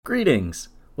Greetings!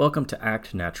 Welcome to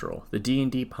Act Natural, the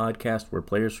D&D podcast where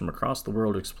players from across the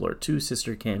world explore two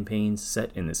sister campaigns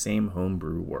set in the same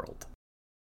homebrew world.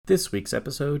 This week's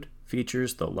episode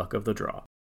features the luck of the draw.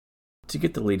 To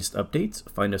get the latest updates,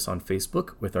 find us on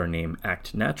Facebook with our name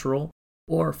Act Natural,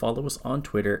 or follow us on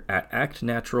Twitter at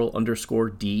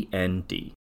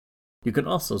ActNatural_DND. You can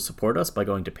also support us by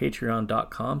going to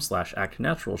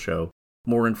patreon.com/ActNaturalShow.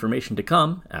 More information to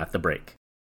come at the break.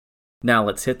 Now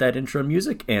let's hit that intro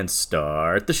music and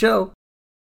start the show!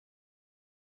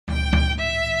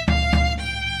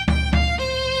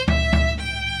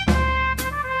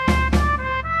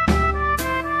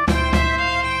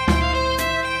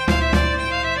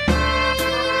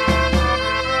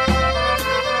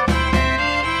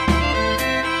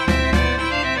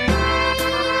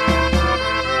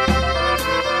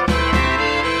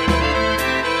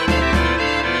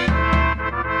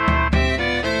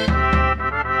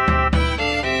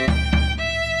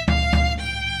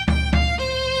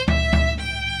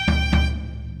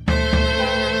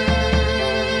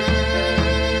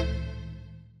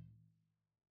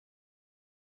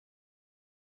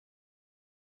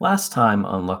 Last time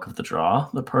on Luck of the Draw,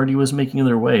 the party was making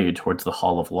their way towards the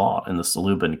Hall of Law in the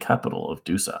Saluban capital of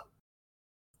Dusa.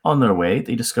 On their way,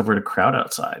 they discovered a crowd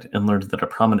outside and learned that a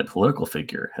prominent political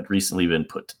figure had recently been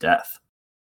put to death.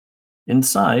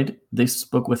 Inside, they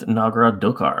spoke with Nagra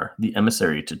Dokar, the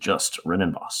emissary to Just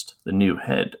Renenbost, the new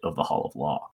head of the Hall of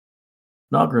Law.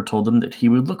 Nagra told them that he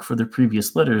would look for their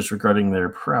previous letters regarding their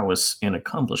prowess and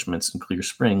accomplishments in Clear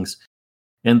Springs,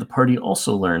 and the party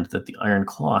also learned that the Iron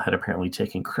Claw had apparently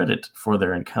taken credit for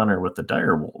their encounter with the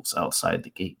direwolves outside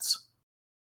the gates.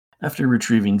 After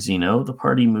retrieving Zeno, the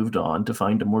party moved on to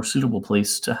find a more suitable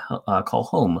place to call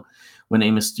home when a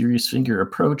mysterious figure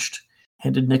approached,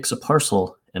 handed Nyx a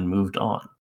parcel, and moved on.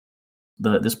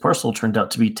 This parcel turned out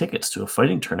to be tickets to a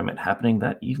fighting tournament happening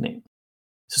that evening.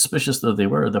 Suspicious though they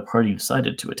were, the party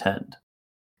decided to attend.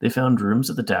 They found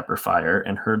rooms at the Dapper Fire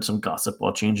and heard some gossip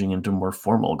while changing into more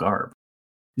formal garb.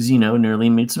 Zeno nearly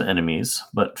made some enemies,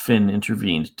 but Finn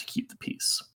intervened to keep the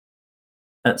peace.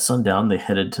 At sundown, they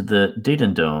headed to the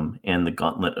Dayton Dome and the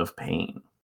Gauntlet of Pain.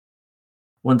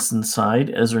 Once inside,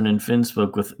 Ezrin and Finn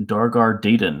spoke with Dargar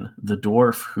Dayton, the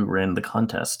dwarf who ran the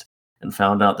contest, and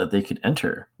found out that they could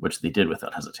enter, which they did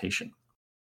without hesitation.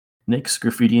 Nyx,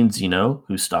 Graffiti, and Zeno,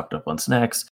 who stocked up on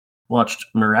snacks, watched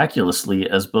miraculously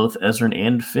as both Ezrin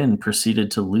and Finn proceeded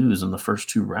to lose in the first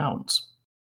two rounds.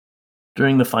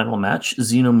 During the final match,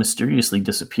 Zeno mysteriously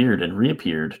disappeared and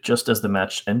reappeared just as the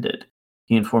match ended.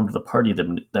 He informed the party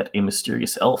that a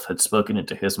mysterious elf had spoken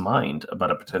into his mind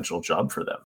about a potential job for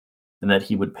them, and that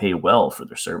he would pay well for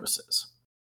their services.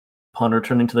 Upon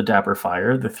returning to the Dapper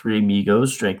Fire, the three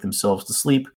amigos drank themselves to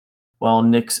sleep, while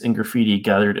Nyx and Graffiti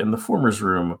gathered in the former's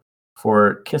room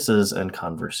for kisses and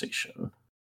conversation.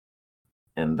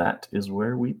 And that is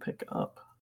where we pick up,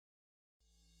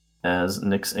 as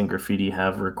Nyx and Graffiti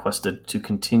have requested to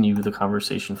continue the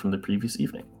conversation from the previous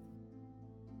evening.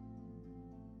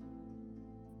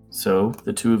 So,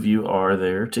 the two of you are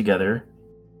there together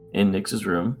in Nyx's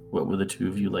room. What would the two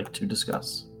of you like to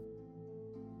discuss?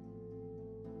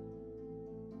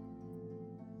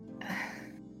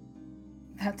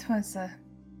 That was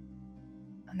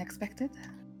unexpected.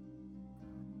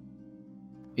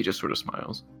 He just sort of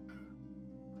smiles.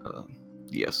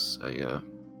 Yes, I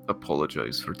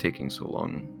apologize for taking so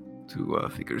long to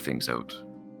figure things out.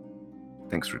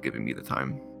 Thanks for giving me the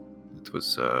time. It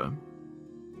was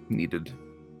needed.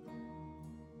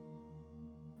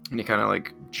 And he kind of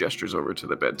gestures over to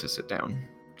the bed to sit down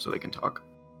so they can talk.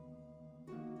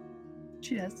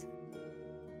 She does.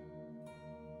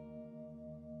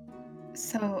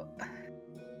 So,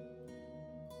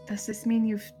 does this mean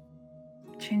you've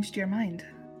changed your mind?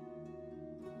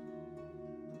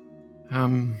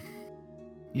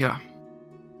 Yeah.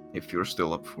 If you're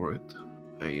still up for it,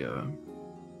 I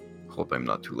hope I'm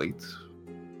not too late,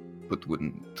 but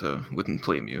wouldn't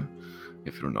blame you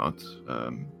if you're not.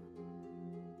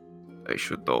 I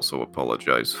should also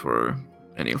apologize for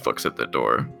any looks at the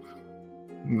door.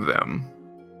 Them.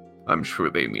 I'm sure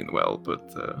they mean well,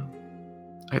 but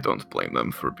I don't blame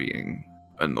them for being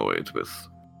annoyed with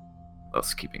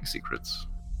us keeping secrets.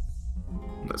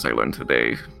 As I learned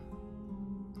today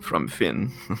from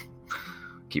Finn,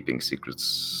 keeping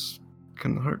secrets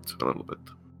can hurt a little bit.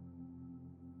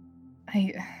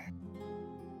 I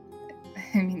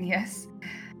mean, yes.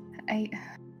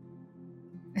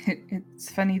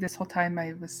 It's funny, this whole time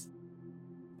I was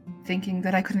thinking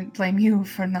that I couldn't blame you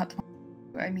for not...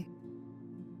 I mean,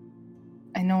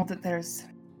 I know that there's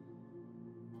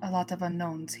a lot of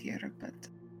unknowns here, but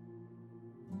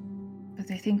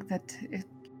I think that it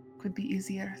could be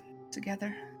easier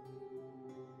together.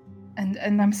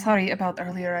 And I'm sorry about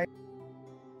earlier. I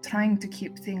was trying to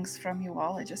keep things from you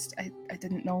all. I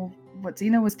didn't know what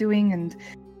Xena was doing,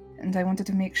 and I wanted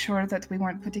to make sure that we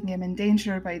weren't putting him in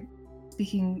danger by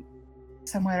speaking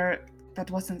somewhere that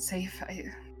wasn't safe.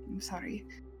 I'm sorry.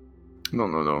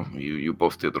 No. You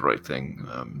both did the right thing.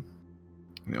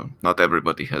 Not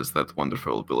everybody has that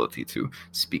wonderful ability to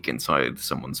speak inside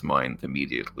someone's mind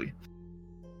immediately.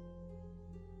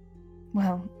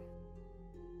 Well,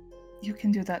 you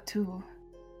can do that too.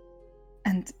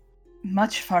 And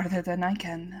much farther than I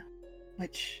can,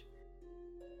 which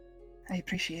I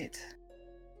appreciate.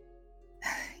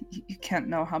 You can't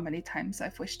know how many times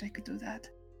I've wished I could do that.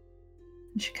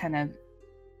 And she kind of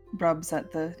rubs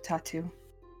at the tattoo.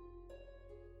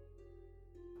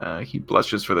 He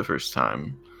blushes for the first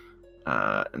time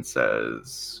and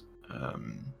says, I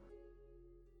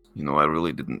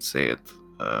really didn't say it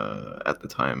at the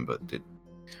time, but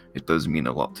it does mean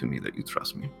a lot to me that you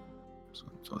trust me.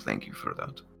 So thank you for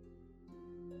that.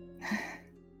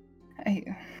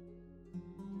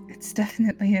 It's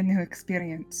definitely a new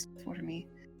experience for me.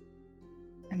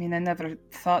 I mean, I never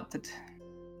thought that...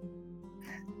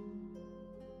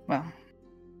 Well,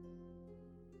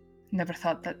 never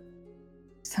thought that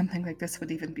something like this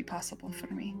would even be possible for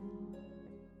me.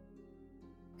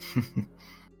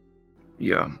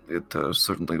 Yeah, it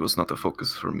certainly was not a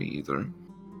focus for me either.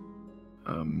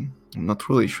 I'm not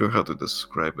really sure how to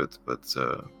describe it, but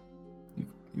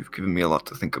you've given me a lot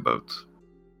to think about.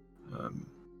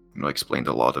 I explained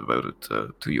a lot about it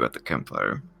to you at the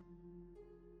campfire.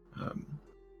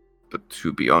 But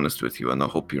to be honest with you, and I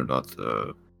hope you're not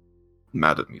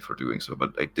mad at me for doing so,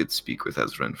 but I did speak with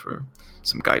Ezrin for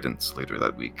some guidance later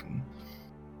that week, and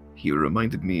he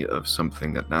reminded me of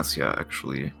something that Nasya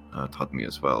actually taught me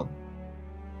as well.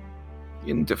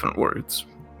 In different words,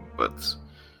 but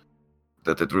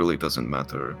that it really doesn't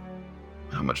matter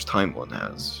how much time one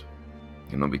has.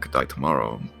 We could die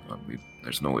tomorrow.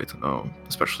 There's no way to know,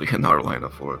 especially in our line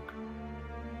of work.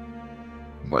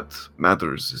 What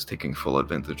matters is taking full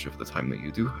advantage of the time that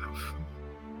you do have.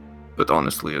 But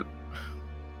honestly, it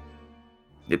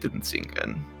didn't sink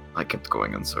in. I kept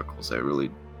going in circles. I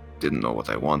really didn't know what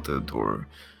I wanted or,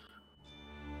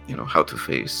 how to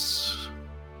face.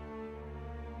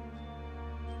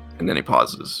 And then he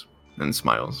pauses and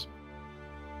smiles.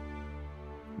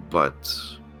 But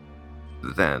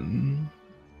then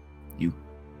you...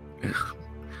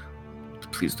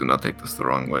 Please do not take this the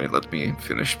wrong way. Let me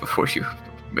finish before you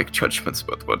make judgments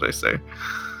about what I say.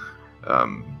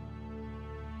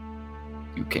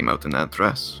 You came out in that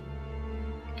dress,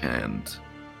 and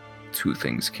two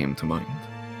things came to mind.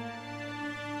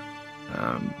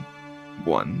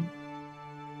 One,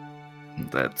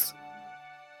 that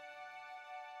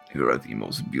you are the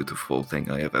most beautiful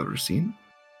thing I have ever seen.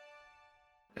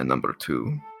 And number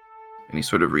two, and he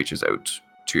sort of reaches out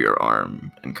to your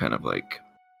arm and kind of like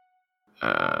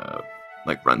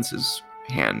runs his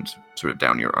hand sort of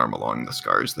down your arm along the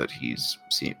scars that he's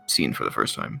seen for the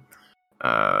first time.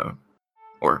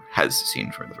 Or has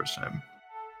seen for the first time.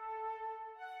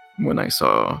 When I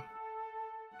saw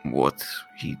what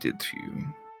he did to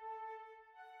you,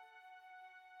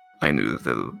 I knew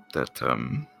that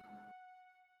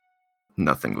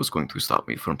nothing was going to stop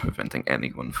me from preventing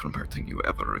anyone from hurting you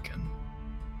ever again.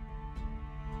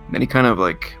 And then he kind of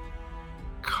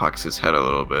cocks his head a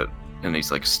little bit, and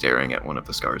he's staring at one of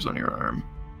the scars on your arm.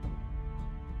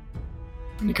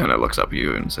 And he kind of looks up at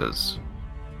you and says,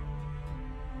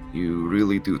 "You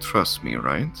really do trust me,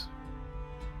 right?"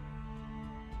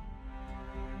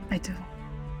 I do.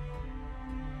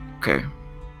 Okay.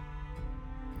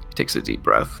 He takes a deep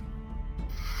breath.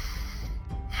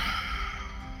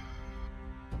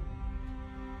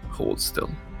 Hold still.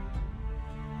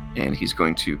 And he's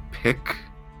going to pick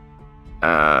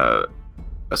a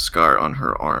scar on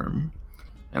her arm.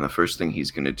 And the first thing he's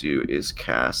going to do is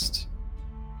cast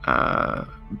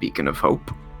Beacon of Hope,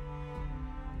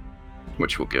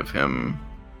 which will give him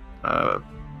a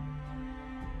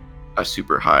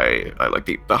super high,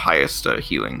 the highest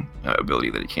healing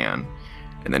ability that he can.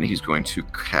 And then he's going to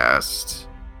cast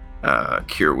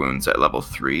Cure Wounds at level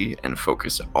 3 and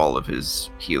focus all of his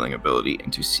healing ability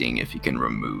into seeing if he can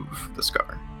remove the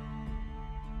scar.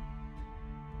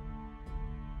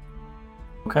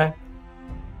 Okay.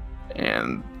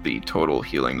 And the total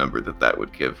healing number that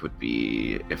would give would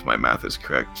be, if my math is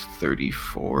correct,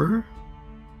 34?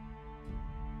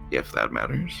 If that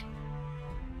matters.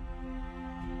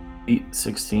 8,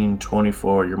 16,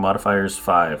 24. Your modifier is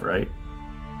 5, right?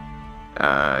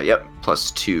 Yep.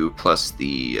 +2 plus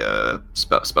the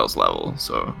spells level,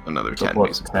 so another So 10.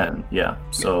 plus Basically. 10, yeah.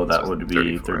 So that so would be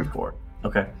 34. 34.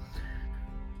 Okay.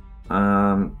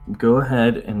 Go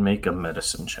ahead and make a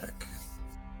medicine check.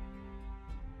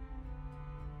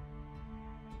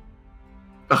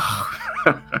 Oh.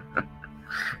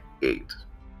 8.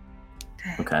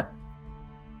 Okay.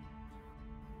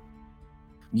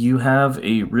 You have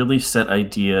a really set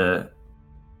idea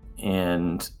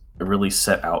and a really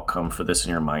set outcome for this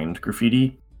in your mind,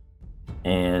 Graffiti,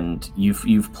 and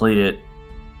you've played it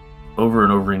over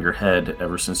and over in your head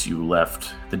ever since you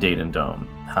left the Dayton Dome.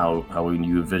 How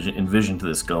you envisioned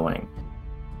this going,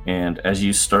 and as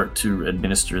you start to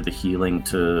administer the healing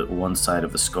to one side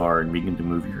of the scar and begin to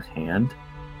move your hand,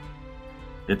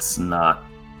 it's not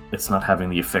having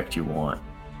the effect you want,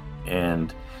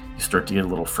 and you start to get a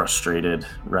little frustrated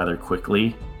rather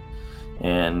quickly,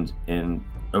 and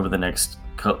over the next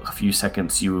few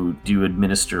seconds you do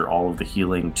administer all of the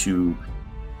healing to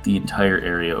the entire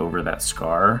area over that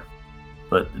scar,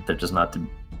 but there does not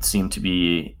seem to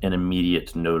be an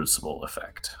immediate noticeable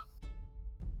effect.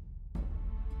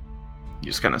 He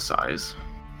just kind of sighs.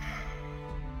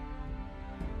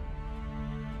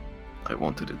 I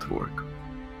wanted it to work.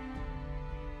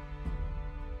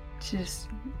 She just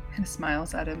kind of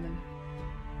smiles at him and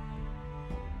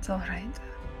it's all right.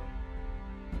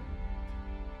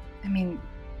 I mean,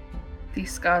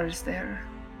 these scars, they're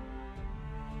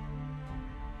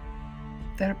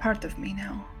a part of me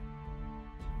now.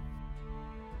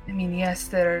 I mean, yes,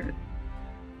 they're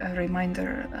a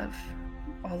reminder of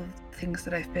all of the things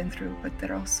that I've been through, but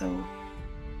they're also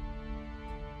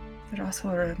a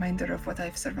reminder of what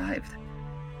I've survived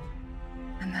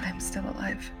and that I'm still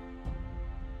alive.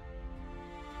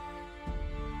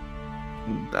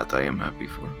 That I am happy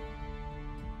for.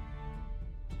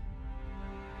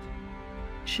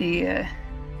 She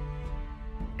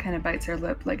kind of bites her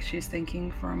lip like she's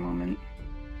thinking for a moment.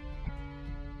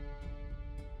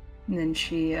 And then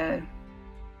she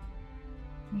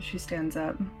stands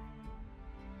up.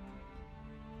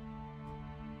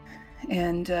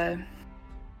 And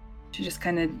she just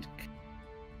kind of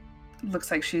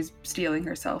looks like she's steeling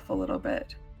herself a little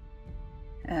bit.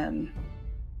 And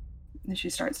she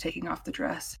starts taking off the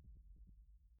dress.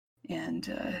 And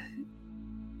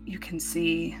you can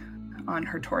see on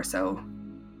her torso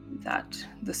that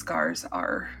the scars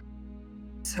are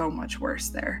so much worse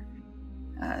there.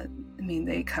 I mean,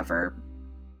 they cover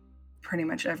pretty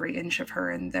much every inch of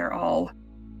her, and they're all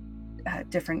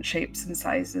different shapes and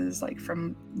sizes, like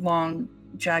from long,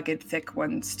 jagged, thick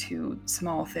ones to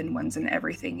small, thin ones, and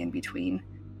everything in between.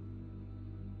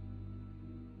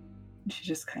 And she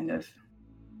just kind of,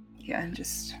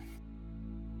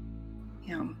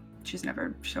 she's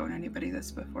never shown anybody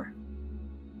this before.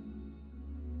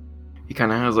 He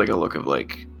kind of has like a look of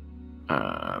like,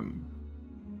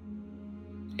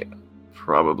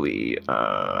 probably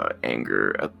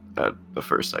anger at the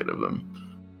first sight of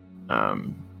them,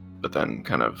 but then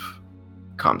kind of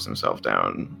calms himself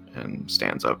down and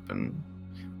stands up and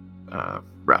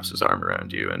wraps his arm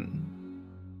around you and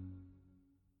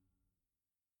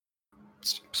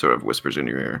sort of whispers in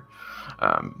your ear,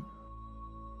 I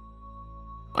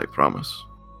promise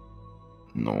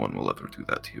no one will ever do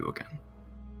that to you again.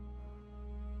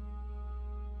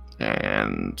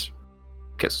 And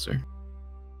kisses her.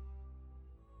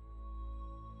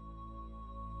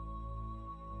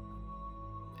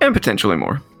 And potentially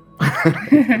more.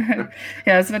 Yeah,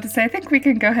 I was about to say, I think we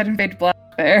can go ahead and fade black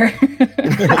there.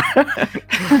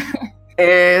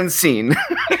 And scene.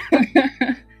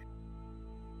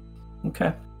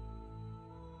 Okay.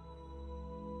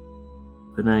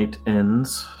 The night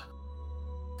ends.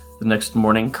 The next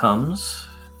morning comes.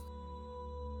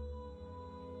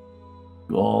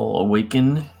 You all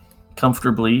awaken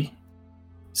comfortably,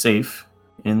 safe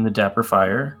in the dapper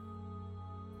fire.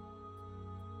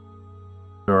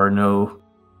 There are no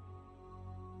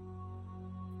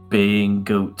baying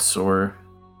goats or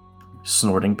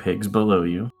snorting pigs below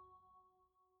you.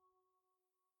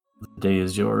 The day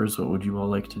is yours. What would you all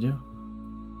like to do?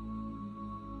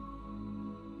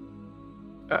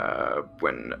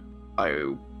 When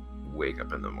I wake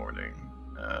up in the morning,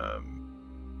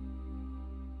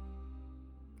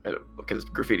 because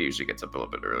Graffiti usually gets up a little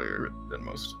bit earlier than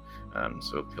most,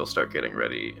 so he'll start getting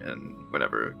ready, and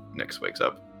whenever Nyx wakes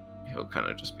up, he'll kind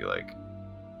of just be like,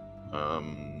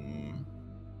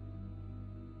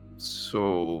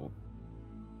 so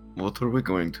what are we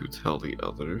going to tell the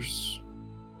others?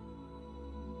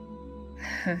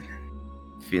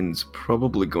 Finn's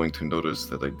probably going to notice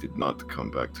that I did not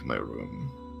come back to my room.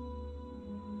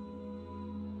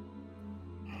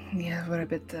 Yeah, we're a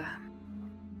bit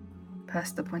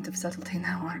past the point of subtlety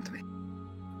now, aren't we?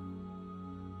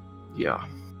 Yeah.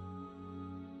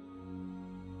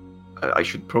 I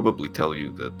should probably tell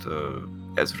you that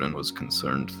Ezrin was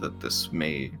concerned that this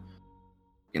may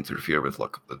interfere with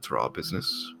luck of the draw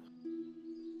business.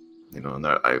 And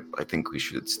I think we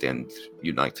should stand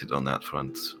united on that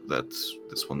front, that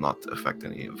this will not affect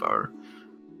any of our,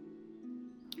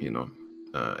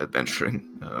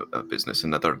 adventuring business,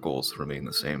 and that our goals remain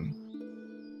the same.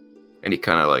 And he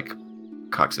kind of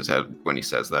cocks his head when he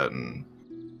says that, and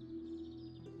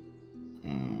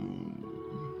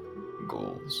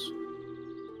goals.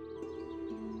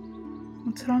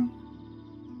 What's wrong?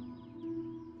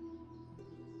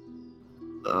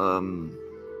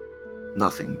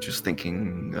 Nothing. Just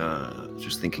thinking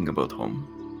about home.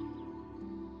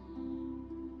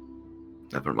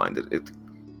 Never mind it.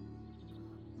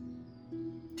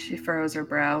 She furrows her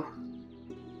brow,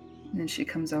 and then she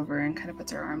comes over and kind of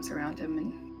puts her arms around him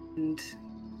and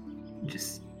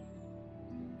just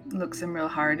looks him real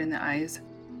hard in the eyes.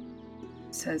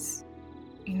 Says,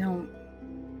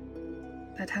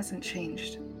 that hasn't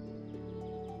changed.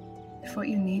 If what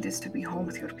you need is to be home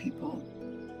with your people,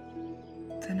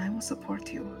 then I will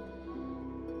support you.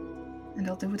 And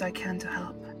I'll do what I can to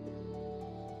help.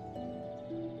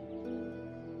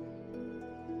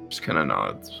 Just kind of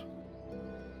nods.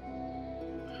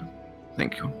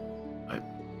 Thank you. I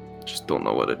just don't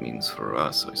know what it means for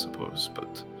us, I suppose,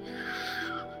 but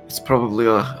it's probably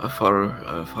a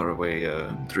far away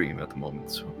dream at the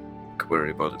moment, so we can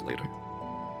worry about it later.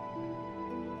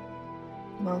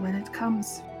 Well, when it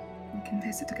comes, we can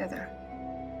face it together.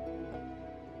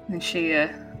 And she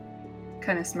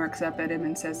kind of smirks up at him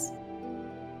and says,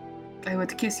 I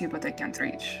would kiss you, but I can't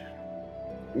reach.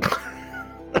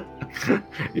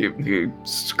 he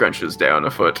scrunches down a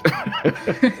foot.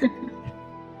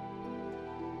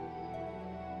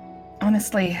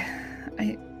 Honestly,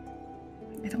 I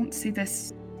don't see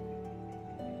this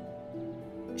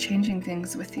changing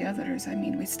things with the others. I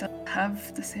mean, we still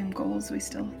have the same goals. We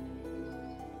still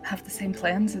have the same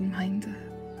plans in mind.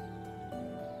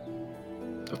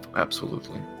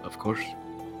 Absolutely, of course.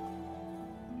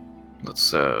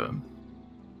 Let's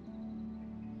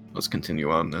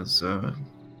continue on as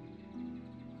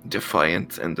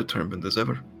defiant and determined as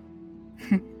ever.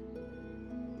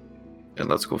 And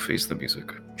let's go face the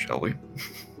music, shall we?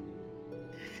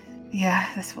 Yeah,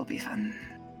 this will be fun.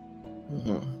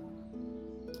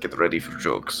 Mm-hmm. Get ready for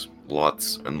jokes.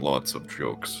 Lots and lots of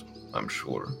jokes, I'm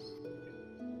sure.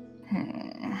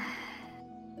 And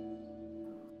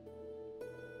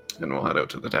we'll head out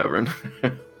to the tavern.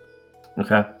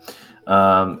 Okay.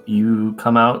 You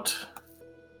come out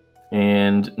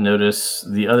and notice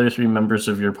the other three members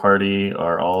of your party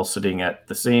are all sitting at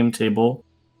the same table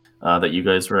that you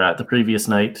guys were at the previous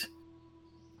night.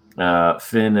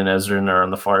 Finn and Ezrin are on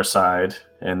the far side,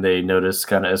 and they notice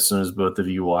kind of as soon as both of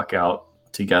you walk out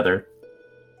together.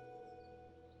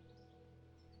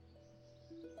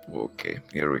 Okay,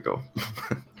 here we go.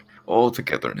 All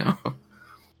together now.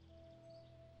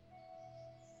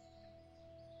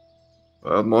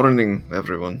 Morning,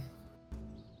 everyone.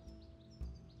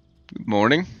 Good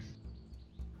morning.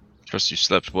 Trust you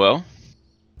slept well.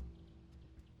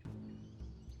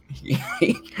 He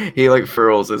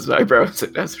furls his eyebrows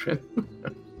at Ezrin.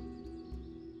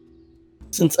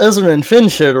 Since Ezra and Finn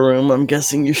shared a room, I'm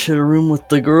guessing you shared a room with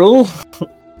the girl?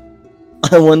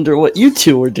 I wonder what you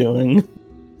two were doing.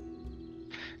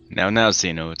 Now,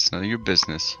 Zeno, it's none of your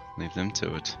business. Leave them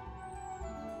to it.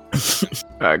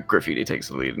 Graffiti takes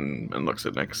the lead and looks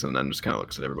at Nix, and then just kind of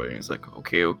looks at everybody, and he's like,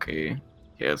 okay,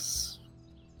 yes,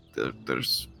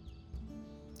 there's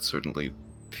certainly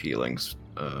feelings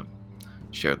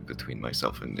shared between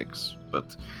myself and Nix,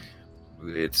 but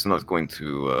it's not going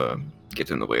to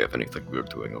get in the way of anything we're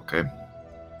doing, okay?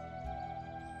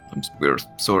 We're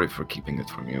sorry for keeping it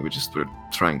from you. We're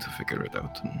trying to figure it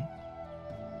out, and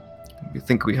we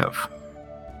think we have.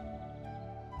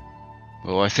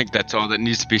 Well, I think that's all that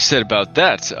needs to be said about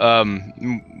that.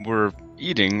 We're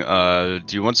eating. Do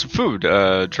you want some food?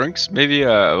 Drinks? Maybe?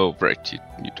 Oh, right. You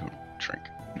don't drink.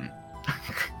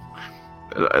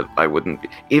 I wouldn't be.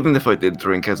 Even if I did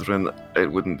drink, Ezrin,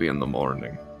 it wouldn't be in the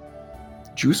morning.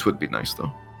 Juice would be nice,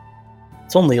 though.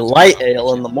 It's only light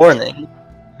ale in the morning.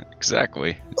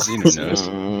 Exactly. Zeno knows.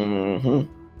 Mm-hmm.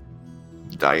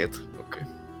 Diet. Okay.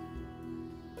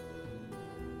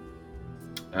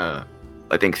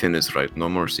 I think Finn is right. No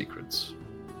more secrets.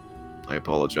 I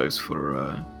apologize for,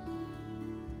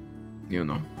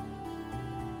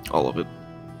 all of it.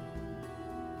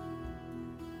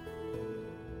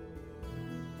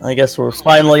 I guess we're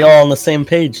finally all on the same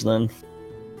page then.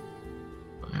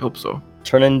 I hope so.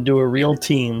 turn into a real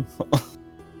team.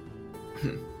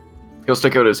 He'll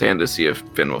stick out his hand to see if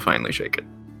Finn will finally shake it.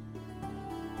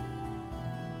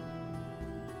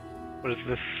 What is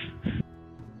this?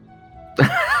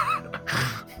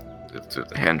 It's a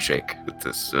handshake with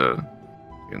this,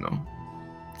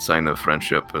 sign of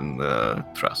friendship and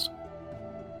trust.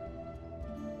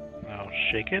 I'll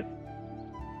shake it.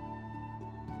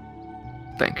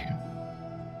 Thank you.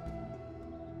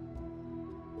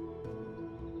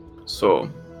 So,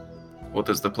 what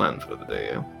is the plan for the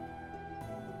day?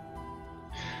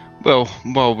 Well,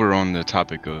 while we're on the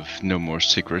topic of no more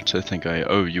secrets, I think I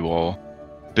owe you all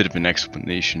a bit of an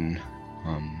explanation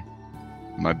on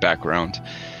my background.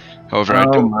 However, I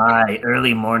Oh don't. my,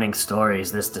 early morning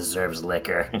stories. This deserves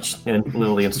liquor. And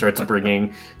Lillian starts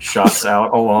bringing shots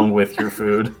out along with your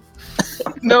food.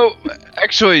 No,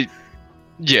 actually,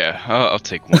 yeah, I'll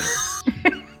take one.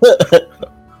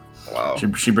 Wow.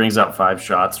 She brings out 5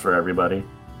 shots for everybody.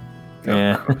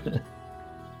 Yep. Yeah.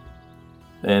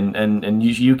 And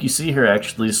you see her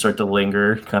actually start to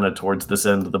linger kind of towards this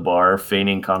end of the bar,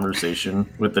 feigning conversation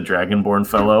with the Dragonborn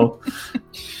fellow.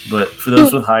 But for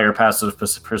those with higher passive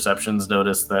perceptions,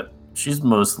 notice that she's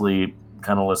mostly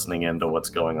kind of listening into what's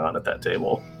going on at that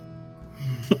table.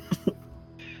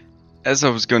 As I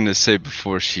was going to say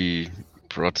before she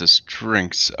brought us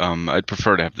drinks, I'd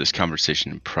prefer to have this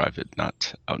conversation in private,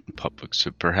 not out in public, so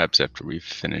perhaps after we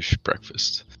finish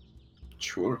breakfast.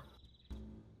 Sure.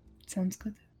 Sounds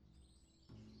good.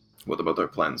 What about our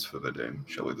plans for the day?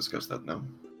 Shall we discuss that now?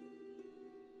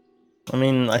 I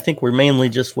mean, I think we're mainly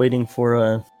just waiting for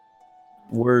a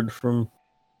word from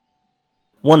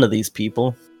one of these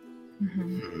people.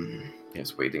 Mm-hmm.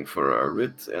 Yes, waiting for our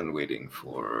writ and waiting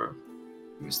for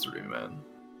Mystery Man.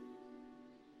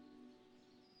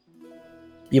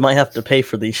 You might have to pay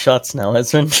for these shots now,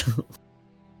 Ezrin.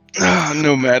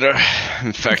 No matter.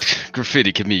 In fact,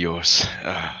 graffiti can be yours.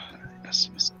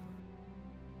 Yes.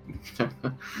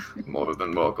 More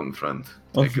than welcome, friend.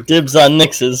 Well, Take it. dibs on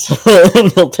Nix's.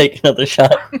 He'll take another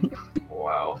shot.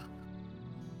 Wow.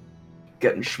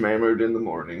 Getting schmammered in the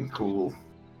morning. Cool.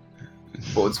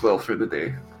 Bodes well for the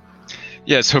day.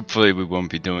 Yes, hopefully we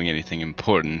won't be doing anything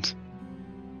important.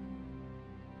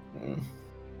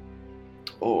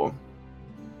 Oh.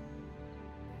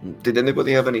 Did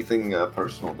anybody have anything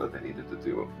personal that they needed to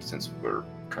do since we're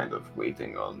kind of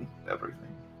waiting on everything?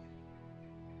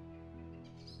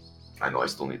 I know I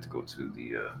still need to go to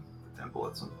the temple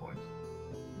at some point.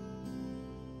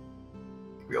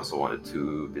 We also wanted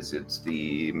to visit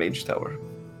the Mage Tower.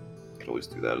 Could always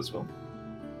do that as well.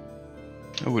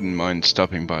 I wouldn't mind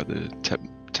stopping by the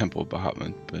Temple of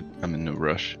Bahamut, but I'm in no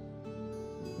rush.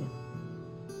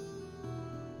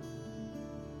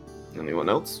 Anyone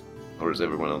else? Or is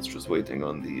everyone else just waiting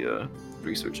on the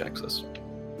research access?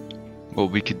 Well,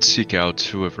 we could seek out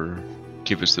whoever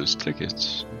gave us those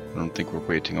tickets. I don't think we're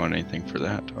waiting on anything for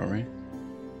that, are we?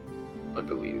 I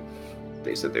believe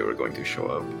they said they were going to show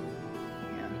up.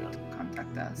 Yeah,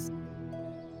 contact us.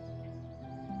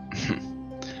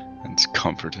 That's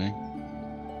comforting.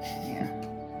 Yeah.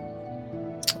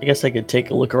 I guess I could take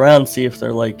a look around, see if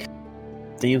they're like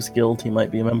Thieves Guild he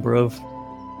might be a member of.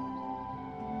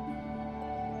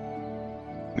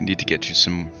 We need to get you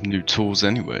some new tools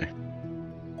anyway.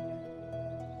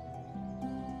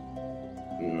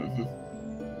 Mm-hmm.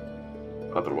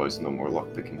 Otherwise, no more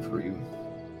lockpicking for you.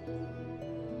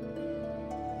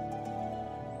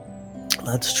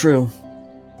 That's true.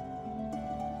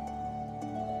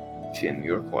 Finn,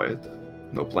 you're quiet.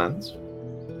 No plans?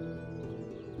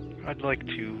 I'd like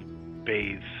to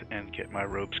bathe and get my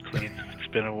robes clean. It's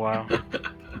been a while.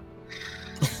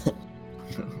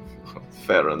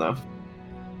 Fair enough.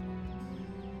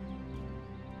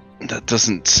 That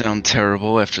doesn't sound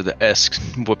terrible after the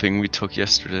whooping we took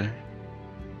yesterday.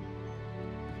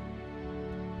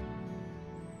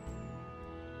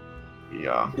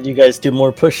 Yeah. Did you guys do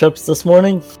more push-ups this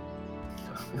morning?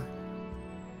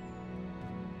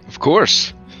 Of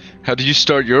course. How do you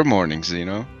start your mornings,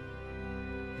 Zeno?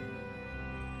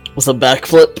 With a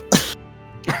backflip.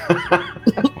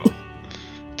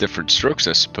 Different strokes,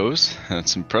 I suppose.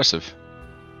 That's impressive.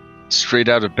 Straight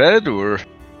out of bed, or?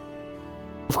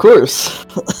 Of course.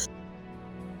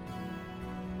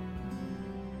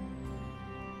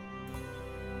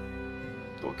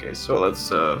 Okay, so let's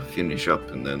finish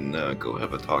up and then go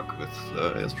have a talk with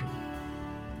Ezra.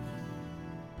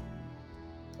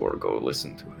 Or go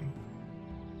listen to him.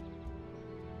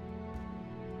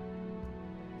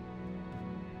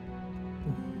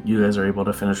 You guys are able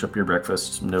to finish up your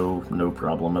breakfast, no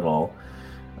problem at all.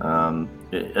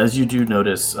 As you do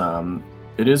notice,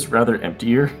 it is rather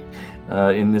emptier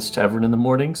in this tavern in the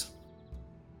mornings.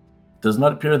 Does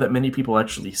not appear that many people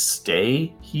actually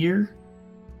stay here.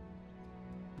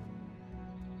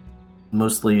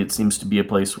 Mostly it seems to be a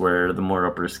place where the more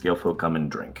upper scale folk come and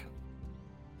drink.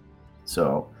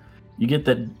 So you get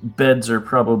that beds are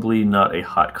probably not a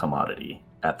hot commodity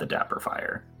at the Dapper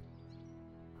Fire.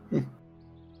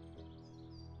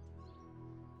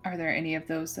 Are there any of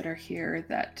those that are here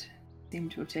that seem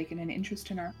to have taken an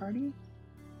interest in our party?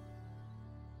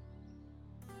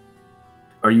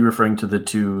 Are you referring to the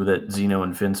two that Zeno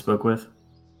and Finn spoke with?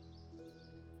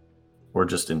 Or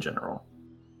just in general?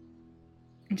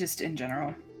 Just in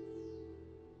general.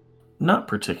 Not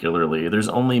particularly. There's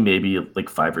only maybe like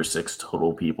 5 or 6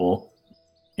 total people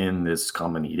in this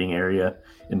common eating area,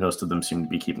 and most of them seem to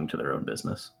be keeping to their own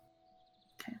business.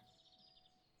 Okay.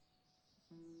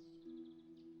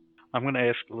 I'm going to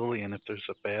ask Lillian if there's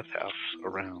a bathhouse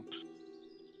around.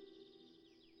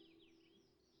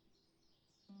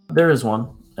 There is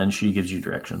one, and she gives you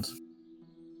directions.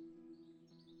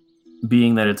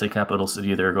 Being that it's a capital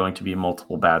city, there are going to be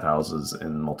multiple bathhouses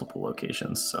in multiple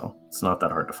locations, so it's not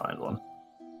that hard to find one.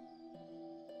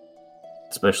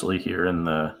 Especially here in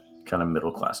the kind of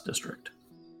middle-class district.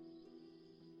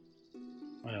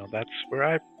 Well, that's where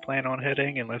I plan on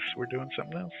heading unless we're doing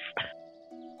something else.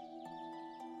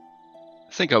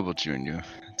 I think I will join you.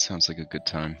 It sounds like a good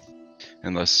time.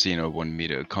 Unless Zeno wanted me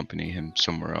to accompany him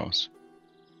somewhere else.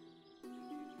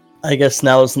 I guess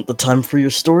now isn't the time for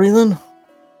your story then?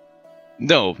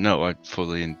 No, I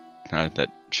fully...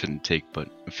 that shouldn't take but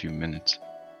a few minutes.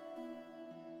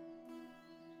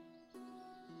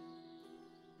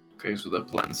 Okay, so that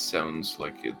plan sounds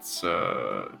like it's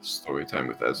story time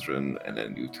with Ezrin, and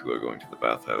then you two are going to the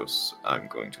bathhouse. I'm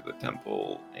going to the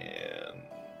temple, and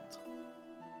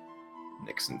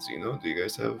Nix and Zeno, do you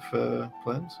guys have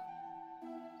plans?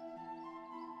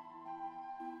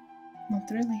 Not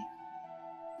really.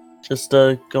 Just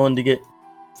going to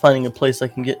finding a place I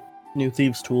can get new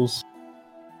thieves' tools.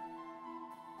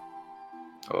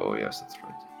 Oh, yes, that's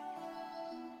right.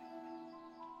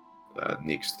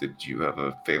 Nix, did you have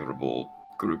a favorable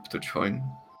group to join?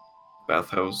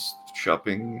 Bathhouse,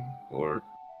 shopping, or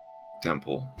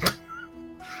temple?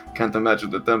 Can't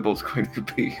imagine the temple's going to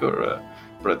be your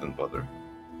bread and butter.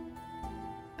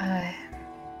 I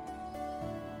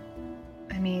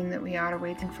mean, that we are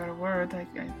waiting for a word.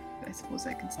 I suppose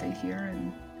I can stay here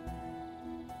and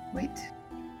wait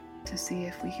to see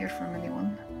if we hear from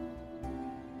anyone.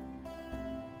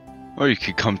 Or you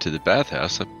could come to the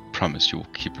bathhouse. I promise you will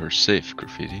keep her safe,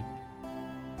 Graffiti.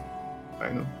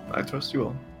 I know. I trust you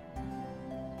all.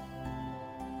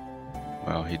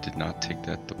 Well, he did not take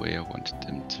that the way I wanted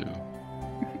him to.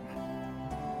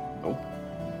 Nope.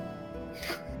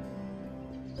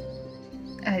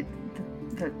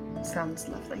 That sounds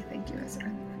lovely. Thank you,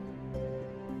 Ezra.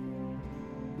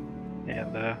 Yeah,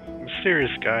 the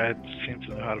mysterious guy seems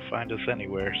to know how to find us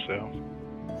anywhere, so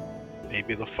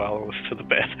maybe they'll follow us to the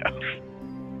bathhouse.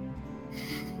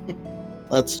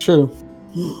 That's true.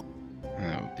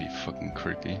 That would be fucking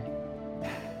creepy.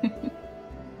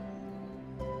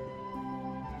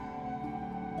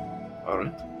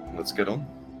 Alright, let's get on.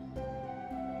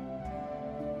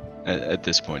 At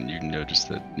this point, you notice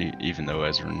that even though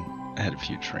Ezrin had a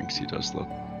few drinks, he does look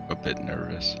a bit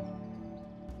nervous.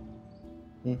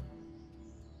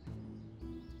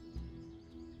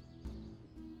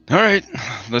 Alright,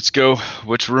 let's go.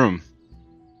 Which room?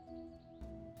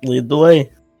 Lead the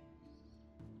way.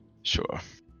 Sure.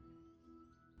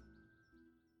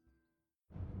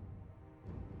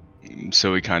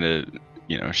 So he kind of,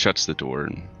 shuts the door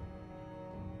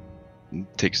and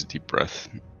takes a deep breath,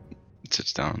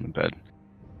 sits down on the bed.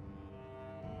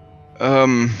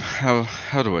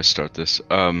 How do I start this?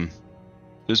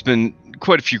 There's been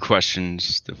quite a few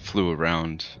questions that flew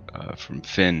around from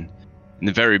Finn. In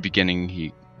the very beginning,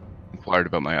 he inquired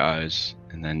about my eyes,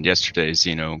 and then yesterday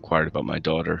Zeno inquired about my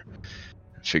daughter.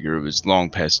 I figure it was long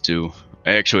past due.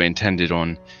 I actually intended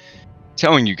on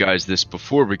telling you guys this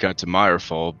before we got to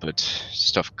Meyerfall, but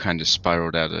stuff kind of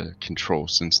spiraled out of control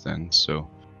since then, so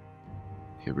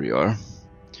here we are.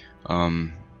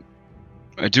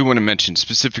 I do want to mention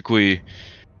specifically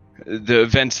the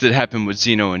events that happened with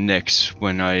Zeno and Nyx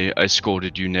when I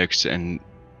scolded you, Nyx, and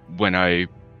when I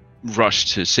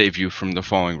rushed to save you from the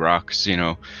falling rock,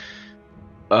 Zeno.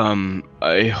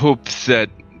 I hope that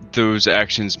those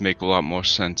actions make a lot more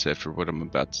sense after what I'm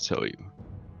about to tell you.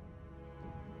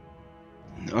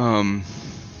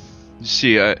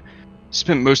 See, I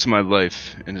spent most of my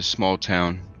life in a small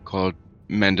town called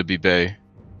Mandabi Bay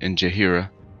in Jahira.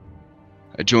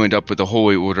 I joined up with the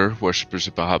Holy Order, worshippers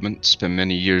of Bahamut, spent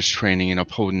many years training and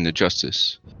upholding the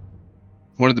justice.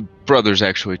 One of the brothers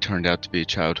actually turned out to be a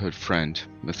childhood friend,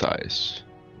 Matthias.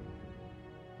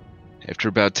 After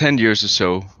about 10 years or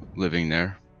so living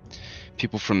there,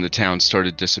 people from the town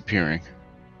started disappearing.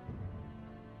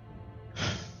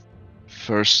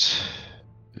 First,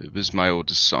 it was my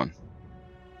oldest son.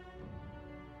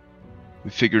 We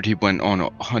figured he went on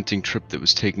a hunting trip that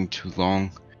was taking too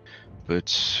long,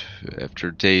 but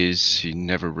after days, he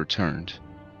never returned.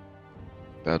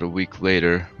 About a week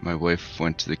later, my wife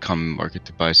went to the common market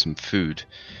to buy some food,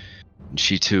 and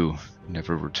she too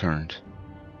never returned.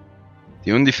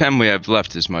 The only family I've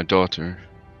left is my daughter.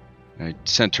 I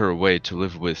sent her away to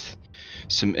live with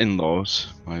some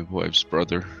in-laws, my wife's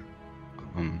brother.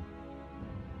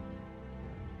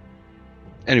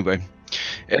 Anyway,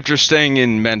 after staying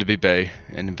in Mandaby Bay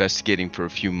and investigating for a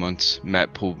few months,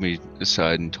 Matt pulled me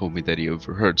aside and told me that he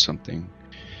overheard something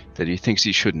that he thinks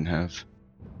he shouldn't have.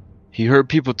 He heard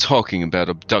people talking about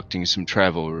abducting some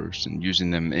travelers and using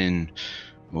them in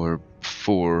or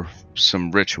for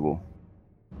some ritual.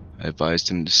 I advised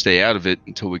him to stay out of it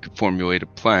until we could formulate a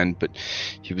plan, but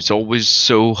he was always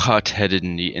so hot-headed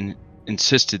and he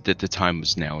insisted that the time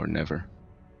was now or never.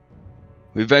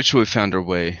 We eventually found our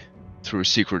way through a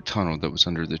secret tunnel that was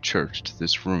under the church to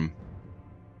this room,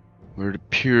 where it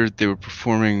appeared they were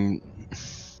performing,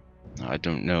 I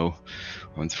don't know,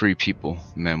 on 3 people,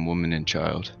 man, woman, and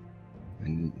child,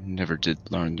 and never did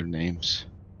learn their names.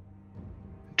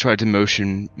 I tried to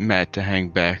motion Matt to hang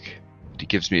back, but he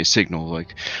gives me a signal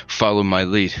like, "Follow my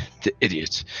lead," the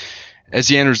idiot. As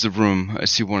he enters the room, I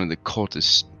see one of the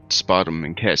cultists spot him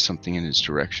and cast something in his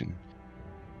direction.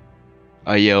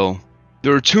 I yell,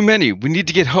 "There are too many! We need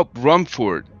to get help! Run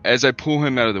for it!" As I pull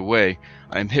him out of the way,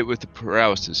 I am hit with a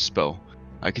paralysis spell.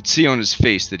 I could see on his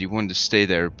face that he wanted to stay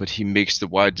there, but he makes the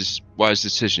wise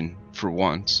decision, for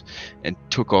once, and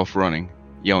took off running,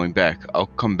 yelling back, "I'll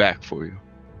come back for you."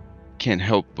 Can't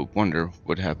help but wonder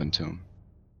what happened to him.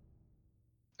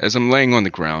 As I'm laying on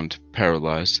the ground,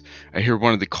 paralyzed, I hear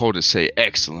one of the cultists say,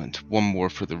 "Excellent, one more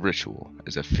for the ritual,"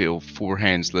 as I feel 4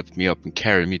 hands lift me up and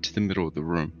carry me to the middle of the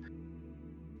room.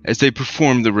 As they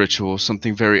performed the ritual,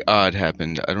 something very odd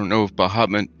happened. I don't know if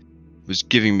Bahamut was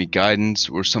giving me guidance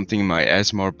or something in my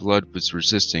Asmar blood was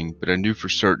resisting, but I knew for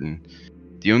certain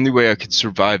the only way I could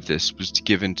survive this was to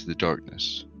give in to the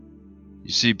darkness.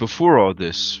 You see, before all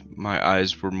this, my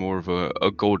eyes were more of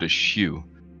a goldish hue.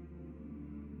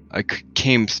 I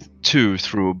came to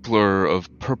through a blur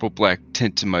of purple-black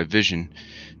tint to my vision,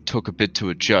 took a bit to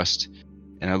adjust,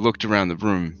 and I looked around the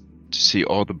room to see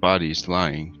all the bodies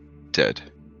lying dead.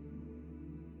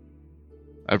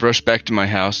 I rushed back to my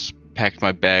house, packed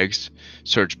my bags,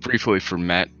 searched briefly for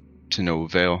Matt, to no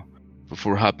avail,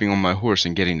 before hopping on my horse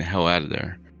and getting the hell out of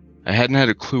there. I hadn't had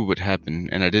a clue what happened,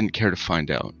 and I didn't care to find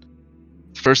out.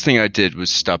 The first thing I did was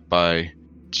stop by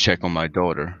to check on my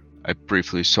daughter. I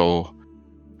briefly saw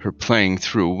her playing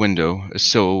through a window, a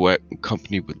silhouette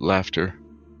accompanied with laughter.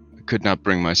 I could not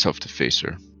bring myself to face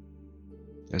her,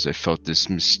 as I felt this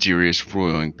mysterious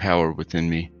roiling power within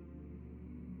me.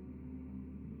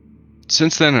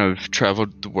 Since then, I've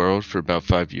traveled the world for about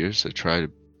 5 years. I try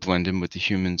to blend in with the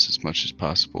humans as much as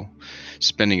possible,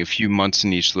 spending a few months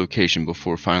in each location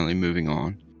before finally moving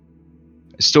on.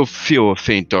 I still feel a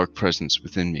faint dark presence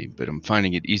within me, but I'm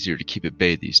finding it easier to keep at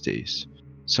bay these days.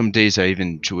 Some days I even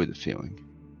enjoy the feeling.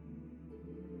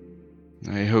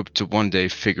 I hope to one day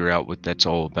figure out what that's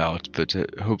all about, but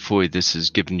hopefully this has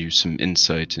given you some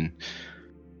insight in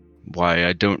why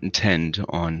I don't intend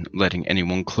on letting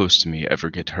anyone close to me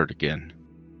ever get hurt again.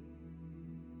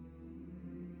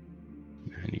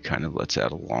 And he kind of lets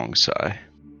out a long sigh.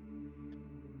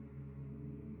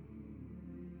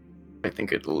 I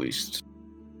think at least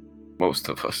most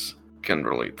of us can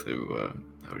relate to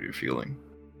how you're feeling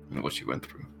and what you went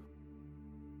through.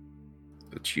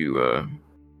 But you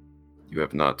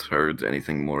have not heard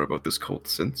anything more about this cult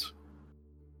since?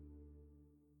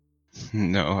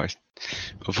 No, I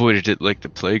avoided it like the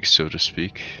plague, so to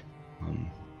speak.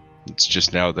 It's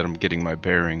just now that I'm getting my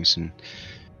bearings and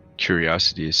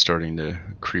curiosity is starting to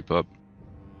creep up.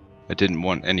 I didn't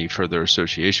want any further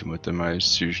association with them. I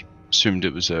assumed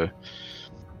it was a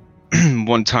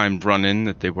one-time run-in,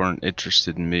 that they weren't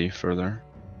interested in me further.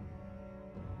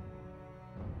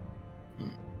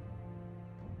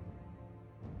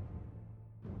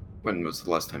 When was the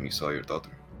last time you saw your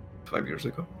daughter? 5 years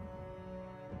ago?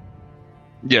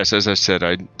 Yes, as I said,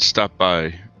 I stopped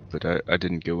by, but I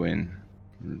didn't go in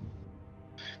and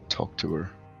talk to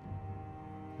her.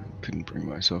 I couldn't bring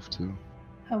myself to.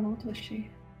 How old was she?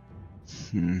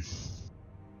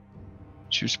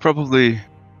 She was probably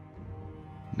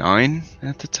 9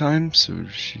 at the time, so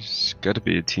she's got to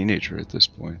be a teenager at this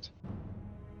point.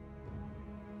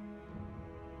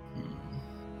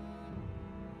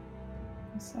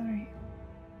 sorry.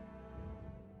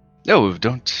 No,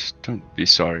 don't be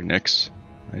sorry, Nix.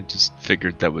 I just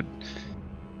figured that would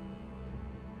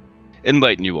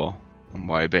enlighten you all on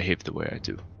why I behave the way I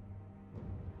do.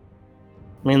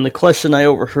 I mean, the question I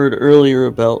overheard earlier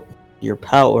about your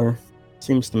power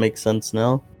seems to make sense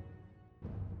now.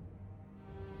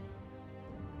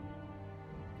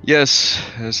 Yes,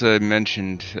 as I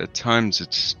mentioned, at times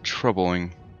it's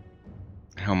troubling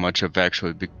how much I've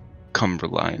actually become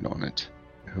reliant on it.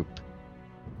 I hope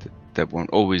that won't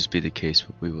always be the case,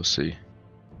 but we will see.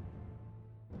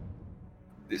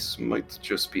 This might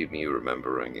just be me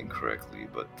remembering incorrectly,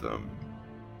 but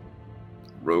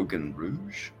Rogue and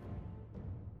Rouge?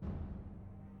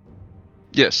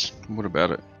 Yes, what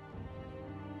about it?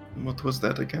 What was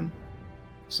that again?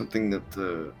 Something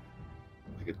that,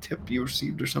 like a tip you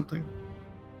received or something?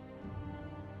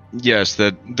 Yes,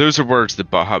 those are words that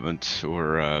Bahamut,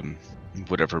 or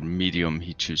whatever medium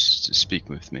he chooses to speak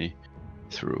with me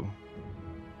through,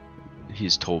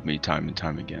 he's told me time and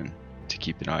time again to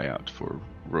keep an eye out for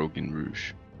Rogue and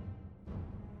Rouge.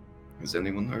 Has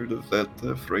anyone heard of that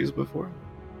phrase before?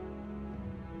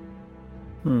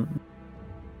 Hmm.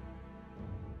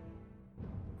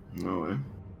 No, eh?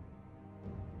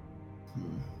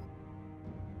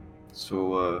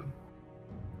 So,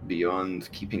 beyond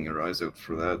keeping your eyes out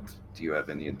for that, do you have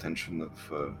any intention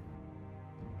of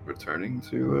returning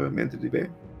to Manatee Bay?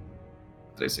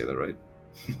 Did I say that right?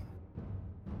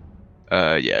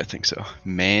 Yeah, I think so.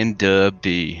 Manda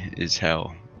B is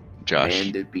hell, Josh.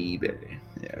 Manatee Bay.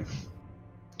 Yeah.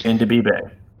 Mandabe Bay.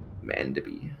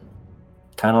 Mandabe.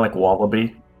 Kind of like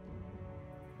Wallaby.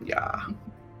 Yeah.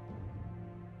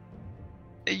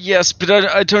 Yes, but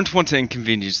I don't want to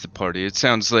inconvenience the party. It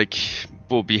sounds like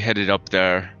we'll be headed up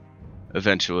there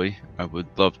eventually. I would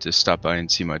love to stop by and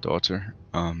see my daughter.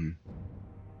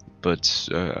 But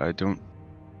I don't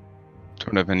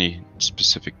have any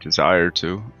specific desire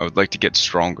to. I would like to get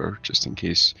stronger, just in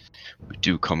case we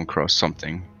do come across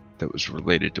something that was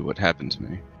related to what happened to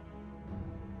me.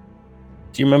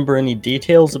 Do you remember any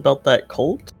details about that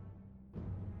cult?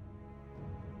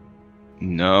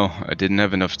 No, I didn't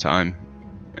have enough time.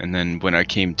 And then when I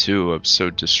came to, I was so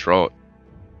distraught,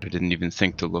 I didn't even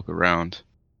think to look around.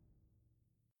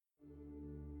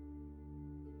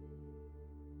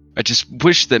 I just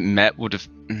wish that Matt would have...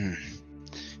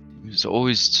 He was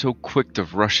always so quick to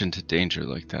rush into danger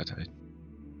like that. I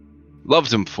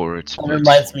loved him for it, That but...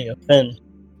 reminds me of Finn.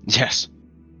 Yes.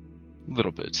 A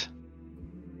little bit.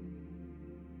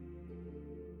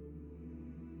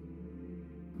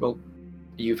 Well,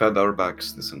 you've had our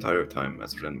backs this entire time,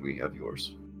 Ezra, and we have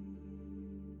yours.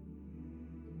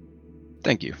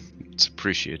 Thank you. It's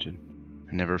appreciated.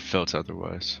 I never felt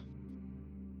otherwise.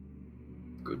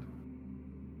 Good.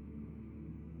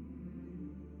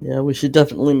 Yeah, we should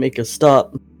definitely make a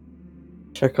stop.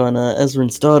 Check on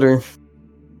Ezra's daughter.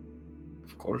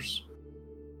 Of course.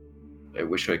 I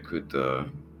wish I could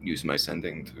use my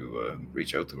sending to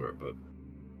reach out to her, but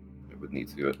I would need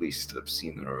to at least have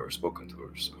seen her or spoken to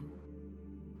her, so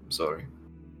I'm sorry.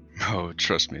 Oh,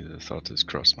 trust me, the thought has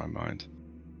crossed my mind.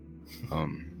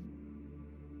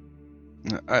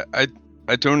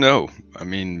 I don't know. I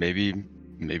mean, maybe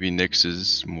Nyx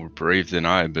is more brave than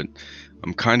I, but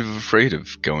I'm kind of afraid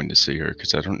of going to see her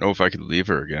because I don't know if I could leave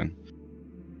her again.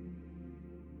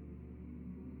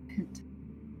 It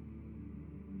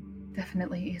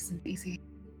definitely isn't easy.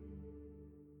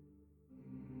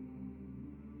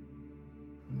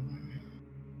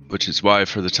 Which is why,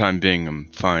 for the time being,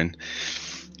 I'm fine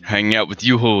hanging out with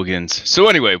you hooligans. So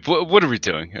anyway, what are we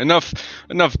doing? Enough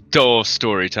dull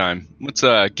story time. Let's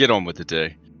get on with the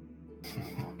day.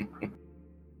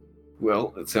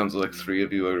 Well, it sounds like three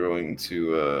of you are going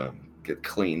to get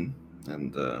clean,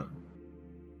 and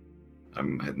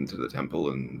I'm heading to the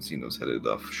temple, and Zeno's headed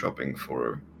off shopping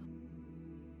for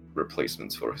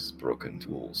replacements for his broken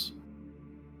tools.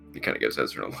 He kind of gives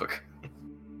Ezra a look.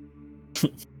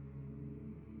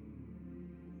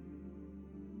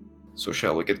 So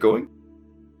shall we get going?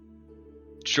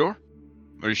 Sure.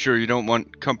 Are you sure you don't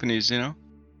want company, Zeno?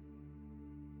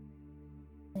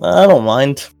 I don't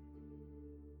mind.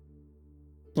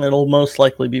 It'll most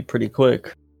likely be pretty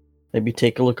quick. Maybe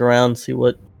take a look around, see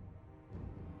what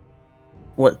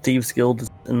thieves guild is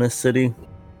in this city,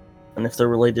 and if they're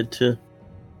related to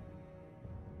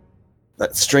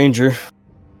that stranger.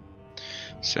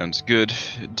 Sounds good.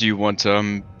 Do you want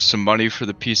some money for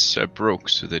the piece I broke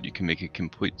so that you can make a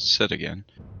complete set again?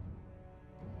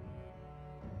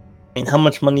 I mean, how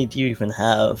much money do you even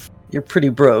have? You're pretty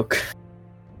broke.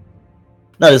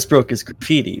 Not as broke as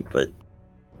graffiti, but...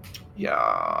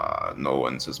 Yeah, no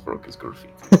one's as broke as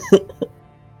graffiti.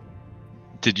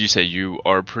 Did you say you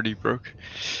are pretty broke?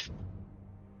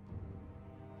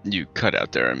 You cut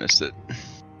out there. I missed it.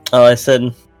 Oh, I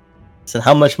said,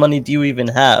 how much money do you even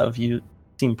have? You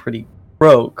seem pretty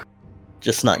broke.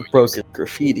 Just not broke as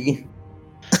graffiti.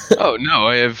 Oh no,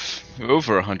 I have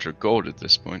over 100 gold at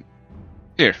this point.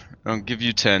 Here, I'll give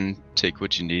you 10. Take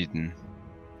what you need, and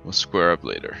we'll square up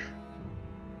later.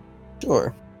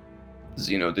 Sure.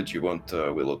 Zeno, did you want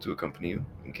Willow to accompany you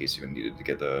in case you needed to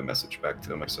get a message back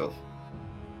to myself?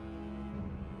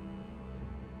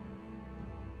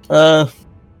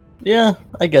 Yeah,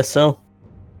 I guess so.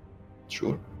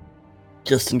 Sure.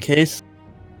 Just in case.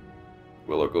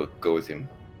 Willow, go with him.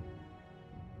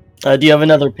 Do you have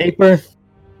another paper?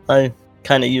 I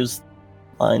kind of used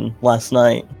mine last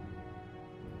night.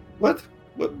 What?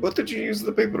 What did you use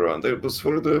the paper on? It was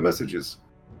for the messages.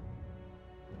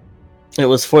 It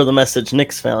was for the message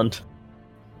Nyx found.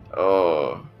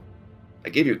 Oh, I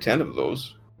gave you 10 of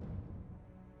those.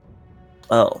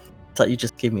 Oh, thought you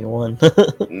just gave me one.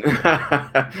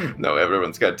 No,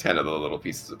 everyone's got 10 of the little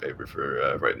pieces of paper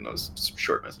for writing those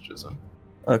short messages on.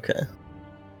 Okay.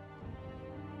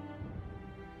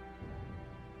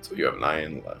 So you have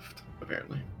 9 left,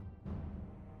 apparently.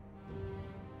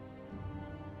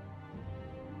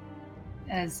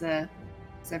 As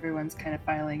everyone's kind of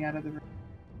filing out of the room,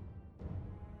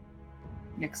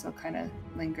 Nyx will kind of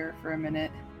linger for a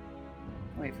minute,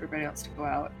 wait for everybody else to go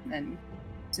out, and then,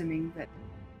 assuming that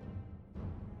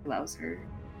allows her,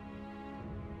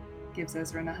 gives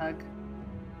Ezrin a hug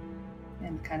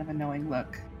and kind of a knowing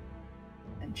look,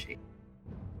 and shake.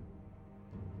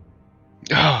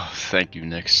 Oh, thank you,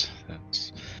 Nyx.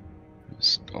 That's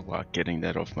a lot getting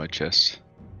that off my chest.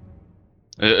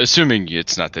 Assuming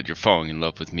it's not that you're falling in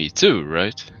love with me too,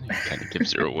 right? He kind of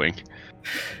gives her a wink.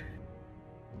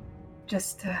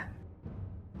 Just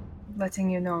letting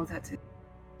you know that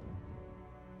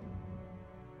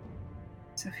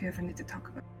so if you ever need to talk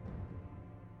about it.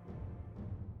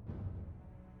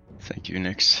 Thank you,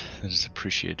 Nyx. That is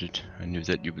appreciated. I knew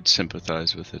that you would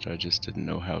sympathize with it. I just didn't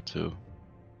know how to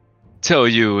tell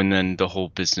you, and then the whole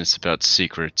business about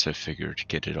secrets, I figured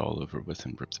get it all over with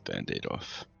and rip the band-aid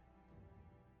off.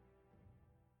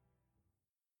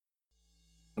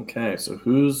 Okay, so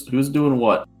who's doing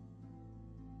what?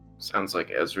 Sounds like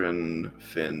Ezrin,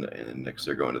 Finn, and Nyx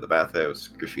are going to the bathhouse.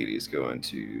 Graffiti is going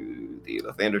to the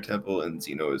Lathander Temple, and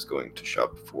Zeno is going to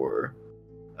shop for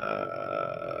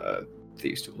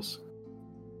thieves' tools.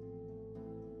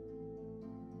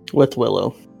 With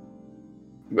Willow.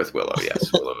 With Willow,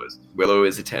 yes. Willow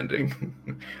is attending.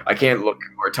 I can't look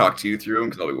or talk to you through them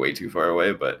because I'll be way too far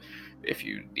away, but if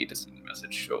you need to send a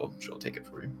message, she'll take it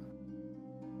for you.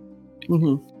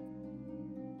 Mm-hmm.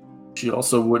 She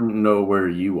also wouldn't know where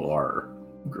you are,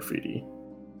 Graffiti.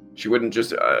 She wouldn't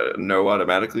just know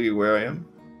automatically where I am?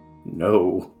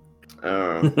 No.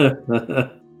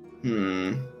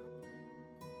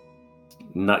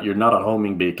 You're not a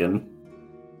homing beacon.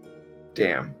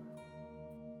 Damn.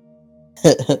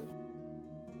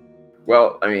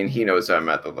 Well, I mean, he knows I'm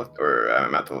at the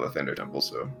Lathander Temple,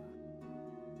 so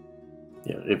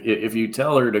Yeah, if you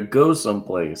tell her to go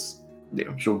someplace,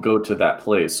 yeah, she'll go to that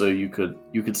place. So you could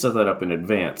set that up in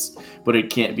advance, but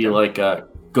it can't be like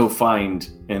go find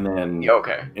and then.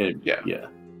 Okay. Yeah.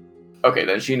 Okay,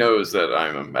 then she knows that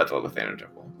I'm at the Lathander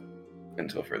Temple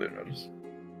until further notice.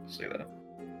 Say that.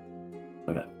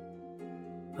 Okay.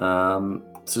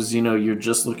 So Zeno, you're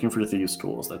just looking for thieves'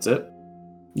 tools. That's it.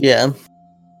 Yeah.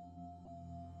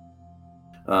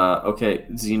 Okay,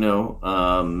 Zeno.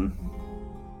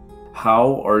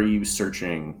 How are you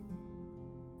searching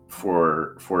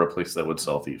for a place that would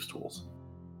sell thieves' tools?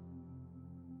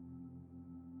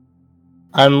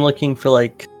 I'm looking for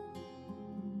like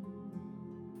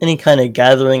any kind of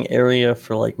gathering area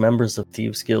for like members of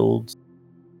thieves guilds.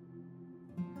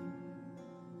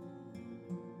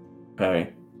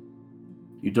 Okay.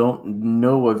 You don't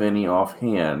know of any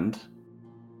offhand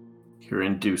here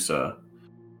in Dusa,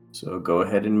 so go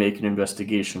ahead and make an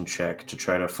investigation check to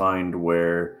try to find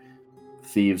where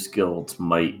thieves guilds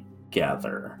might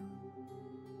gather.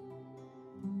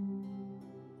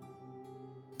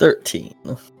 13.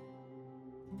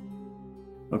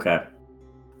 Okay.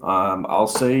 I'll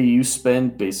say you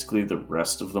spend basically the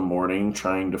rest of the morning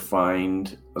trying to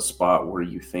find a spot where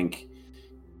you think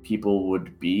people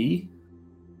would be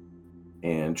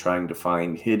and trying to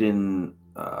find hidden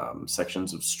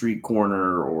sections of street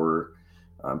corner or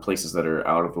places that are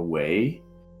out of the way.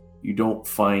 You don't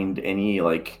find any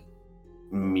like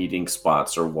meeting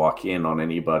spots or walk in on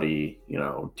anybody,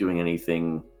 doing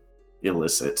anything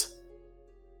illicit.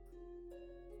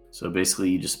 So basically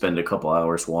you just spend a couple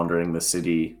hours wandering the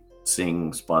city,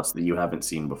 seeing spots that you haven't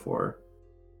seen before.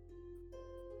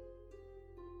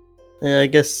 Yeah, I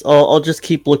guess I'll just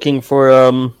keep looking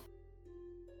for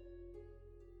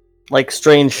like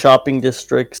strange shopping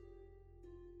districts,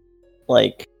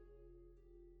 like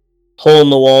hole in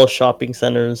the wall shopping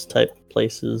centers type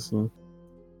places. And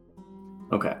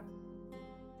Okay.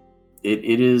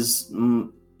 It is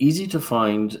easy to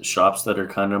find shops that are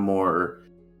kind of more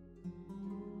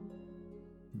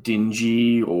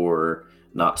dingy or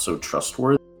not so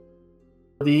trustworthy.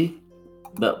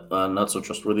 Not so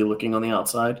trustworthy looking on the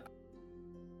outside.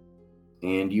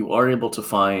 And you are able to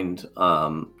find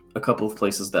a couple of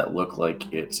places that look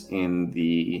like it's in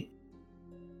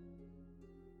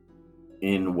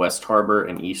West Harbor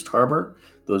and East Harbor.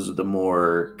 Those are the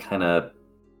more kind of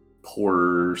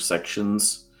poorer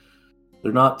sections.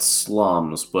 They're not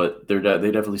slums, but they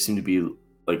definitely seem to be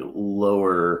like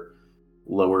lower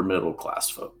middle class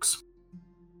folks.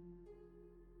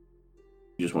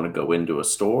 You just want to go into a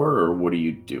store, or what are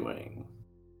you doing?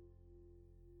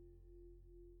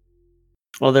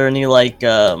 are there any like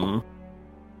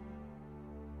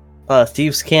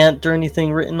thieves can't or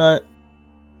anything written on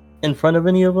in front of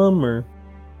any of them, or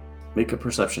Make a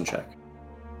perception check.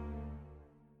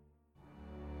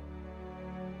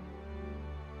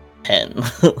 10?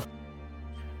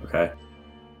 Okay.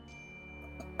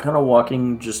 Kind of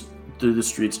walking just through the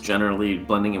streets, generally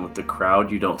blending in with the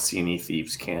crowd. You don't see any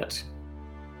thieves' cant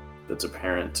that's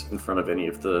apparent in front of any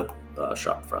of the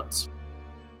shop fronts.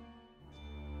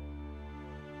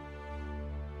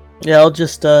 Yeah, I'll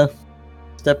just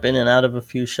step in and out of a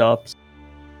few shops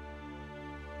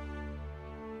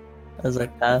as I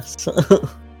pass.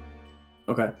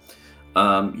 Okay.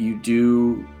 You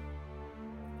do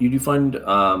find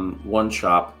one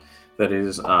shop that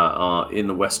is in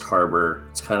the West Harbor.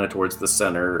 It's kind of towards the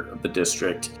center of the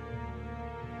district.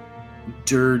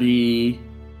 Dirty,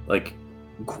 like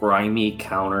grimy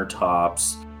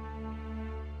countertops,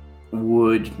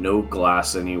 wood, no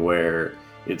glass anywhere.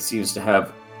 It seems to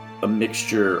have a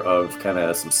mixture of kind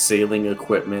of some sailing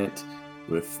equipment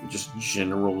with just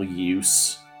general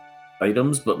use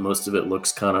items, but most of it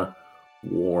looks kind of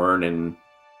worn and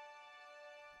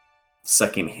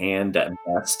secondhand at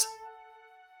best.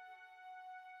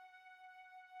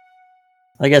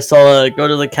 I guess I'll go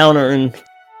to the counter and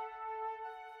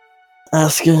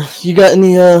ask you got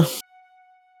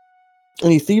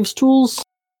any thieves' tools?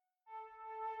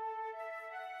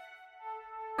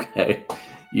 Okay.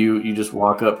 You just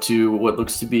walk up to what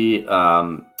looks to be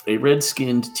a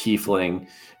red-skinned tiefling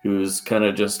who's kind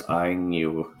of just eyeing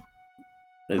you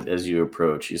as you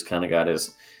approach. He's kind of got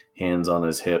his hands on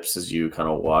his hips as you kind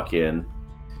of walk in.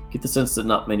 Get the sense that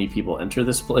not many people enter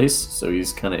this place, so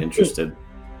he's kind of interested.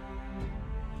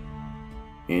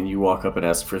 And you walk up and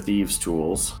ask for thieves'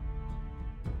 tools.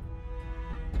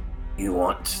 You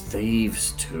want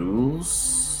thieves'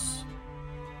 tools?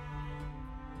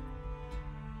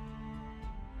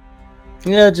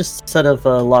 Yeah, just a set of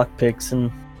lockpicks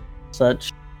and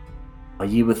such. Are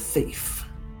you a thief?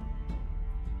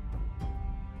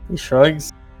 He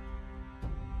shrugs.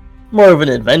 More of an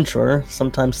adventurer.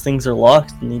 Sometimes things are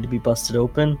locked and need to be busted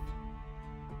open.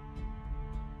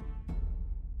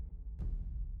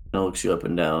 He looks you up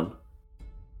and down.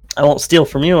 I won't steal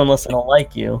from you unless I don't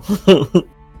like you.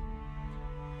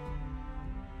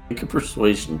 Make a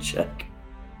persuasion check.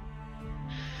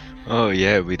 Oh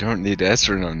yeah, we don't need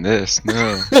Esrin on this.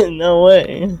 No. No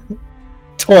way.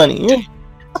 20.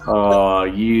 Oh,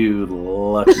 you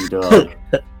lucky dog.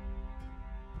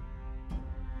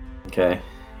 Okay.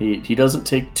 He doesn't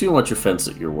take too much offense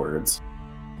at your words.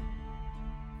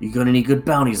 You got any good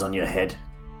bounties on your head,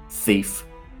 thief?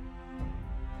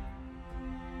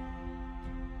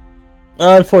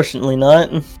 Unfortunately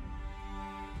not.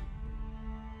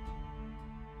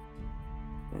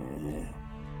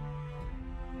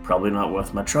 Probably not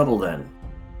worth my trouble then.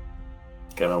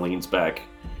 Kind of leans back,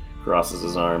 crosses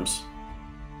his arms.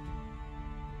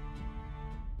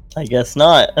 I guess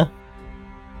not.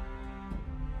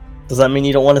 Does that mean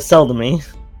you don't want to sell to me?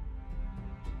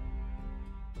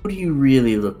 What are you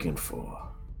really looking for?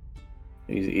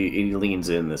 He leans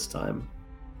in this time.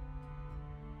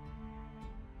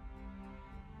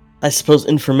 I suppose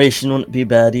information wouldn't be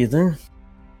bad either.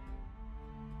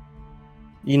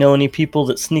 You know any people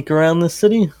that sneak around this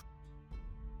city?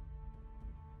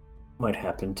 Might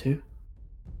happen to.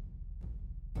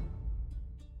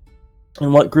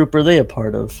 And what group are they a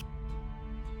part of?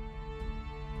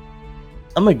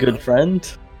 I'm a good friend.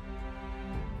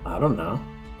 I don't know.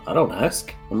 I don't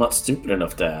ask. I'm not stupid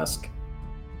enough to ask.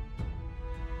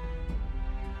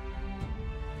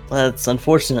 That's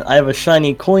unfortunate. I have a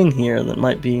shiny coin here that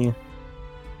might be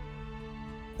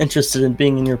interested in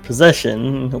being in your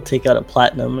possession. He'll take out a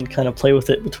platinum and kind of play with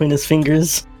it between his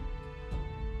fingers.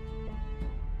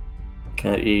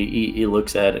 He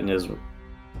looks at it and is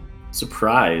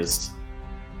surprised.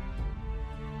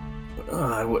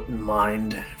 I wouldn't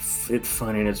mind it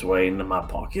finding its way into my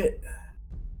pocket.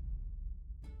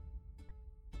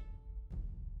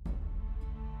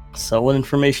 So what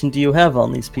information do you have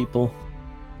on these people?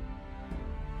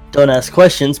 Don't ask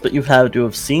questions, but you have to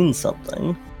have seen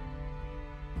something.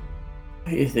 I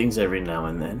hear things every now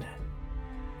and then.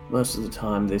 Most of the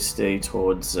time they stay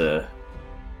towards the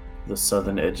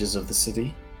southern edges of the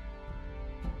city.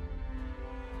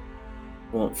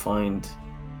 Won't find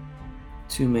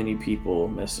too many people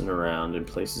messing around in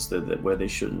places that where they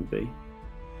shouldn't be.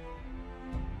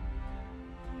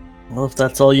 Well, if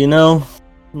that's all you know,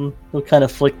 he'll kind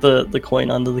of flick the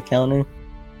coin onto the counter.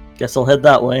 Guess I'll head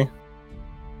that way.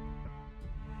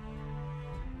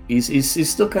 He's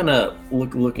still kind of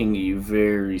looking at you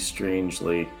very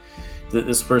strangely.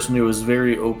 This person who was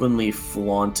very openly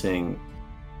flaunting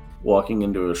walking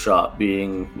into a shop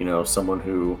being, someone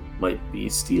who might be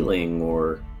stealing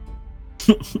or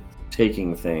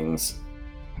taking things.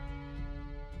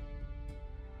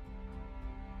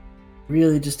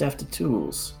 Really just after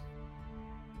tools.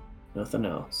 Nothing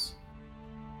else.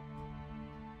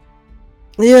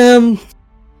 Yeah, I'm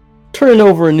turning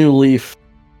over a new leaf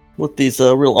with these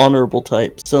real honorable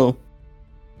types, so...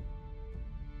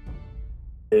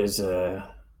 There's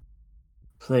a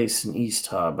place in East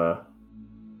Harbor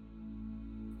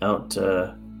out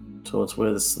towards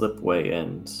where the slipway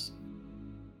ends.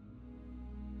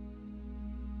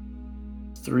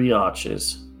 3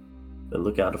 arches that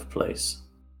look out of place.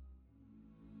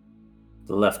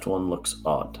 The left one looks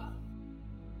odd.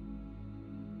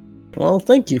 Well,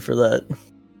 thank you for that.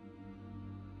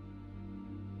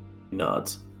 He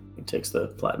nods. He takes the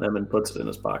platinum and puts it in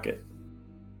his pocket.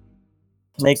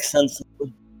 Makes sense.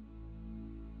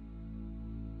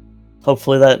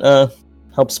 Hopefully that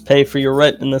helps pay for your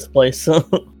rent in this place, so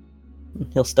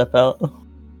he'll step out.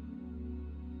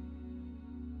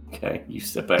 Okay, you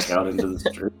step back out into the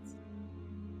street.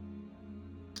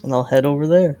 And I'll head over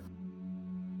there.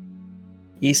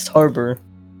 East Harbor.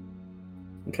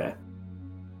 Okay.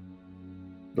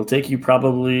 It'll take you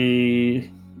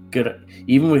probably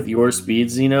even with your speed,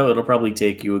 Zeno, it'll probably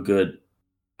take you a good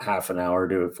half an hour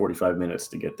to 45 minutes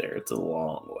to get there. It's a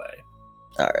long way.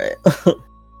 Alright.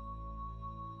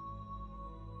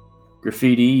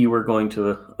 Graffiti, you were going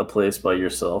to a place by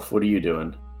yourself. What are you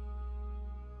doing?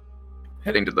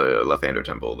 Heading to the Lathander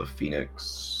Temple, the Phoenix...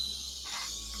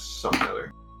 something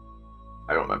other.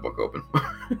 I don't have my book open.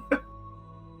 I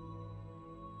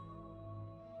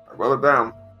wrote it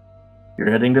down.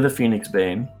 You're heading to the Phoenix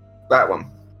Bane. That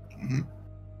one. Mm-hmm.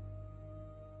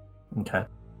 Okay.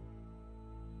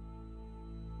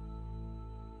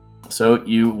 So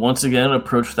you once again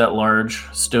approach that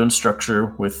large stone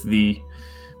structure with the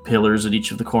pillars at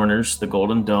each of the corners, the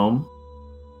golden dome.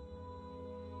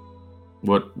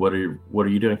 What are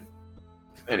you doing?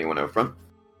 Anyone out front?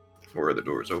 Or are the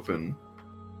doors open?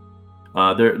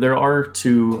 There are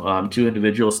two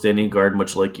individuals standing guard,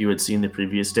 much like you had seen the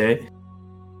previous day.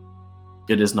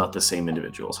 It is not the same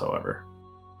individuals, however.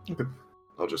 Okay.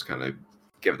 I'll just kind of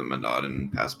give them a nod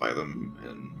and pass by them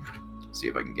and see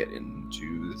if I can get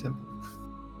into the temple.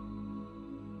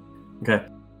 Okay.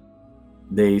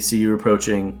 They see you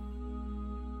approaching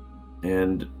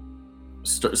and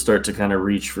start to kind of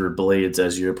reach for blades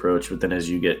as you approach, but then as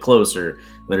you get closer,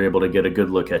 they're able to get a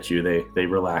good look at you. They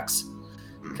relax,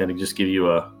 kind of just give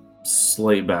you a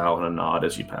slight bow and a nod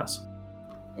as you pass.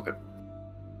 Okay.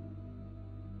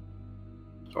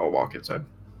 So I'll walk inside,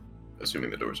 assuming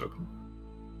the door's open.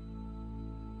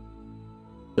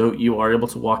 So you are able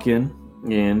to walk in,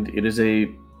 and it is a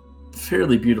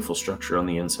fairly beautiful structure on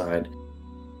the inside.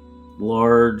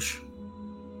 Large,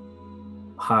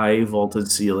 high vaulted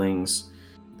ceilings.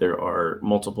 There are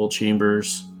multiple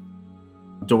chambers,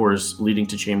 doors leading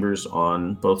to chambers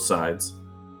on both sides.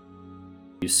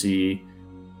 You see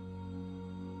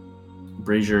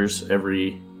braziers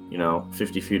every,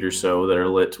 50 feet or so that are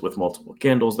lit with multiple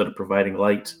candles that are providing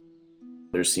light.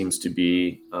 There seems to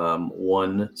be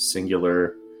one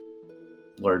singular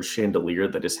large chandelier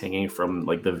that is hanging from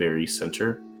the very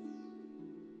center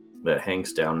that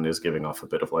hangs down and is giving off a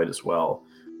bit of light as well.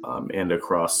 And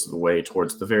across the way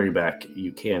towards the very back,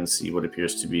 you can see what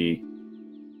appears to be,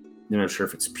 you're not sure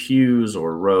if it's pews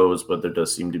or rows, but there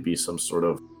does seem to be some sort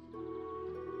of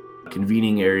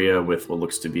convening area with what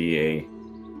looks to be a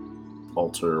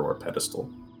altar or pedestal.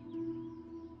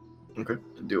 Okay.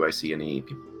 Do I see any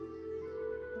people?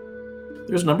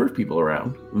 There's a number of people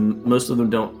around. Most of them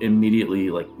don't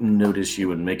immediately notice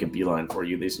you and make a beeline for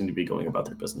you. They seem to be going about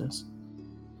their business.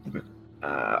 Okay.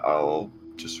 I'll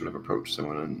just sort of approach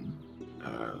someone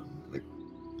and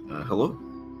Hello?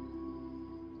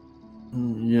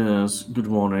 Yes, good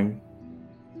morning.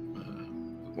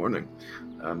 Good morning.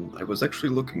 I was actually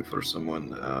looking for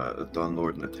someone, Dawn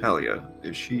Lord Natalia.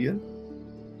 Is she in?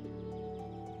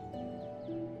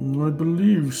 I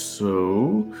believe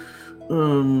so.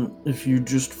 If you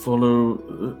just follow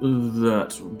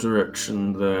that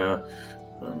direction there,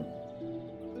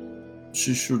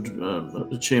 she should.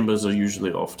 The chambers are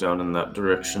usually off down in that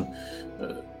direction.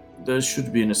 There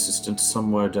should be an assistant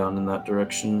somewhere down in that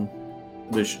direction.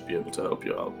 They should be able to help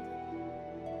you out.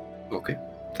 Okay,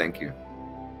 thank you.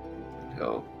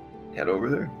 I'll head over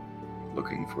there,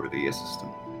 looking for the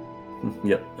assistant.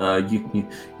 Yep.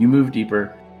 You move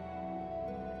deeper.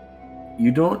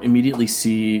 You don't immediately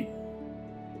see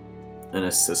an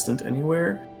assistant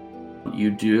anywhere.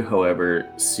 You do, however,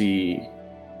 see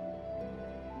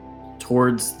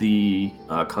towards the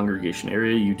congregation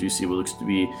area, you do see what looks to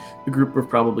be a group of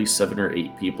probably 7 or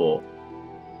 8 people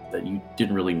that you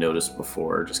didn't really notice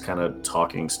before, just kind of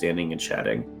talking, standing, and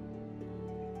chatting.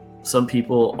 Some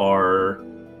people are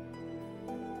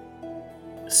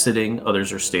sitting,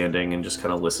 others are standing and just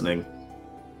kind of listening.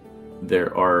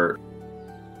 There are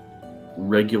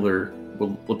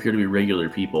will appear to be regular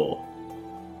people.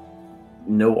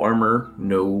 No armor,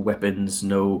 no weapons,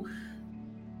 no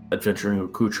adventuring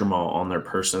accoutrement on their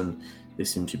person. They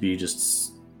seem to be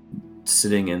just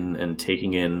sitting and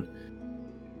taking in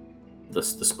the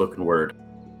spoken word.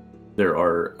 There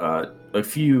are a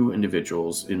few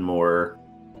individuals in more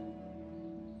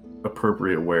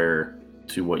appropriate wear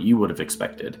to what you would have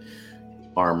expected.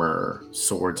 Armor,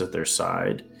 swords at their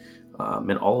side.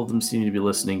 And all of them seem to be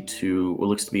listening to what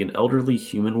looks to be an elderly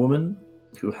human woman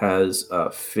who has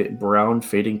brown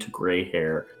fading to gray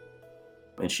hair.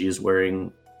 And she is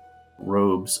wearing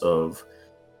robes of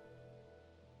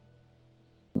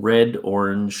red,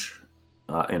 orange,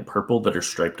 and purple that are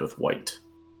striped with white.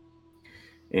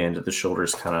 And the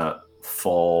shoulders kind of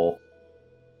fall.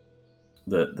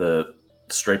 The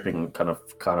striping kind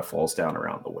of falls down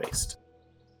around the waist.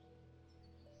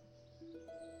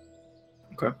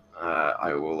 Okay.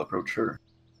 I will approach her.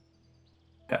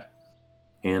 Yeah.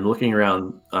 And looking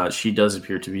around, she does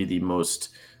appear to be the most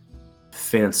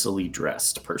fancily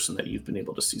dressed person that you've been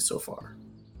able to see so far.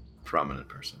 Prominent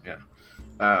person, yeah.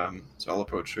 So I'll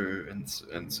approach her and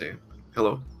say,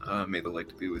 "Hello, may the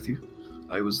light be with you.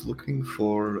 I was looking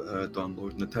for Dawn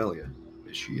Lord Natalia.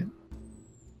 Is she in?"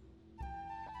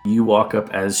 You walk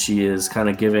up as she is kind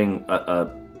of giving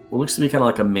what looks to be kind of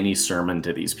like a mini sermon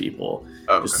to these people.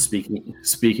 Oh, okay. Just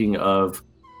speaking of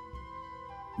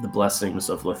the blessings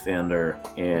of Lathander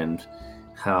and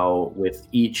how with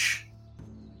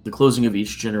the closing of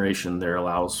each generation there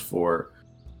allows for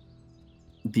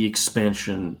the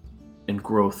expansion and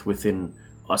growth within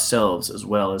ourselves as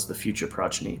well as the future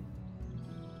progeny.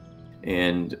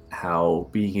 And how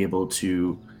being able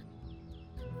to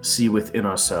see within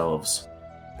ourselves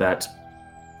that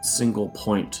single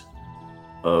point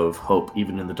of hope,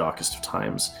 even in the darkest of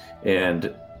times.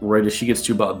 And right as she gets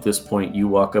to about this point, you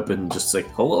walk up and just say,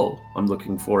 "Hello, I'm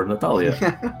looking for Natalia."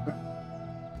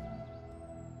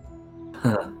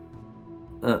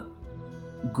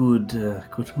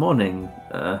 Good morning,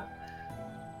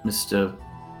 Mr.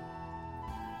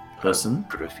 Person.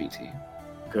 Graffiti.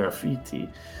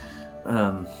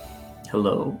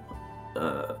 Hello.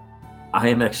 I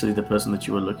am actually the person that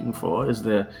you were looking for. Is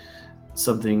there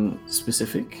something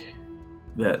specific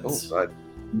that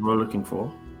you were looking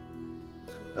for?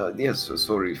 Yes,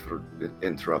 sorry for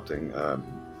interrupting.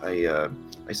 I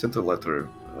sent a letter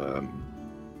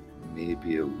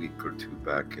maybe a week or 2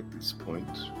 back at this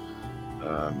point.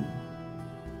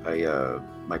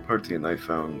 My party and I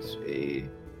found a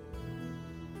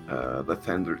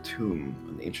Lathander tomb,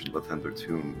 an ancient Lathander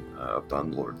tomb of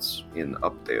Dawn Lords in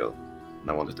Updale. And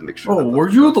I wanted to make sure. Oh, were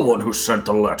you the one who sent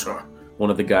the letter?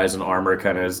 One of the guys in armor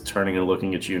kind of is turning and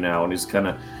looking at you now, and he's kind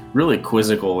of really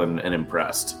quizzical and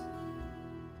impressed.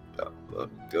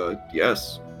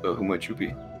 Yes. Who might you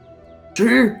be?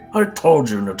 See? I told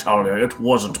you, Natalia, it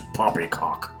wasn't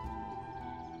Poppycock.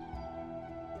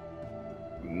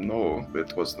 No,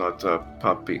 it was not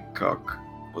Poppycock.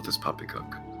 What is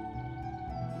Poppycock?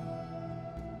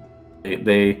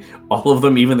 They all of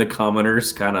them, even the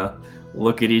commoners, kind of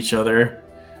look at each other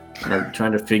and are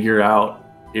trying to figure out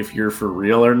if you're for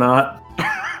real or not.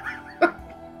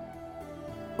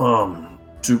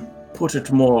 To put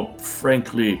it more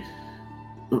frankly,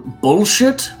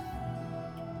 bullshit?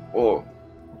 Oh.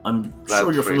 I'm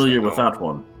sure you're familiar with that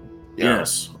one. Yeah.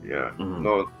 Yes. Yeah. Mhm.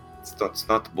 No, it's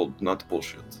not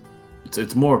bullshit.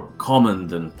 It's more common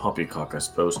than poppycock, I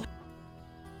suppose.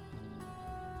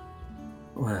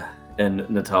 And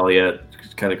Natalia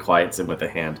kind of quiets him with a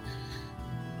hand.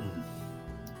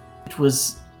 It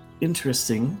was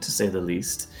interesting, to say the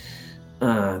least.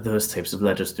 Those types of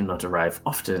letters do not arrive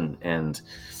often, and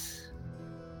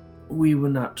we were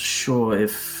not sure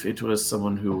if it was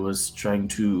someone who was trying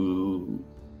to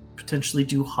potentially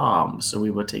do harm, so we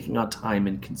were taking our time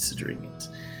in considering it.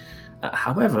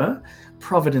 However,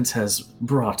 Providence has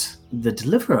brought the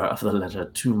deliverer of the letter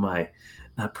to my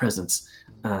presence,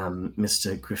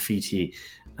 Mr. Graffiti.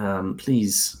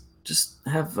 Please, just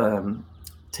have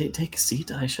take a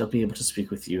seat. I shall be able to speak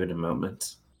with you in a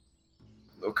moment.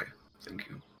 Okay, thank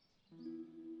you.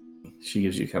 She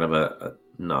gives you kind of a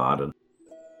nod, and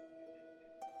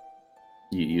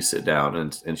you sit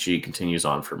down, and she continues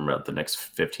on for about the next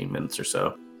 15 minutes or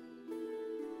so.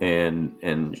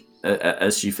 And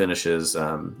as she finishes,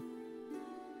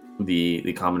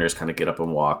 the commoners kind of get up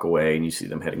and walk away, and you see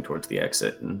them heading towards the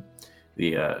exit, and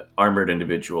the armored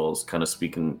individuals kind of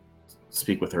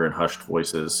speak with her in hushed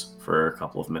voices for a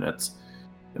couple of minutes,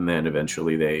 and then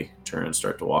eventually they turn and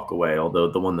start to walk away, although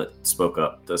the one that spoke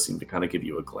up does seem to kind of give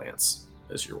you a glance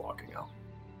as you're walking out.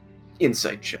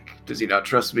 Insight check. Does he not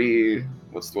trust me?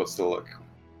 What's the look?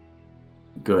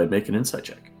 Go ahead, make an insight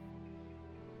check.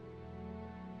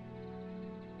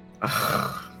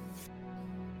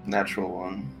 Natural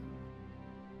one.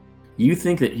 You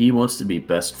think that he wants to be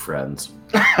best friends.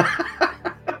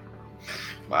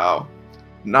 Wow.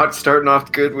 Not starting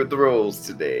off good with the rolls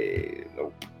today.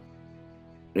 Nope.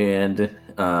 And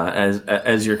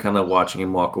as you're kind of watching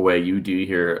him walk away, you do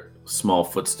hear small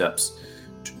footsteps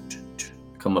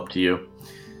come up to you.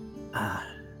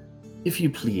 If you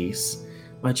please,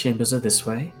 my chambers are this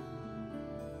way.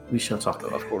 We shall talk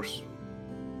there. Of course.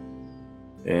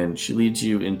 And she leads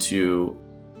you into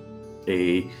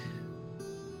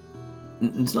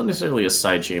it's not necessarily a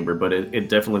side chamber, but it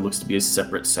definitely looks to be a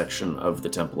separate section of the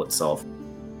temple itself.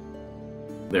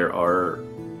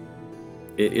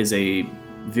 It is a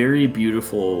very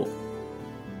beautiful,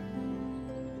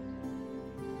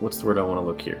 what's the word I want to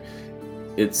look here?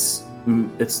 It's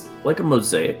like a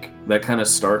mosaic that kind of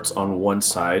starts on one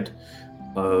side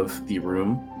of the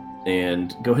room.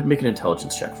 And go ahead and make an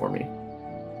intelligence check for me.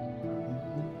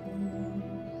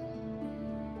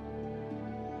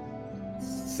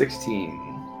 16.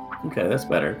 Okay, that's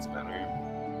better. That's better.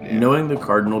 Yeah. Knowing the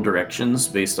cardinal directions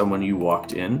based on when you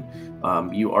walked in,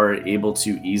 you are able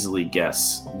to easily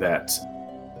guess that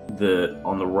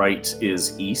on the right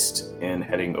is east and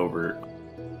heading over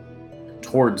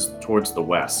towards the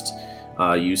west.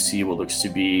 You see what looks to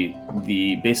be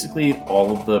basically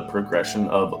all of the progression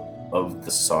of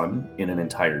the sun in an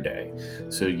entire day.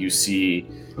 So you see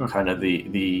kind of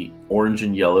the orange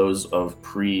and yellows of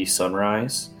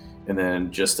pre-sunrise, and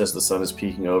then just as the sun is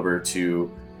peeking over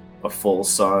to a full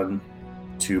sun,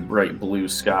 to bright blue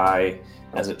sky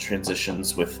as it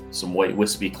transitions with some white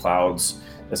wispy clouds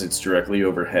as it's directly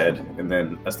overhead, and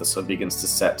then as the sun begins to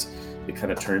set, it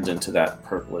kind of turns into that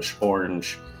purplish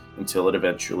orange until it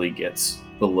eventually gets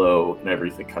below and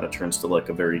everything kind of turns to like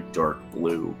a very dark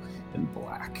blue and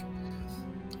black.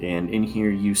 And in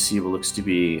here you see what looks to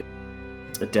be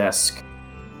a desk,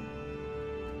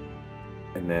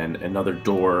 and then another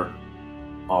door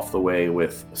off the way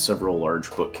with several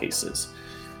large bookcases.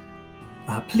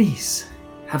 Please,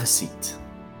 have a seat.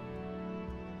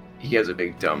 He has a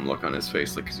big dumb look on his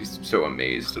face, like, 'cause he's so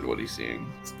amazed at what he's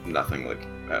seeing. It's nothing like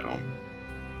at home.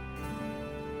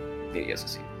 Yeah, he has a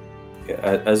seat.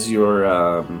 As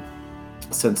your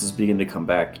senses begin to come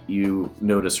back, you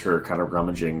notice her kind of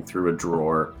rummaging through a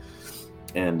drawer,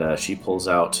 and she pulls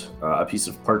out a piece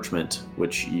of parchment,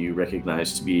 which you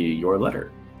recognize to be your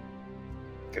letter.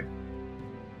 Okay.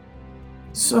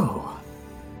 So,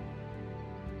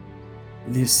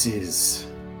 this is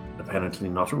apparently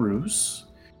not a ruse.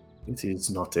 It is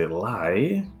not a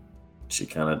lie. She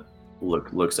kind of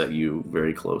looks at you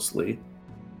very closely.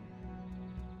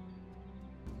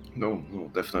 No,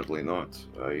 definitely not.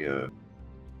 I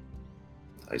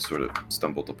sort of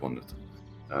stumbled upon it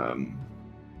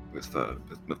with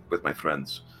my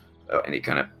friends, and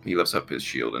he lifts up his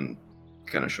shield and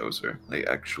kind of shows her. I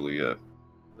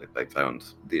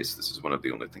found this. This is one of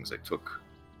the only things I took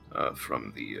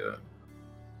from the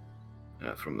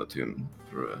tomb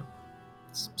for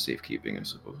safekeeping, I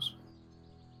suppose.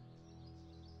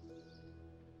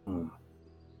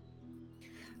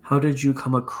 How did you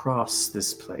come across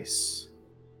this place?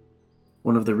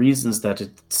 One of the reasons that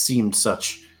it seemed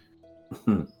such...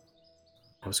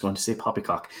 I was going to say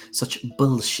poppycock. Such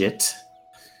bullshit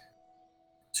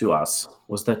to us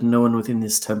was that no one within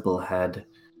this temple had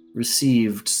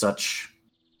received such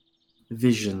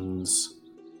visions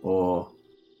or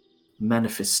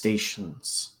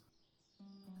manifestations.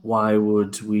 Why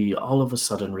would we all of a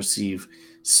sudden receive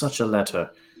such a letter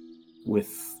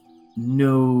with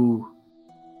no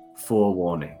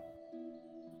forewarning?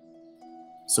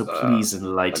 So please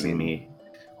enlighten me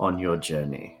on your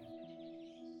journey.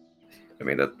 I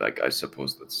mean, I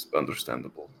suppose that's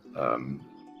understandable.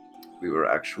 We were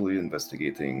actually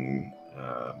investigating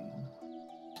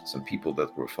some people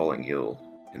that were falling ill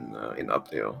in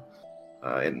Updale,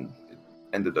 and it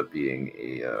ended up being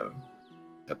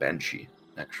a banshee,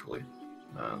 actually,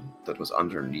 that was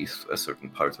underneath a certain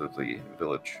part of the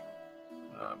village.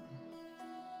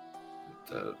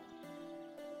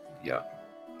 Yeah,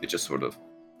 it just sort of,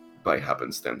 by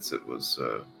happenstance, it was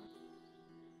a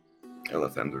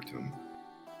Lathander tomb.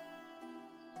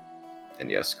 And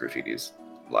yes, Graffiti's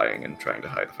lying and trying to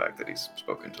hide the fact that he's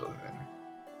spoken to Lathander.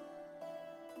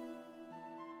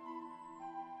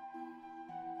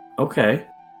 Okay.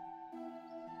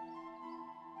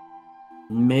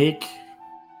 Make...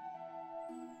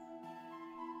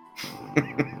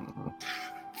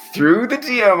 Threw the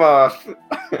DM off!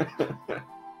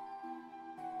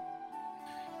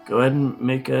 Go ahead and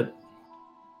make it...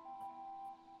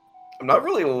 I'm not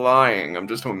really lying, I'm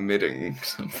just omitting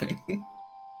something.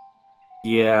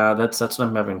 Yeah, that's what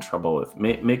I'm having trouble with.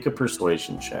 Make a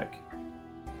persuasion check.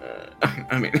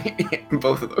 I mean,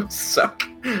 both of those suck.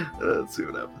 Let's see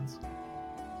what happens.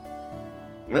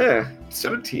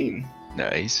 17.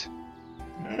 Nice.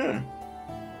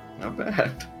 Not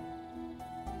bad.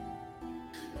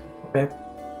 Okay.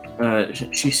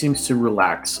 She seems to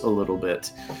relax a little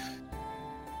bit.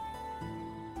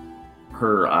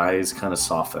 Her eyes kind of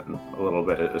soften a little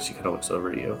bit as she kind of looks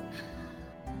over at you.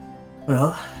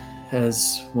 Well,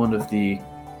 as one of the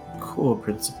core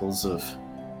principles of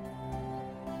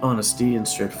honesty and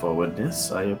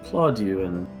straightforwardness, I applaud you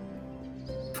in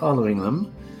following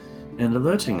them and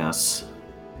alerting us.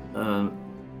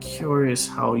 Curious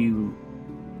how you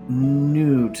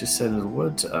knew to send a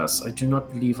word to us. I do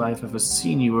not believe I've ever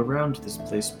seen you around this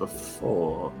place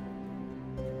before.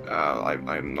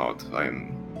 I'm not.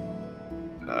 I'm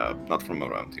not from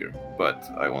around here, but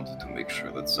I wanted to make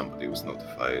sure that somebody was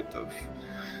notified of,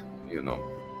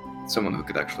 someone who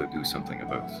could actually do something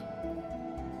about,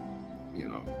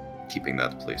 keeping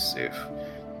that place safe.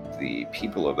 The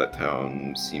people of that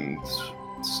town seemed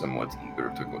somewhat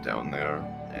eager to go down there,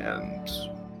 and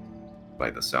by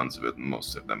the sounds of it,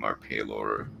 most of them are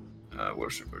Palor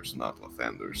worshippers, not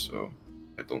Lathander, so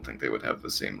I don't think they would have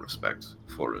the same respect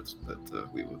for it that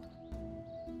we would.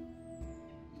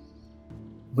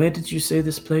 Where did you say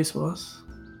this place was?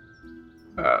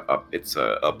 It's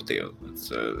Updale.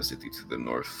 It's a city to the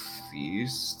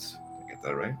northeast. Did I get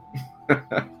that right?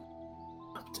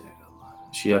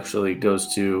 Updale. She actually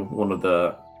goes to one of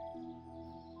the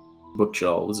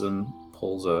bookshelves and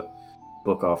pulls a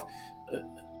book off.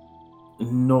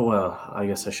 No, I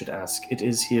guess I should ask. It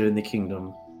is here in the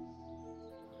kingdom.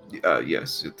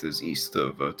 Yes, it is east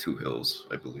of Two Hills,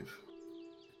 I believe.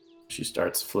 She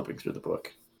starts flipping through the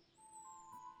book.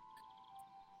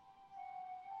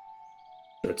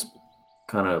 Starts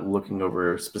kind of looking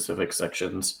over specific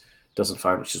sections. Doesn't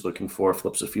find what she's looking for.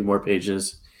 Flips a few more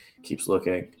pages. Keeps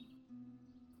looking.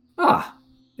 Ah,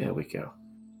 there we go.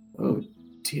 Oh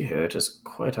dear, it is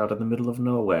quite out in the middle of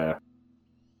nowhere.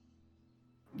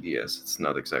 Yes, it's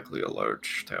not exactly a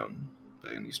large town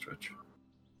by any stretch.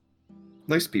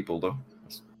 Nice people, though.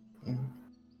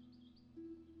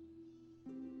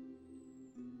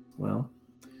 Well,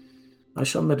 I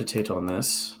shall meditate on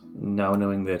this, now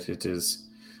knowing that it is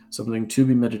something to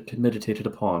be meditated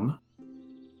upon.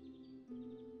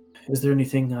 Is there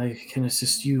anything I can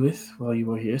assist you with while you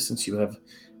are here, since you have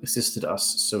assisted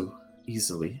us so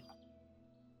easily?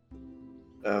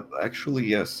 Actually,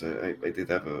 yes, I did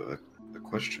have a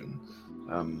question.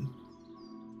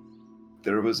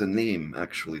 There was a name,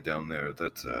 actually, down there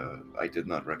that I did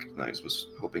not recognize. Was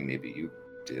hoping maybe you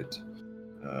did.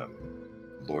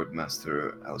 Lord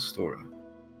Master Alistora.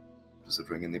 Does it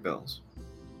ring any bells?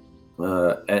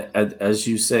 As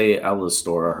you say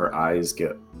Alistora, her eyes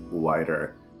get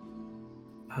wider.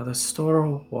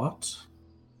 Alistora what?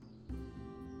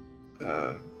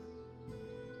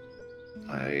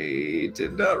 I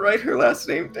did not write her last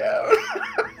name down.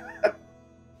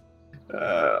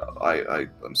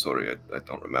 I'm sorry, I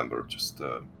don't remember. Just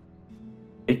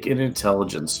Make an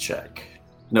intelligence check.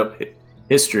 No,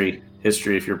 history.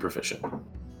 History if you're proficient.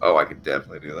 Oh, I could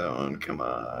definitely do that one. Come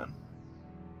on.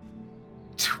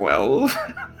 12?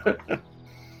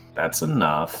 That's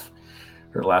enough.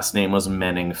 Her last name was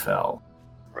Menningfell.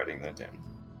 Writing that down.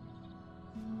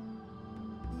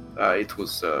 It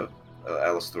was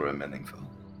Alistora Menningfell.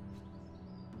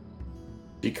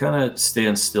 She kind of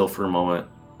stands still for a moment,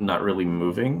 not really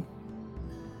moving.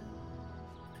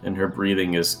 And her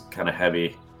breathing is kind of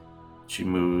heavy. She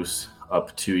moves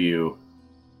up to you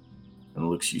and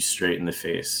looks you straight in the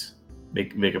face.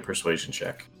 Make a persuasion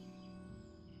check.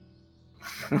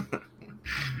 I'm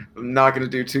not gonna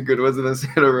do two good ones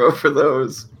in a row for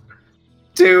those.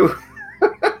 2.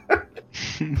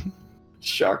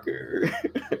 Shocker.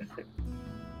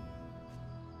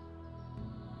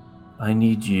 I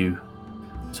need you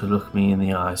to look me in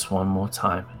the eyes one more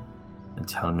time and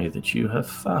tell me that you have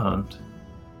found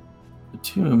the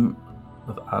tomb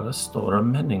of Alastora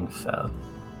Menningfell.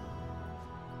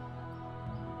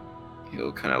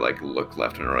 He'll kind of like look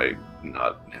left and right,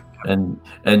 not.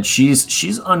 And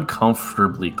she's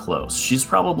uncomfortably close. She's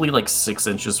probably like 6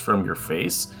 inches from your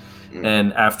face.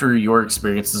 And after your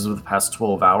experiences of the past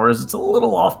 12 hours, it's a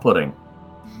little off-putting.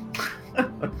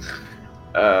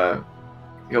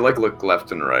 He'll like look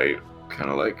left and right, kind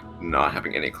of like not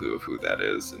having any clue of who that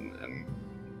is, and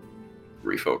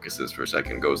refocuses for a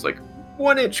second, goes like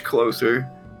 1 inch closer,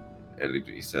 and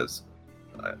he says,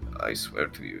 I swear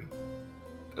to you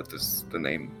that this is the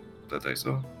name that I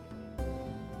saw.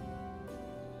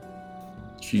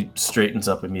 She straightens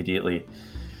up immediately.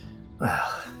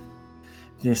 Well,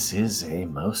 this is a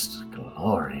most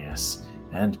glorious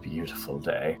and beautiful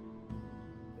day.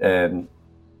 And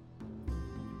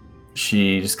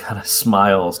she just kind of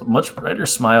smiles, much brighter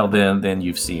smile than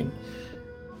you've seen.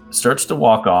 Starts to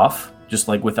walk off, just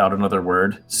like without another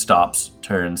word, stops,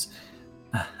 turns.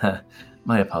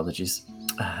 My apologies.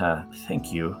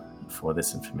 Thank you for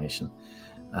this information.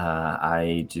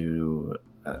 I do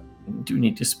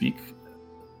need to speak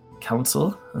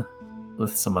counsel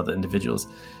with some other individuals.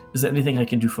 Is there anything I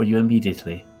can do for you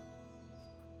immediately?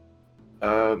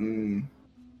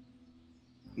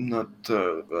 Not,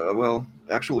 well,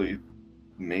 actually,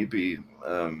 maybe,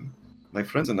 my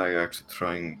friends and I are actually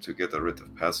trying to get a writ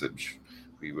of passage.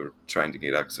 We were trying to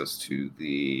get access to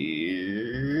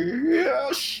the...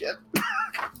 Oh, shit.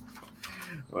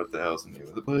 What the hell's the name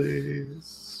of the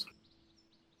place?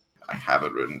 I have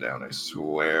it written down, I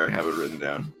swear I have it written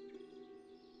down.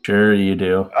 Sure you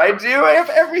do. I do, I have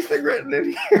everything written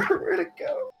in here. Where'd it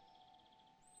go?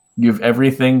 You have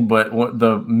everything but what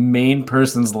the main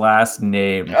person's last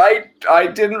name. I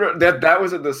didn't... That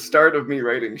was at the start of me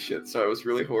writing shit, so I was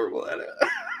really horrible at it.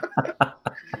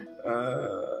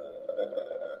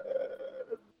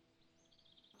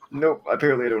 Nope,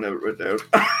 apparently I don't have it written down.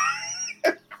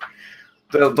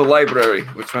 The library.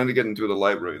 We're trying to get into the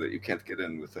library that you can't get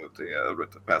in without a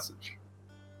writ of passage.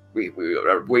 We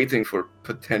are waiting for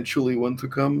potentially one to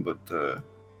come, but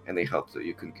any help that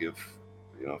you can give,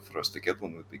 for us to get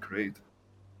one would be great.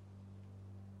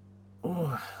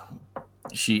 Oh,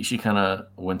 she kind of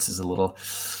winces a little.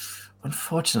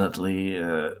 Unfortunately,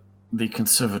 the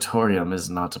conservatorium is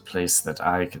not a place that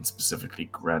I can specifically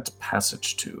grant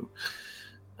passage to.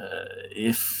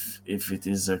 If it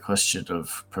is a question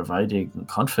of providing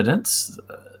confidence,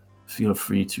 feel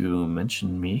free to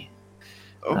mention me.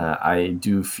 Oh. I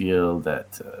do feel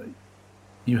that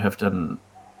you have done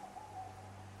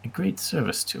a great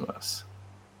service to us.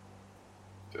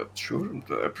 Sure,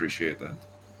 I appreciate that.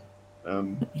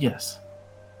 Yes.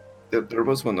 There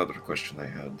was one other question I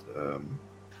had.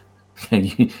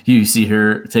 You see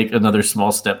her take another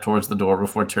small step towards the door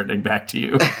before turning back to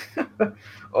you.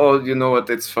 Oh, you know what?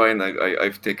 It's fine.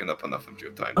 I've taken up enough of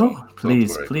your time. Oh,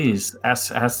 please.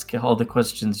 Ask all the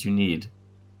questions you need.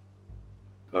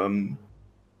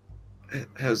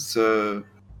 Has the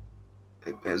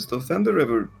Thunder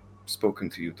ever spoken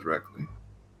to you directly?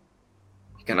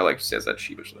 He kind of like says that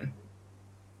sheepishly.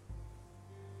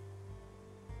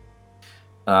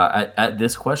 At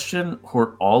this question,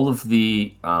 all of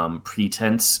the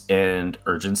pretense and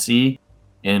urgency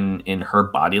in her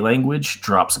body language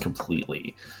drops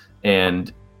completely,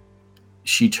 and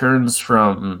she turns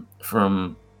from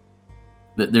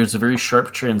there's a very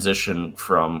sharp transition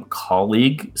from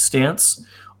colleague stance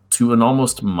to an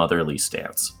almost motherly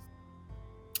stance,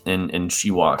 and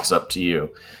she walks up to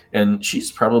you, and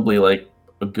she's probably like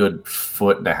a good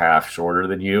 1.5 feet shorter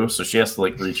than you, so she has to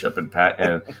like reach up and pat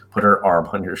and put her arm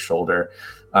on your shoulder,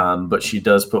 but she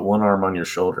does put one arm on your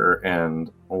shoulder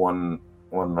and one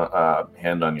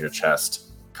hand on your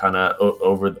chest, kind of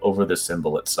over the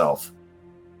symbol itself,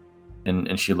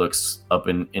 and she looks up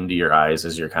into your eyes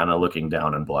as you're kind of looking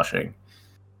down and blushing.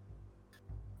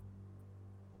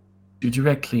 To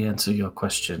directly answer your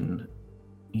question,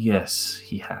 yes,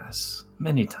 he has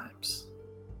many times.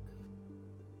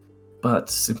 But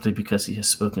simply because he has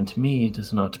spoken to me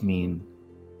does not mean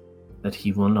that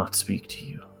he will not speak to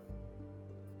you.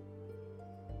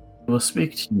 He will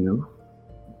speak to you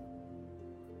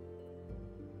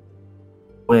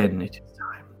when it is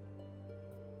time.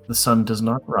 The sun does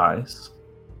not rise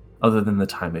other than the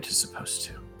time it is supposed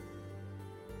to.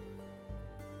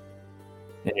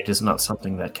 And it is not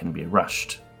something that can be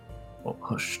rushed or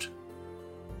pushed.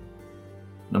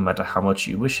 No matter how much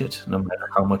you wish it, no matter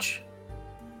how much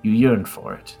you yearn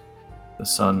for it, the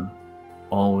sun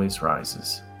always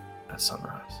rises at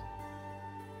sunrise.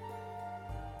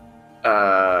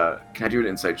 Can I do an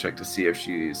insight check to see if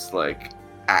she's like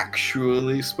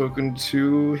actually spoken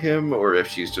to him, or if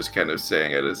she's just kind of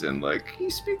saying it as in like he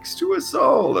speaks to us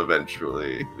all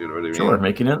eventually? You know what I mean? Sure,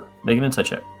 make an insight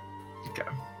check. Okay.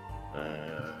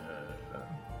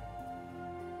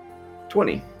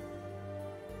 20.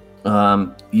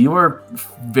 You are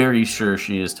very sure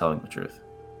she is telling the truth.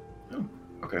 Oh,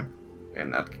 okay.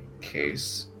 In that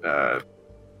case,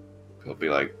 he'll be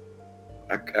like,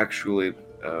 actually,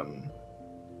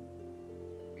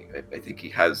 I think he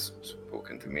has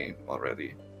spoken to me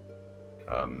already.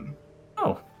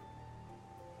 Oh.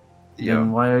 Yeah.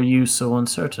 Then why are you so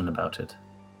uncertain about it?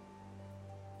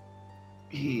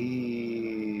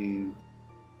 He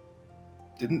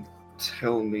didn't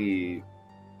tell me,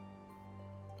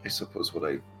 I suppose, what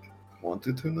I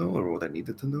wanted to know or what I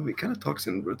needed to know. He kind of talks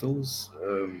in riddles.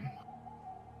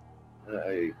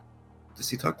 Does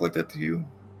he talk like that to you?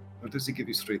 Or does he give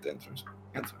you straight answers?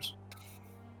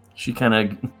 She kind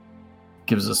of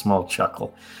gives a small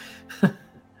chuckle.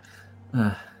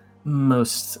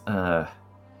 Most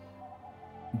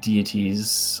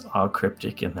deities are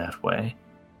cryptic in that way.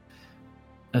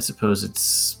 I suppose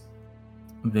it's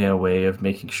their way of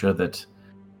making sure that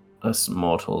us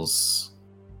mortals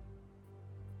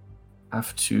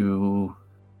have to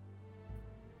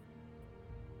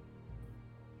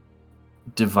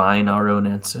divine our own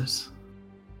answers.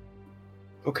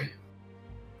 Okay.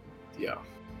 Yeah.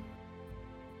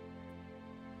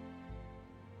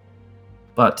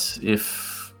 But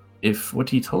if what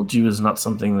he told you is not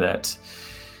something that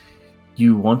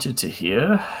you wanted to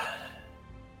hear,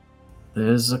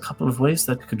 there's a couple of ways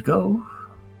that could go.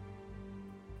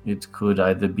 It could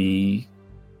either be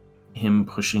him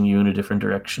pushing you in a different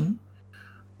direction,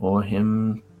 or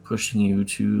him pushing you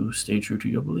to stay true to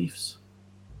your beliefs.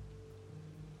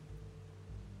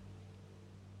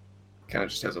 Kind of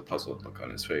just has a puzzled look on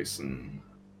his face and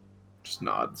just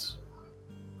nods.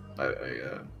 I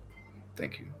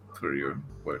thank you for your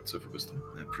words of wisdom.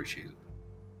 I appreciate it.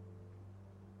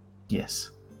 Yes.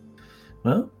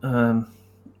 Well,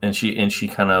 and she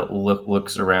kind of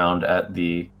looks around at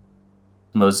the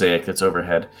mosaic that's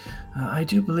overhead. I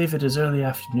do believe it is early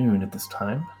afternoon at this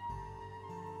time.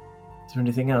 Is there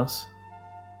anything else?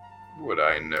 Would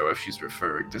I know if she's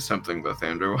referring to something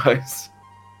Lathander-wise?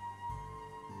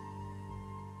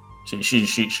 She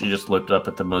just looked up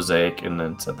at the mosaic and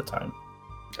then said the time.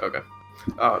 Okay.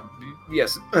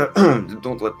 Yes.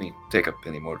 Don't let me take up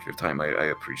any more of your time. I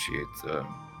appreciate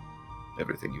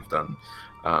everything you've done.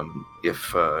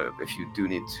 If you do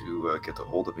need to get a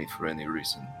hold of me for any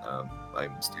reason,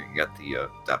 I'm staying at the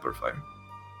Dapper Fire.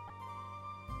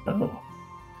 Oh,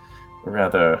 a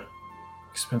rather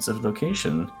expensive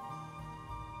location.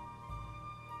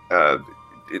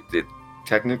 It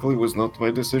technically was not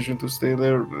my decision to stay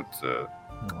there,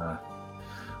 but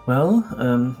well,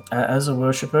 as a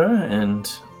worshipper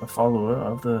and a follower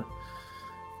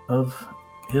of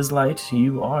his light,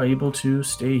 you are able to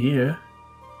stay here.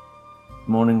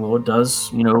 Morning Lord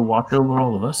does, watch over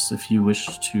all of us if you wish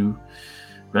to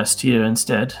rest here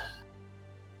instead.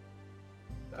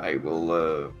 I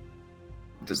will.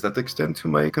 Does that extend to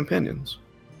my companions?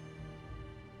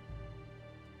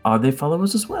 Are they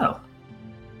followers as well?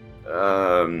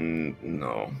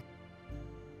 No.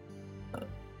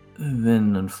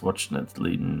 Then,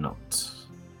 unfortunately, not.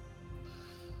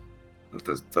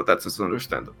 That's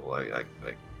understandable. I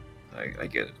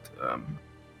get it.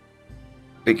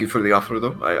 Thank you for the offer,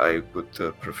 though. I would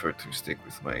prefer to stick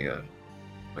with my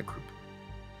my group,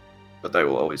 but I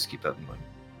will always keep that in mind.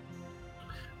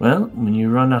 Well, when you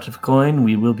run out of coin,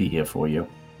 we will be here for you.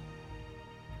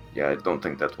 Yeah, I don't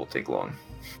think that will take long.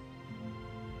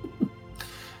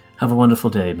 Have a wonderful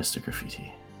day, Mr.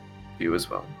 Graffiti. You as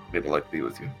well. May the light be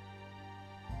with you.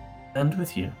 And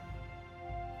with you.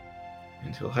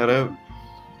 And he'll head out.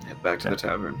 Head back to the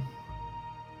tavern.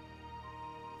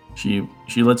 She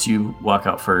lets you walk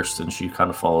out first, and she kind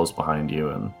of follows behind you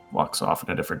and walks off in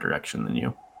a different direction than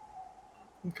you.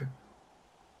 Okay.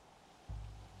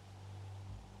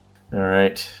 All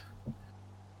right.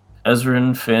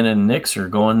 Ezrin, Finn, and Nyx are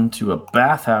going to a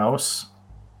bathhouse.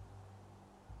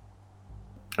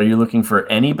 Are you looking for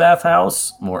any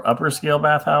bathhouse? More upper scale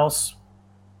bathhouse?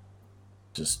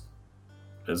 Just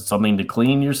as something to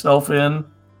clean yourself in?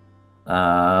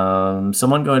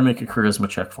 Someone go ahead and make a charisma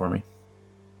check for me.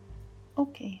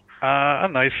 Okay. A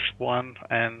nice one,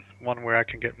 and one where I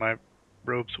can get my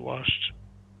robes washed.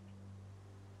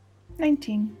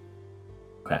 19.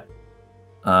 Okay.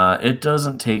 It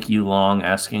doesn't take you long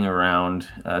asking around,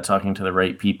 talking to the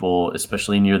right people,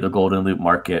 especially near the Golden Loop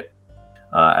Market,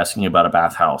 asking about a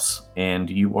bathhouse. And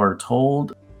you are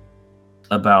told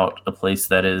about a place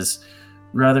that is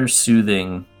rather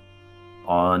soothing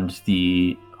on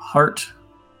the heart,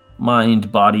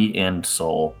 mind, body, and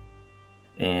soul.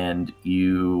 And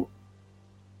you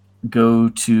go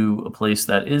to a place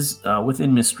that is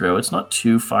within Mistro. It's not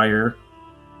too far.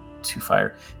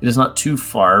 It is not too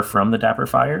far from the Dapper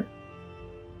Fire,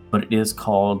 but it is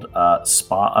called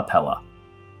Spa Appella.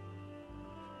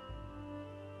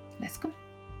 Let's go.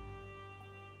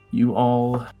 You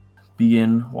all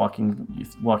begin walking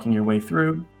your way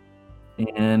through,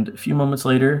 and a few moments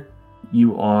later,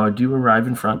 you do arrive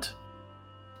in front.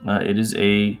 It is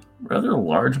a rather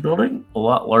large building, a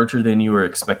lot larger than you were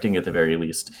expecting at the very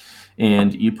least.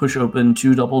 And you push open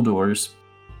 2 double doors,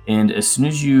 and as soon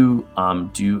as you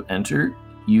do enter,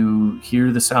 you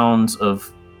hear the sounds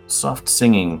of soft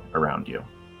singing around you.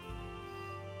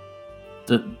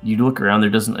 You look around, there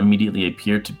doesn't immediately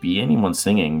appear to be anyone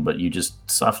singing, but you just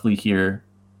softly hear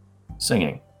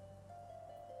singing.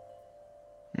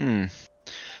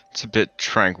 It's a bit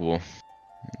tranquil.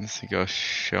 I think I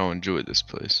shall enjoy this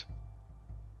place.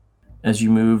 As you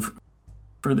move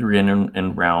further in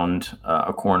and round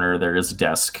a corner, there is a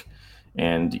desk,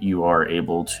 and you are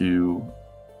able to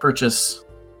purchase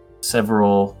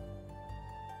several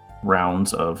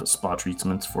rounds of spa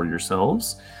treatments for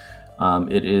yourselves.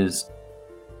 It is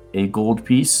a gold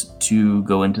piece to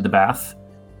go into the bath,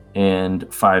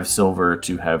 and 5 silver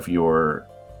to have your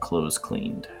clothes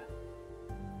cleaned.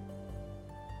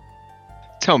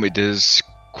 Tell me, does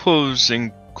clothes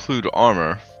include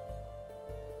armor?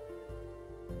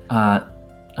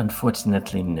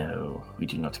 Unfortunately, no. We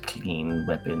do not clean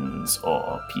weapons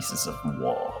or pieces of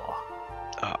war.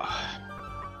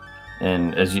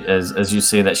 And as you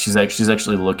say that, she's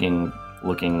actually looking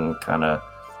kind of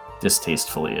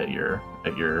distastefully at your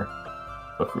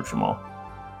accoutrement.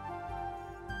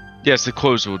 Yes, the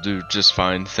clothes will do just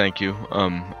fine, thank you.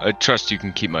 I trust you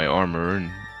can keep my armor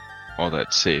and all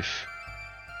that safe.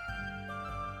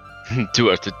 I'm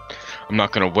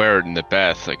not gonna wear it in the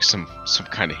bath like some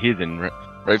kind of heathen,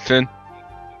 right, Finn?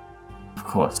 Of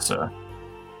course, sir.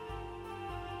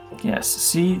 Yes.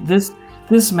 See, this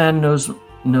man knows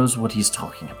what he's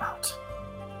talking about.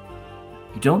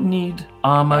 You don't need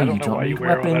armor. I don't you know don't why need you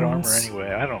wear all that armor weapons.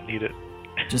 anyway. I don't need it.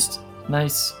 Just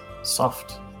nice,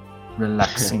 soft,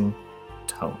 relaxing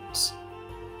tones.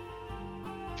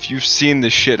 If you've seen the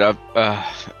shit up,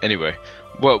 anyway,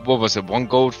 what was it? 1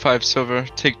 gold, 5 silver.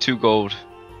 Take 2 gold.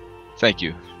 Thank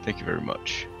you very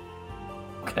much.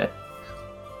 Okay.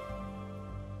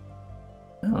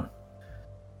 Oh.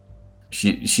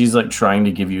 She's like trying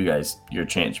to give you guys your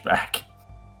change back.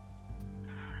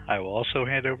 I will also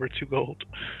hand over 2 gold.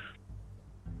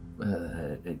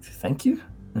 Thank you.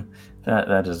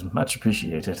 That is much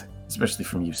appreciated, especially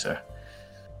from you, sir.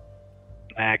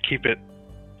 Nah, keep it.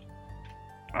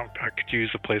 I could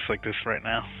use a place like this right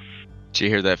now. Did you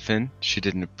hear that, Finn? She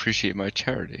didn't appreciate my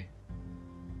charity.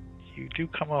 You do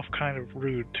come off kind of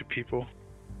rude to people.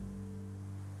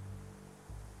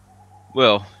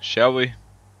 Well, shall we?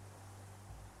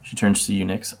 She turns to you,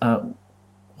 Nix.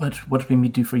 What may we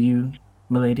do for you,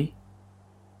 milady?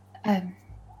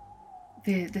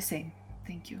 The same.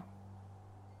 Thank you.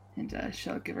 And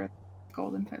she'll give her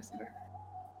gold and 5 silver.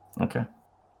 Okay.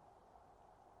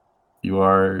 You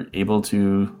are able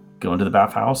to go into the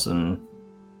bathhouse and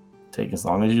take as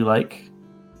long as you like.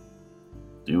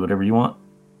 Do whatever you want.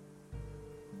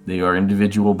 They are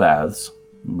individual baths,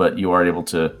 but you are able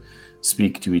to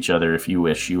speak to each other if you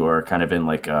wish. You are kind of in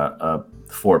like a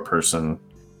 4-person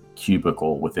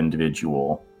cubicle with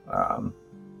individual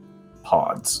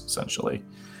pods, essentially.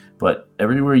 But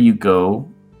everywhere you go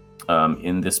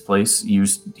in this place, you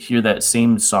hear that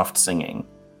same soft singing.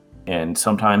 And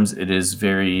sometimes it is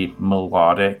very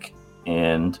melodic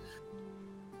and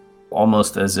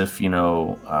almost as if,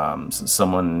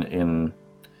 someone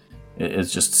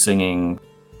is just singing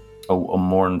a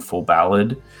mournful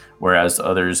ballad, whereas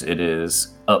others it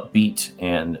is upbeat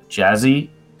and jazzy.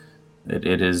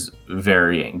 It is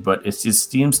varying, but it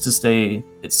seems to stay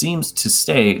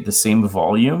the same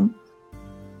volume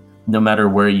no matter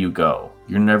where you go.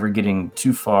 You're never getting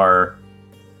too far,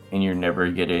 and you're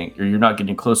not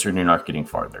getting closer, and you're not getting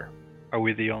farther. Are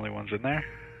we the only ones in there?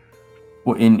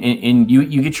 Well, in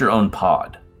you get your own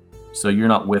pod, so you're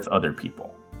not with other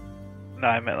people. No,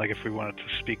 I meant like if we wanted to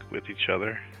speak with each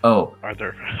other. Oh, Are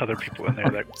there other people in there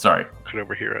that sorry. could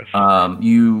overhear us?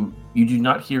 You do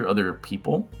not hear other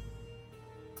people.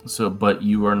 So, but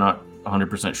you are not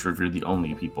 100% sure if you're the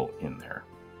only people in there.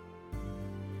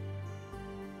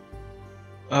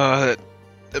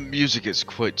 The music is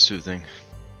quite soothing.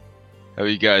 How are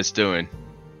you guys doing?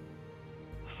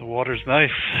 The water's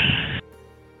nice.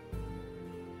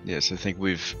 Yes, I think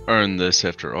we've earned this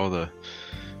after all the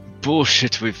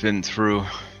bullshit we've been through.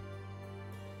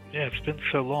 Yeah, it's been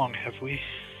so long. Have we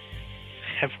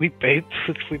bathed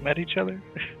since we met each other?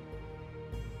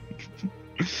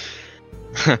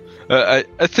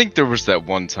 I think there was that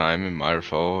one time in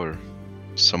Myrefall or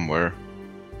somewhere.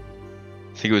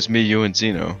 I think it was me, you, and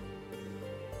Zeno.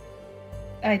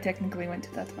 I technically went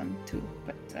to that one too,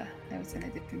 but I was in a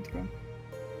different room.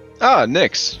 Ah,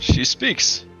 Nyx, she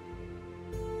speaks.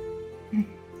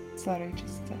 Sorry,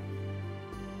 just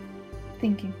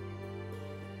thinking.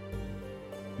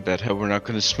 Bet how we're not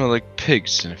gonna smell like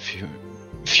pigs in a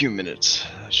few minutes.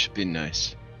 That should be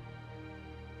nice.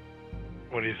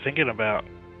 What are you thinking about?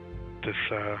 This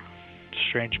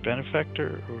strange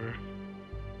benefactor, or?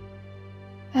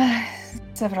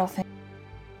 Several things.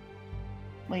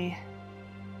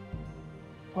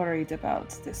 Worried about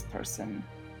this person.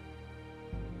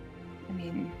 I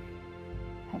mean,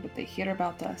 how did they hear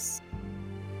about us?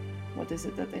 What is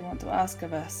it that they want to ask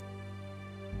of us?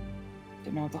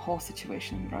 You know, the whole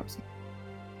situation rubs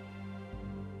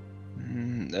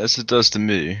me. As it does to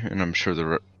me, and I'm sure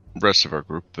the rest of our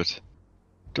group, but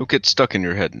don't get stuck in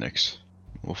your head, Nyx.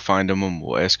 We'll find them and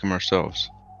we'll ask them ourselves.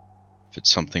 If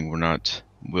it's something we're not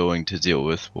willing to deal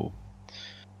with, we'll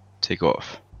take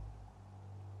off.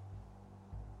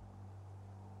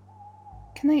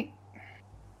 Can I...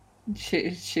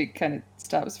 She kind of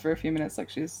stops for a few minutes like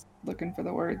she's looking for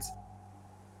the words.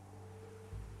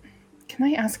 Can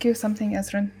I ask you something,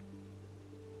 Ezrin?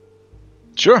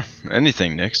 Sure,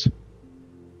 anything, Nyx.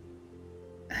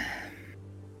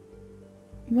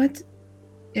 What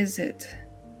is it?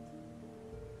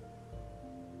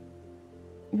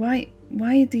 Why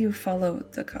do you follow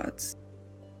the gods?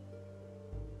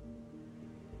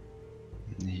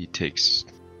 He takes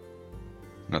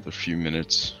another few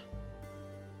minutes.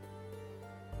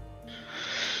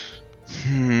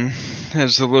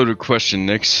 That's a loaded question,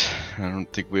 Nyx. I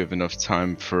don't think we have enough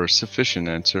time for a sufficient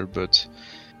answer, but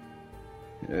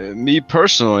me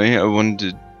personally, I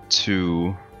wanted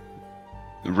to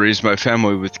raise my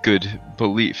family with good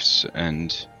beliefs,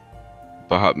 and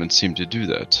Bahatman seemed to do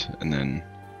that. And then,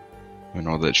 when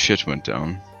all that shit went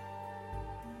down,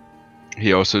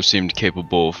 he also seemed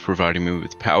capable of providing me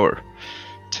with power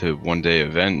to one day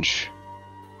avenge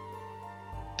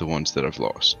the ones that I've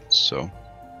lost. So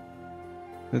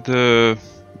the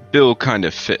bill kind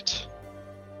of fit,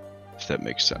 if that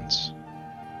makes sense.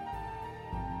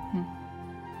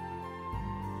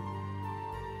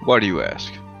 Why do you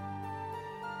ask?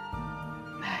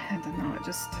 I don't know, it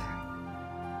just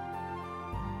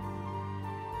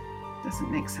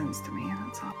doesn't make sense to me,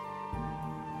 that's all.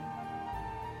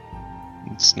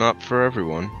 It's not for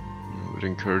everyone. I would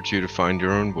encourage you to find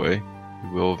your own way. You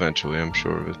will eventually, I'm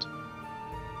sure of it.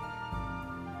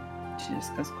 She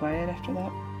just goes quiet after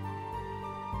that.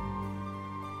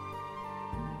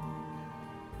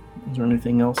 Is there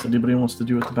anything else anybody wants to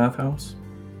do at the bathhouse?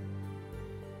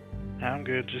 I'm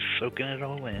good, just soaking it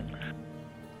all in.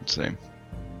 Same.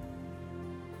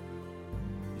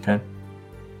 Okay.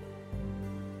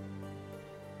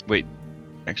 Wait,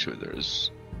 actually there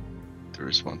is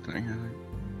one thing, I think.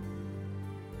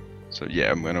 So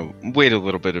yeah, I'm gonna wait a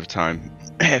little bit of time,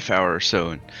 half hour or so,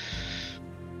 and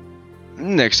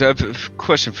next I have a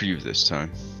question for you this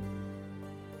time.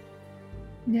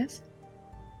 Yes?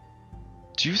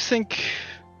 Do you think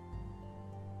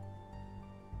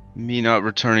me not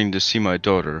returning to see my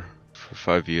daughter for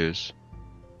 5 years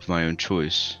of my own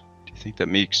choice, do you think that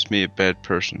makes me a bad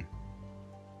person?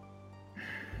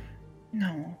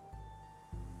 No.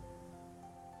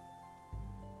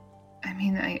 I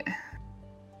mean,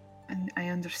 I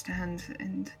understand,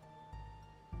 and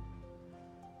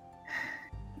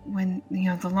when, you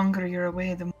know, the longer you're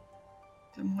away, the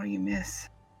more you miss.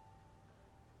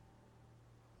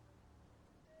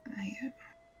 I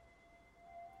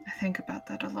think about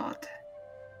that a lot.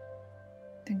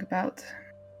 Think about,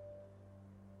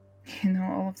 you know,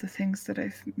 all of the things that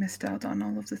I've missed out on,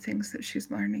 all of the things that she's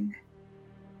learning.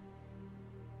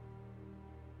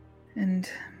 And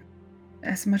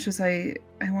as much as I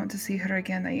want to see her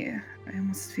again, I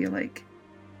almost feel like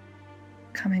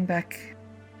coming back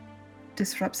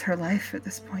disrupts her life at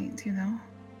this point, you know?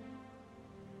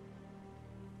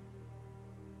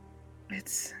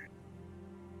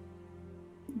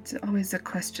 It's always a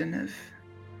question of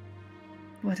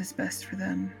what is best for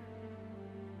them.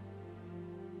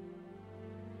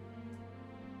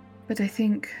 But I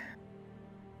think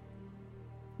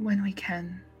when we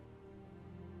can,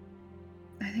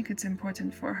 I think it's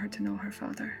important for her to know her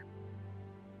father.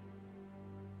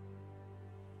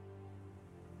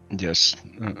 Yes,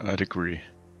 I'd agree.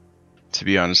 To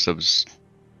be honest, I was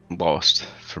lost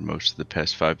for most of the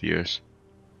past 5 years.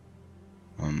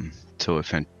 Till I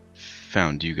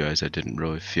found you guys, I didn't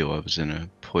really feel I was in a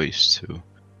place to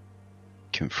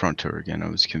confront her again. I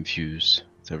was confused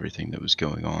with everything that was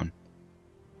going on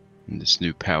and this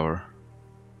new power.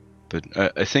 But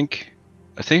I think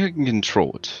I can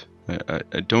control it.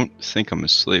 I don't think I'm a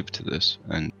slave to this,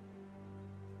 and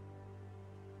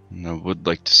I would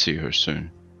like to see her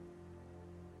soon.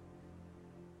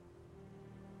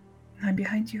 I'm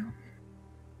behind you.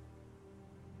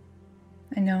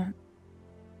 I know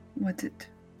what it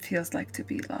feels like to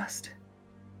be lost.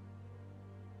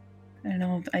 I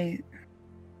know I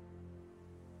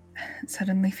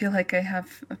suddenly feel like I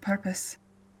have a purpose.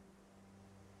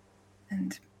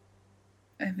 And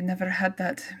I've never had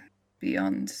that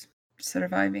beyond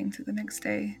surviving to the next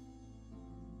day.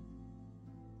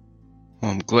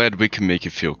 Well, I'm glad we can make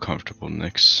you feel comfortable,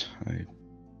 Nix.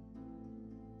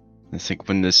 I think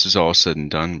when this is all said and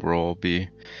done, we'll all be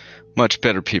much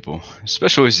better people,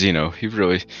 especially Zeno. He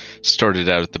really started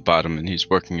out at the bottom and he's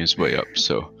working his way up,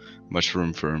 so much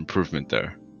room for improvement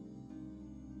there.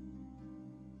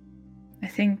 I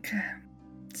think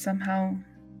somehow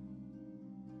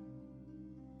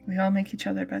we all make each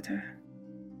other better.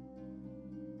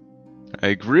 I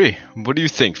agree. What do you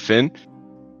think, Finn?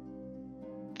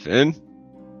 Finn?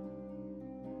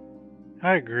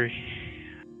 I agree.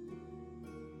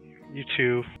 You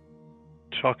two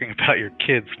talking about your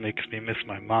kids makes me miss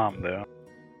my mom, though.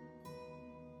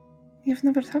 You've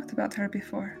never talked about her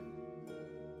before.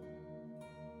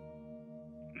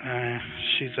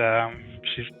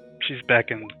 She's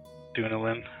back in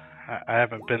Dunalin. I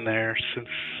haven't been there since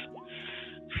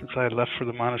I left for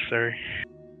the monastery.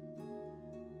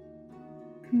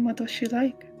 What was she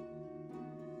like?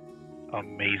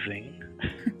 Amazing.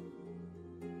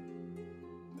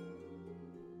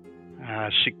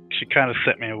 She kind of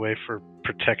sent me away for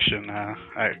protection.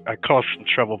 I caused some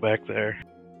trouble back there,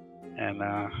 and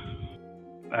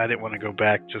I didn't want to go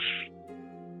back just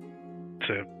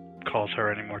to cause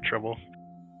her any more trouble.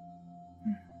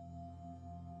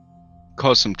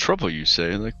 Cause some trouble, you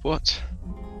say? Like what?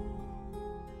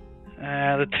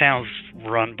 The town's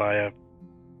run by a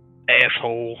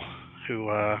asshole who,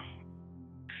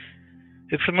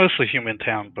 it's a mostly human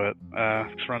town, but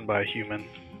it's run by a human,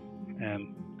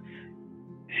 and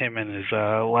him and his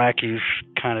lackeys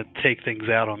kind of take things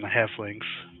out on the halflings.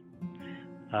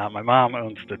 My mom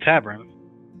owns the tavern,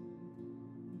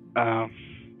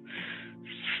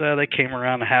 so they came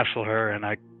around to hassle her, and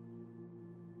I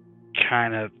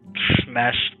kind of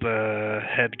smashed the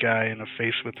head guy in the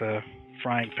face with a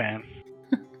frying pan.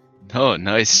 Oh,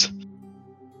 nice.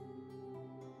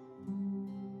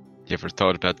 You ever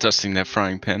thought about dusting that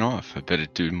frying pan off? I bet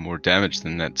it'd do more damage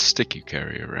than that stick you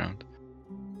carry around.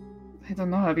 I don't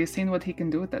know. Have you seen what he can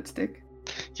do with that stick?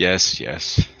 Yes.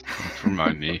 Don't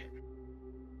remind me.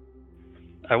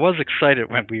 I was excited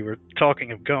when we were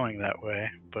talking of going that way,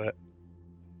 but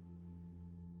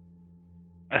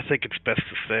I think it's best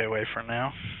to stay away for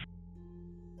now.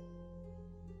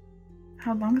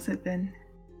 How long has it been?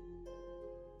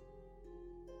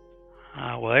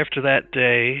 Well, after that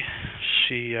day,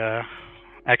 she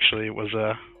actually it was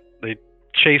they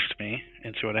chased me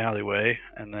into an alleyway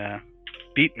and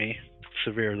beat me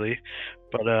severely,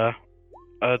 but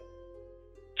a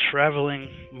traveling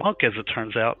monk, as it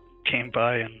turns out, came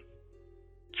by and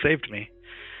saved me,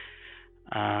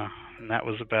 and that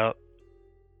was about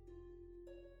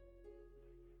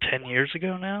 10 years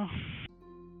ago now.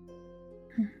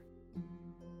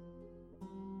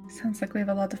 Sounds like we have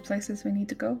a lot of places we need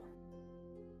to go.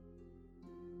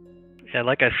 Yeah,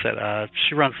 like I said,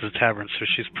 she runs the tavern, so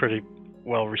she's pretty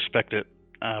well respected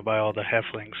by all the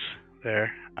halflings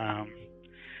there.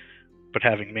 But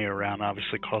having me around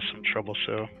obviously caused some trouble,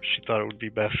 so she thought it would be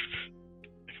best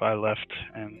if I left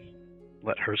and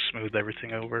let her smooth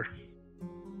everything over.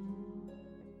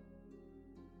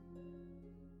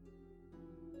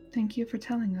 Thank you for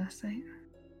telling us. I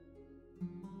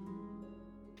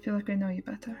feel like I know you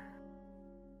better.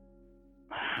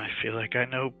 I feel like I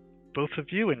know both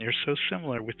of you, and you're so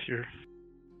similar with your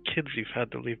kids you've had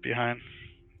to leave behind.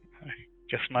 I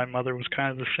guess my mother was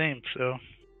kind of the same, so...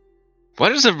 Why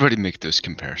does everybody make those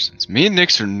comparisons? Me and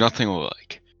Nix are nothing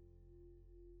alike.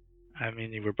 I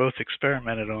mean, you were both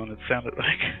experimented on, it sounded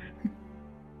like.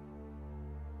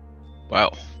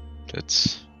 Wow,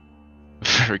 that's a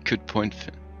very good point,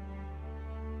 Finn.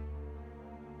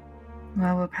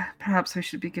 Well, perhaps we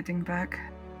should be getting back.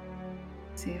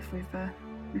 See if we've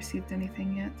received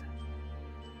anything yet.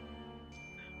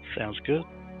 Sounds good.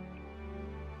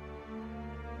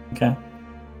 Okay.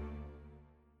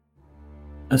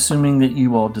 Assuming that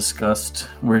you all discussed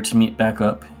where to meet back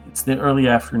up, it's the early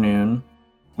afternoon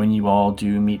when you all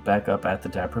do meet back up at the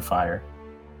Dapper Fire.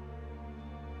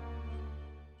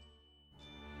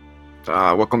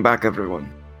 Welcome back,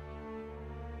 everyone.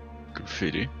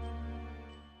 Graffiti.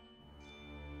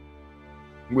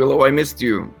 Willow, I missed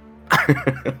you.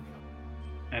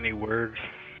 Any word?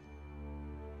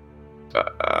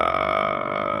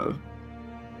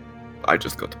 I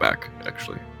just got back,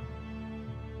 actually.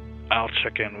 I'll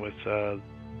check in with the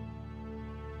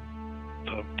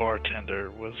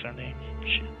bartender. What's her name?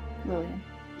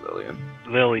 Lillian.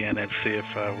 Lillian, and see if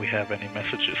we have any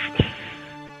messages.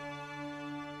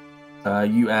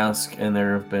 You ask, and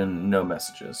there have been no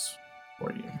messages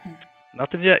for you.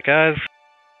 Nothing yet, guys.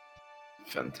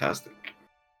 Fantastic.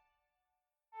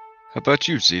 How about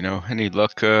you, Zeno? Any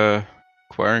luck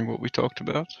acquiring what we talked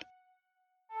about?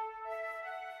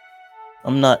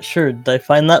 I'm not sure. Did I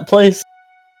find that place?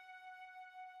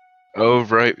 Oh,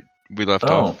 right. We left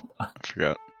Oh, off. I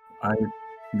forgot. I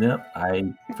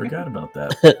forgot about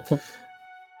that.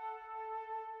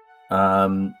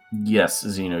 Yes,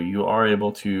 Zeno, you are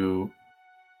able to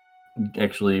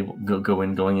actually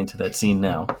going into that scene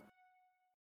now.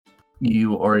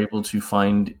 You are able to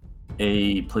find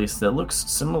a place that looks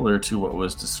similar to what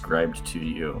was described to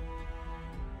you.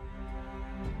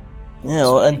 Yeah,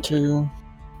 I'll enter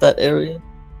that area.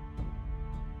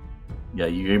 Yeah,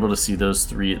 you're able to see those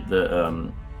three.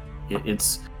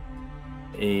 It's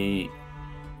a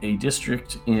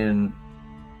district in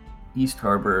East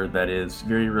Harbor that is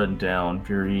very run down,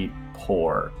 very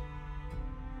poor.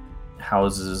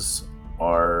 Houses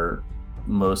are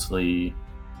mostly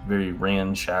very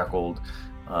ramshackled.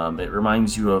 It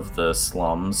reminds you of the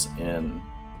slums in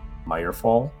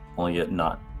Meyerfall, only yet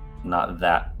not to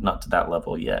that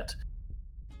level yet.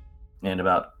 And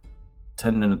about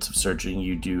 10 minutes of searching,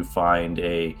 you do find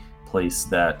a place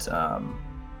that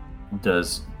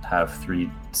does have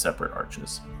 3 separate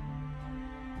arches.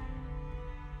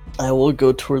 I will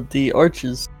go toward the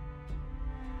arches.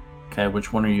 Okay,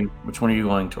 which one are you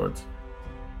going towards?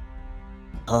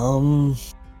 I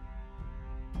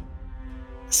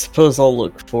suppose I'll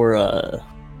look for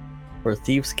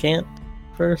Thieves' Camp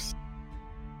first.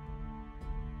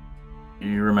 Do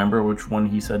you remember which one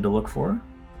he said to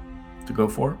go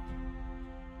for?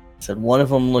 Said one of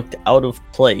them looked out of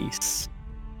place.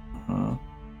 Uh-huh.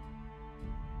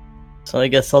 So I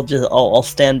guess I'll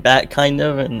stand back kind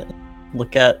of and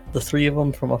look at the 3 of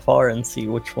them from afar and see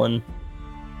which one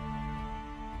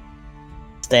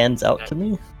stands out to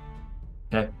me.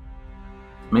 Okay.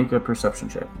 Make a perception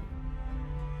check.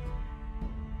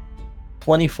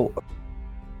 24.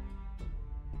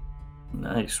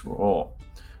 Nice roll.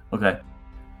 Okay.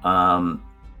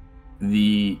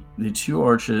 The 2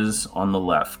 arches on the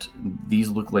left, these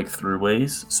look like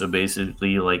throughways, so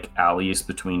basically like alleys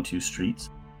between 2 streets.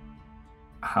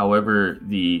 However,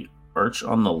 the arch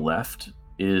on the left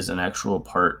is an actual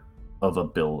part of a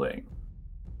building,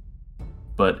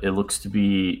 but it looks to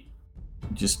be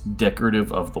just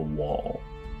decorative of the wall,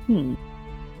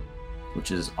 which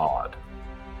is odd.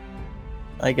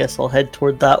 I guess I'll head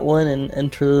toward that one and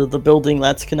enter the building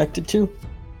that's connected to.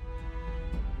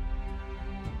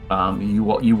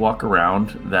 You walk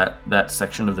around that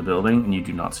section of the building and you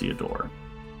do not see a door.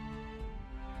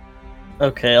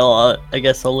 Okay, I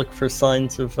guess I'll look for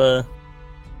signs of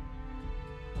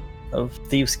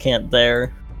Thieves' Camp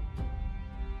there.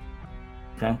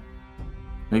 Okay.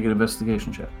 Make an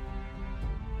investigation check.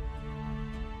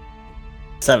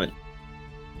 7.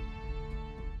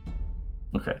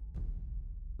 Okay.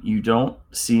 You don't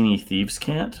see any thieves'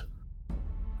 cant,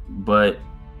 but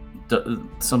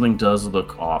something does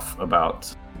look off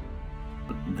about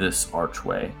this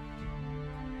archway.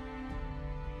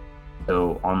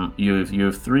 So you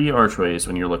have 3 archways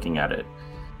when you're looking at it,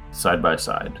 side by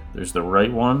side. There's the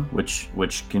right one, which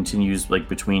continues like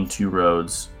between 2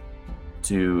 roads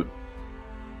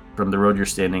from the road you're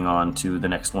standing on to the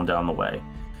next one down the way.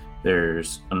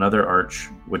 There's another arch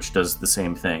which does the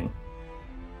same thing,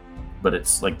 but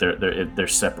it's like they're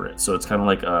separate. So it's kind of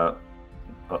like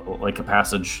a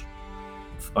passage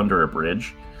under a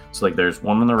bridge. So like there's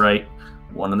one on the right,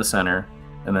 one in the center,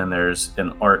 and then there's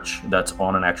an arch that's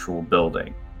on an actual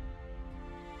building.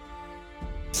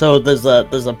 So there's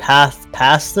a path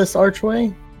past this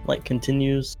archway, like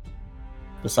continues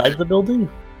beside the building.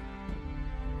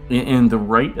 In the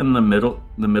right and the middle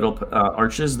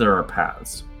arches, there are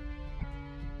paths.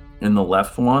 In the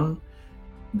left one,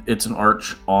 it's an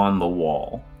arch on the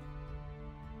wall.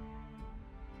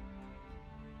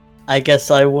 I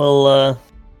guess I will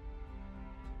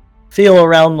feel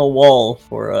around the wall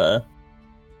for a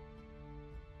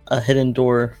hidden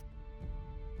door.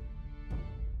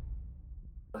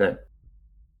 Okay.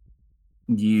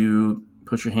 You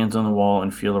put your hands on the wall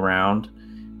and feel around,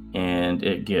 and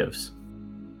it gives.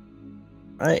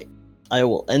 Right. I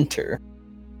will enter.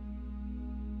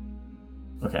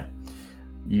 Okay.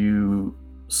 You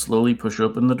slowly push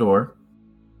open the door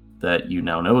that you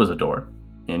now know is a door,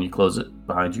 and you close it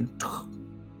behind you.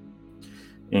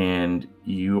 And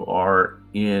you are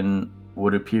in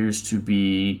what appears to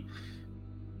be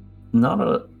not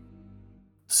a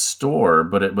store,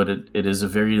 but it is a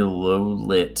very low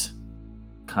lit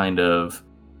kind of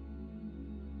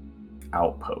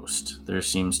outpost. There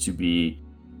seems to be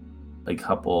a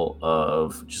couple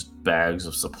of just bags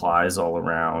of supplies all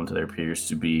around. There appears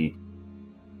to be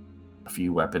a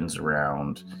few weapons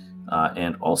around.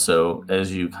 And also,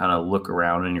 as you kind of look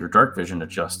around and your dark vision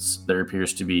adjusts, there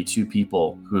appears to be two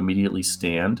people who immediately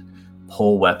stand,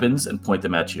 pull weapons, and point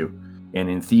them at you. And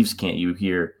in Thieves' Cant, you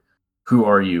hear, "Who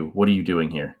are you? What are you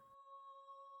doing here?"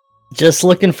 Just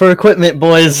looking for equipment,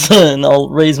 boys. And I'll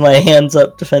raise my hands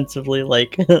up defensively,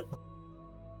 like...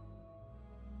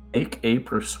 Make a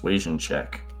persuasion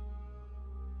check.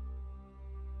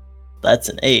 That's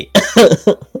an 8.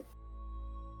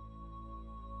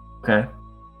 Okay.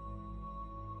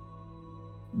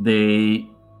 They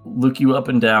look you up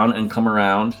and down and come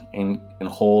around and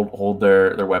hold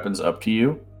their weapons up to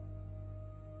you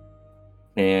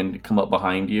and come up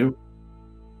behind you.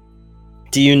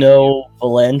 Do you know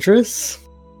Valandris?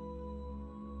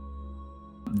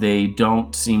 They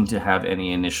don't seem to have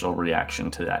any initial reaction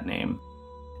to that name.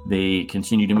 They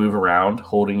continue to move around,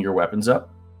 holding your weapons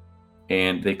up,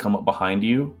 and they come up behind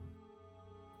you,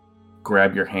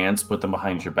 grab your hands, put them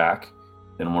behind your back,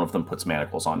 and one of them puts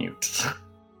manacles on you.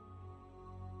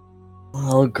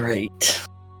 Oh, great.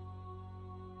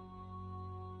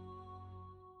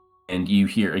 And you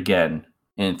hear again,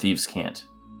 in Thieves' Cant,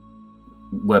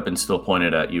 weapon still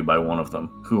pointed at you by one of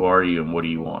them. Who are you and what do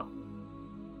you want?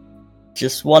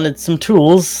 Just wanted some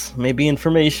tools, maybe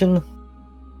information.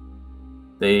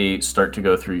 They start to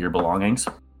go through your belongings.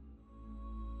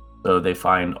 So they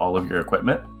find all of your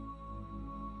equipment.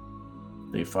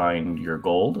 They find your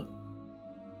gold.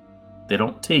 They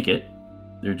don't take it.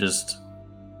 They're just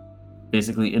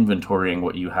basically inventorying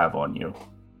what you have on you.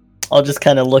 I'll just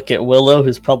kind of look at Willow,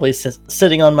 who's probably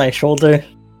sitting on my shoulder.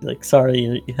 Like,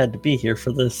 sorry, you had to be here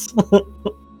for this.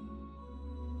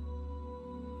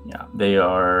 Yeah, they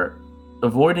are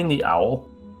avoiding the owl.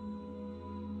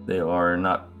 They are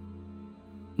not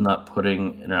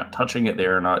touching it. They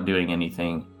are not doing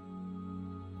anything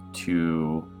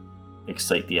to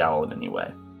excite the owl in any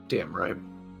way. Damn right.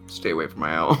 Stay away from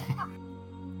my owl.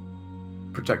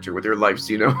 Protect her with your life,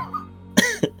 Zeno.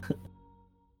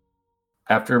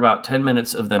 After about 10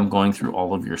 minutes of them going through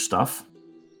all of your stuff,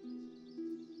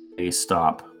 they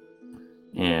stop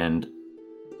and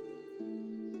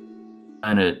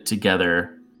kind of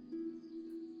together,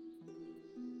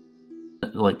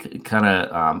 like kind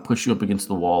of push you up against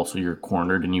the wall so you're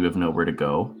cornered and you have nowhere to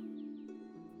go.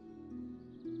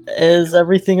 Is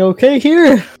everything okay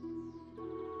here?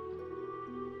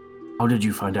 How did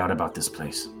you find out about this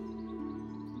place?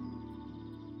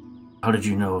 How did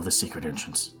you know of the secret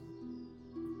entrance?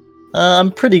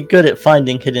 I'm pretty good at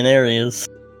finding hidden areas.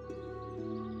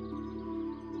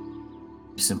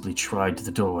 You simply tried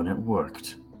the door and it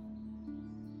worked.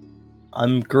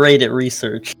 I'm great at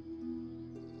research.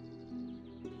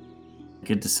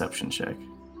 Good deception check.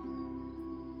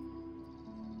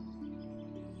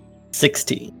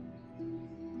 16.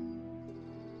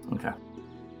 Okay.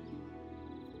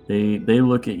 They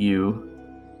look at you,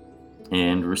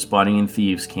 and responding in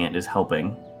Thieves' Cant is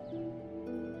helping.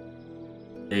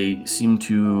 They seem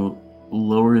to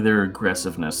lower their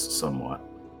aggressiveness somewhat.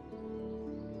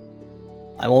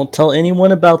 I won't tell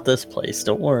anyone about this place,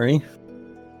 don't worry.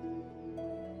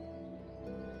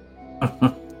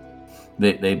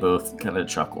 They both kind of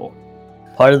chuckle.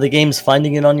 Part of the game's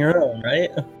finding it on your own,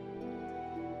 right?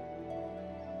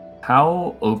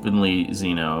 How openly,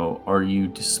 Zeno, are you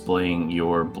displaying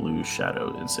your blue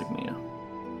shadow insignia?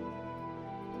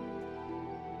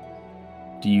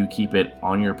 Do you keep it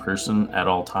on your person at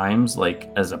all times,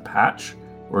 like as a patch,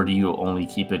 or do you only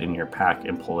keep it in your pack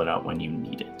and pull it out when you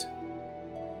need it?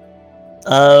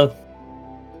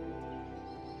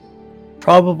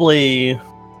 Probably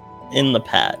in the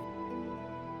pack.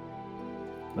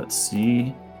 Let's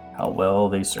see. how well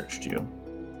they searched you.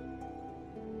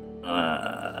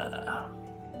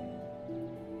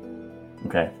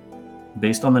 Okay.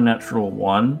 Based on the natural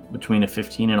 1, between a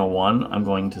 15 and a 1, I'm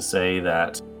going to say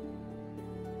that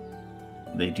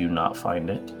they do not find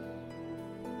it.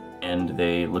 And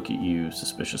they look at you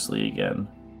suspiciously again.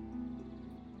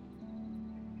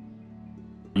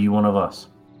 Are you one of us?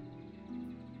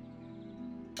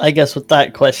 I guess with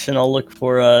that question, I'll look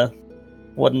for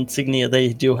what insignia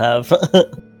they do have.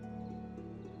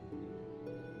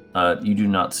 You do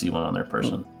not see one on their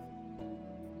person.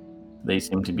 They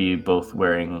seem to be both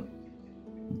wearing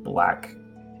black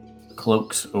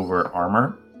cloaks over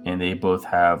armor, and they both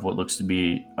have what looks to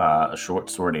be a short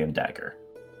sword and dagger.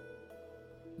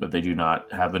 But they do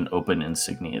not have an open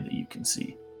insignia that you can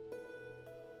see.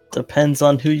 Depends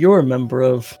on who you're a member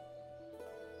of.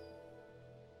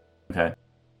 Okay.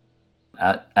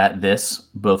 At this,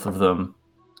 both of them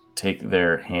take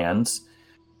their hands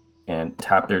and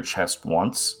tap their chest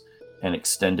once and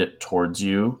extend it towards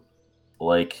you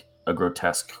like a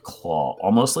grotesque claw,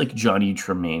 almost like Johnny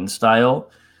Tremaine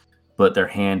style, but their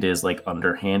hand is like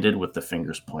underhanded with the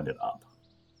fingers pointed up.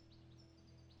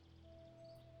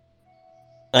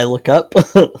 I look up.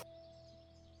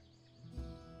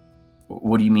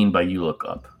 What do you mean by you look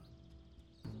up?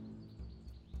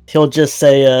 He'll just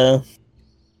say,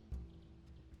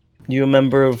 you a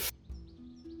member of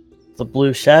the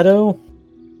Blue Shadow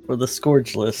or the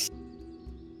Scourgeless?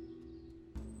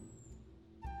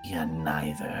 You're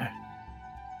neither.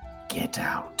 Get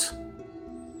out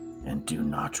and do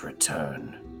not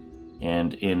return.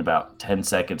 And in about 10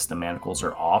 seconds, the manacles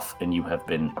are off and you have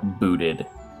been booted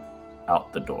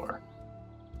out the door.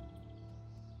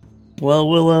 Well,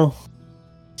 Willow,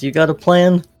 do you got a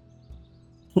plan?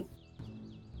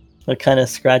 I kind of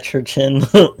scratch her chin.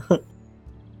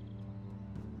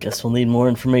 Guess we'll need more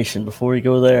information before we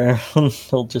go there.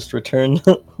 He'll just return.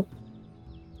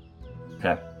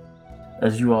 Okay.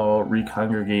 As you all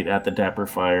recongregate at the Dapper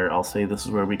Fire, I'll say this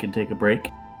is where we can take a break.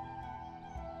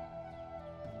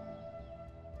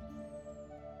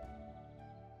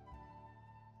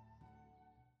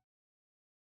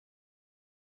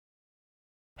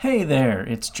 Hey there,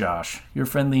 it's Josh, your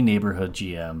friendly neighborhood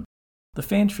GM. The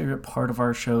fan favorite part of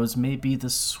our shows may be the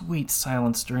sweet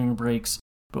silence during breaks,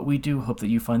 but we do hope that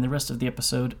you find the rest of the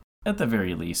episode, at the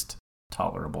very least,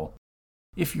 tolerable.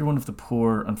 If you're one of the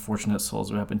poor, unfortunate souls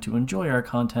who happen to enjoy our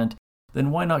content,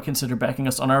 then why not consider backing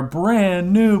us on our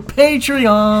brand new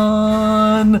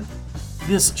Patreon?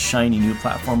 This shiny new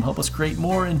platform helps us create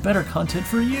more and better content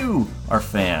for you, our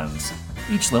fans.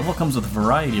 Each level comes with a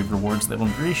variety of rewards that will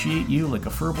ingratiate you like a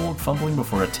furbolg fumbling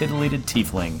before a titillated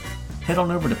tiefling. Head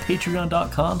on over to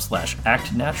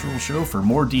patreon.com/actnaturalshow for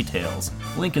more details.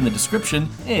 Link in the description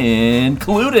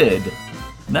included.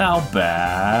 Now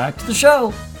back to the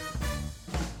show.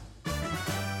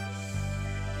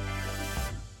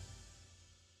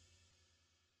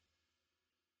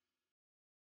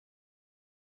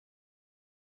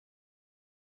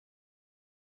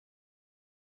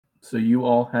 So you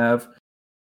all have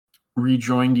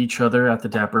rejoined each other at the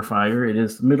Dapper Fire. It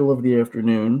is the middle of the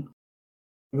afternoon.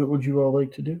 What would you all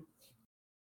like to do?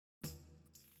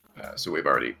 So we're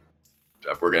going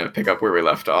to pick up where we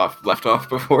left off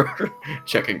before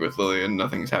checking with Lillian.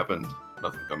 Nothing's happened.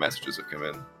 No messages have come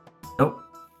in. Nope.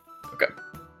 Okay.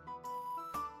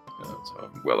 So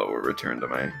Willow will return to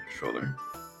my shoulder.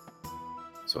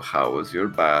 So how was your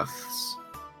baths?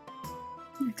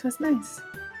 It was nice.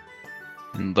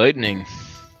 Enlightening.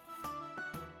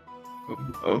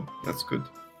 Oh, that's good.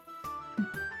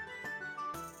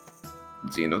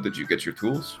 Zeno, did you get your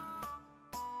tools?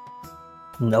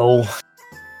 No.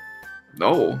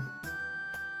 No.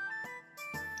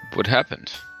 What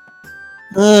happened?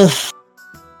 It's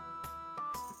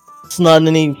not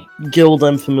any guild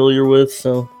I'm familiar with,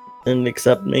 so they didn't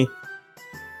accept me.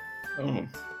 Oh.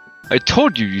 I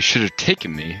told you should have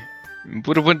taken me. It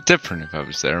would have went different if I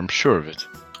was there, I'm sure of it.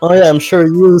 Oh yeah, I'm sure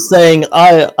you saying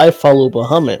I follow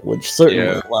Bahamut, which certainly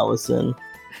Yeah. allow us in.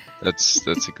 That's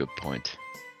a good point.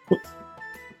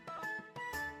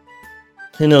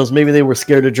 Who knows, maybe they were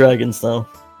scared of dragons though.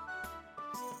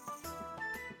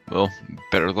 Well,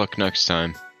 better luck next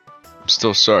time. I'm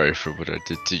still sorry for what I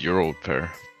did to your old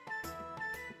pair.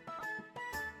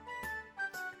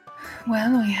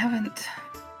 Well, we haven't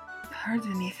heard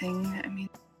anything. I mean,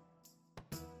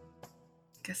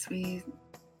 guess we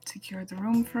secured the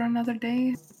room for another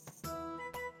day.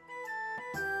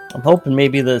 I'm hoping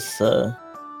maybe this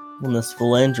when this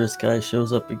Philandris guy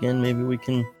shows up again, maybe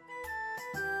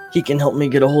he can help me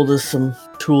get a hold of some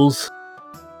tools.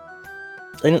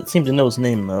 I didn't seem to know his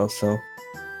name though, so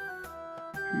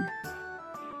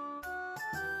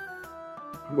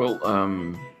Well,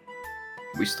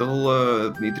 we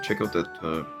still need to check out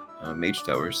that mage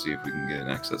tower, see if we can get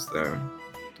access there.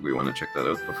 Do we want to check that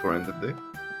out before end of day?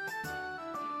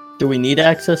 Do we need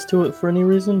access to it for any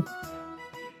reason?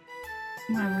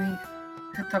 Well, we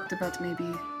had talked about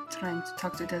maybe trying to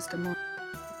talk to Desdemona.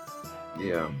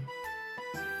 Yeah.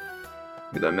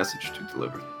 With that message to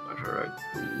deliver her,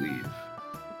 I believe.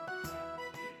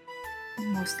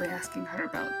 Mostly asking her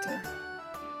about,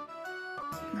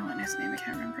 no one his name, I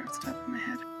can't remember off the top of my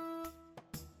head.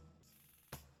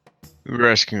 We were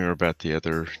asking her about the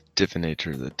other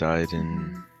divinator that died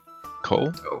in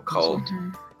Cole. Oh, called.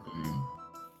 Mhm.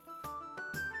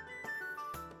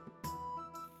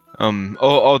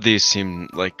 All these seem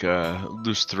like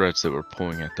loose threads that we're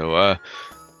pulling at, though.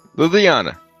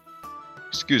 Liliana,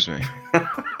 excuse me.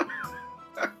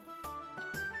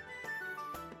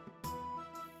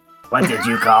 What did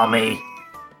you call me?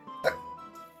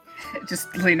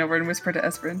 Just lean over and whisper to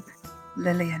Esperin,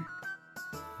 Lillian.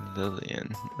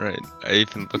 Lillian, right? I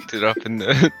even looked it up in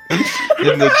the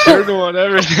in the journal and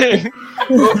everything.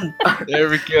 There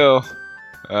we go.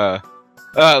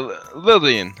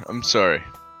 Lillian, I'm sorry.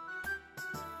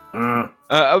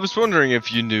 I was wondering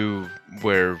if you knew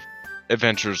where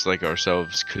adventurers like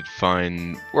ourselves could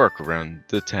find work around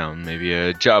the town, maybe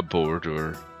a job board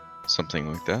or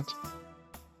something like that.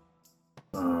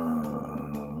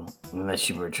 Unless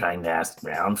you were trying to ask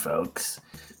around folks,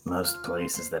 most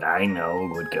places that I know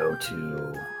would go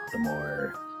to the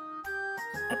more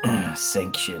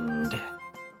sanctioned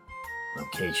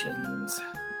locations.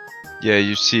 Yeah,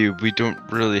 you see, we don't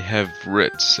really have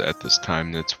writs at this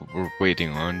time. That's what we're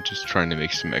waiting on. Just trying to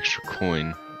make some extra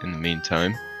coin in the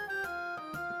meantime.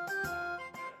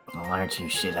 Well, aren't you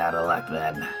shit out of luck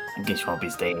then? I guess you won't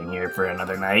be staying here for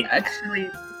another night.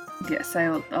 Actually, yes,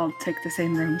 I'll take the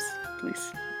same rooms,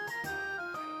 please.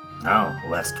 Oh,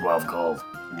 well, that's 12 gold.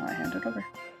 Now I hand it over.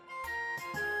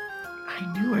 I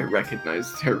knew I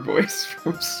recognized their voice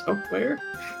from somewhere.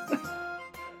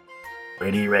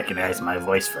 Where do you recognize my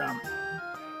voice from?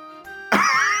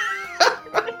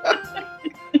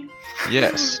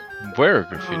 Yes, where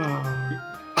graffiti?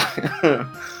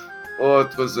 Oh,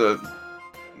 it was a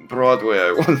Broadway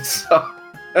I once saw.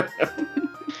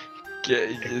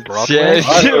 Broadway?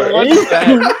 What's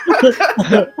that?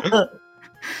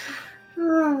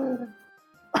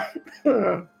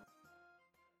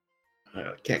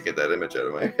 I can't get that image out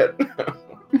of my head.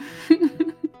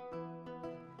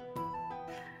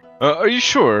 Are you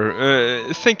sure?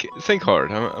 Think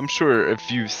hard. I'm sure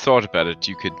if you thought about it,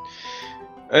 you could.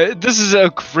 This is a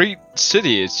great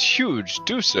city. It's huge,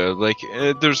 Dusa. Like,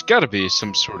 there's got to be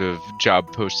some sort of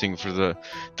job posting for the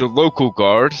local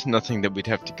guard. Nothing that we'd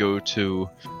have to go to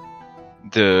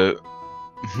the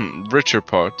richer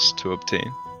parts to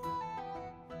obtain.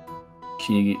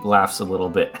 She laughs a little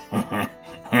bit.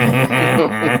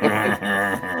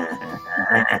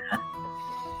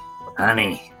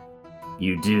 Honey,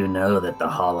 you do know that the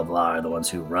Hall of Law are the ones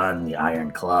who run the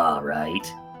Iron Claw,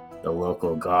 right? The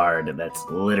local guard, that's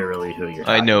literally who you're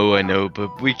talking about. I know,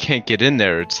 but we can't get in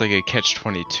there. It's like a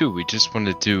catch-22. We just want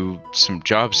to do some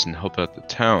jobs and help out the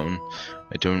town.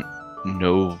 I don't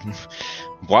know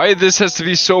why this has to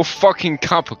be so fucking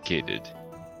complicated.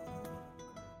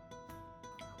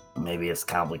 Maybe it's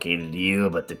complicated to you,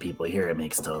 but to people here it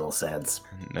makes total sense.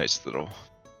 Nice little...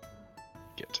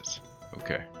 Get it.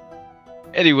 Okay.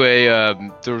 Anyway,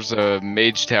 there was a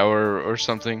mage tower or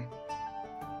something.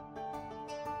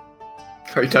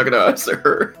 Are you talking to us or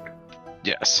her?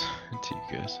 Yes, to you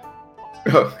guys.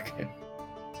 Oh, okay.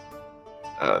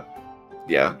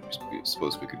 Yeah, I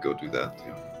suppose we could go do that.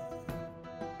 Yeah.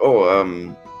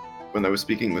 Oh, when I was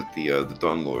speaking with the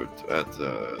Dawn Lord at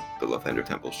the Lathander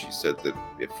Temple, she said that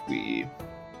if we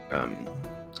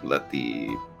let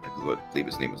I believe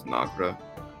his name was Nagra,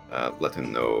 let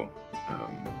him know.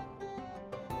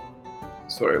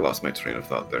 Sorry, I lost my train of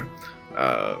thought there.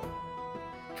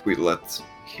 If we let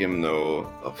him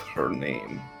know of her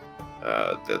name,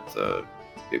 that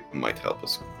it might help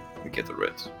us get a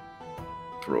writ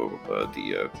for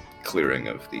the clearing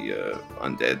of the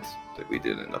undead that we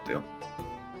did in Updale.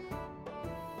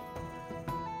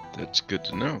 That's good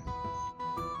to know.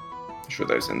 Should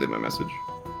I send him a message?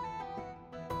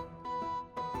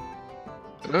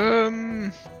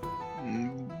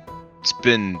 It's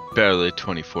been barely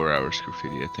 24 hours,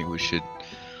 Graffiti. I think we should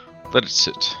let it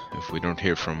sit. If we don't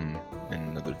hear from him in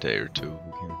another day or two,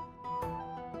 we can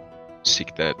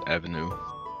seek that avenue.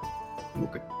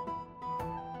 Okay.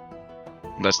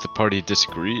 Unless the party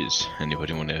disagrees.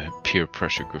 Anybody want to peer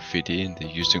pressure Graffiti into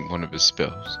using one of his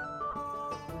spells?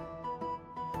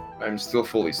 I'm still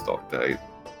fully stocked. I'm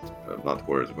not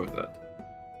worried about that.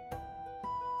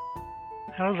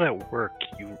 how does that work?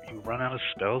 You run out of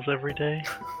spells every day?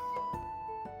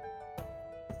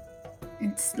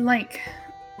 It's like,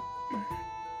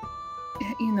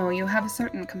 you know, you have a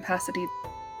certain capacity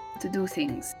to do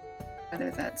things, whether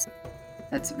that's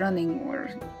running or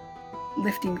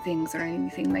lifting things or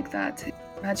anything like that.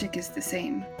 Magic is the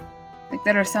same. Like,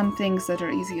 there are some things that are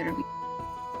easier with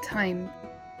time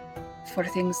for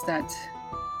things that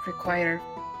require,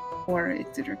 or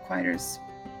it requires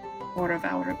more of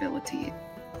our ability.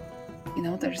 You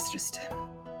know, there's just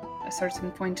a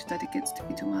certain point that it gets to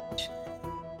be too much.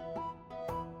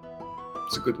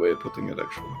 It's a good way of putting it,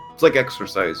 actually. It's like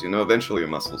exercise, you know, eventually your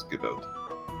muscles give out.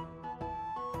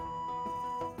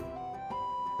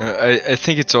 I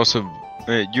think it's also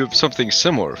you have something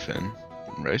similar, Finn,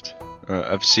 right?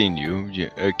 I've seen you.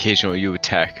 Occasionally you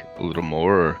attack a little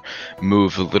more or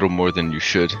move a little more than you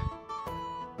should.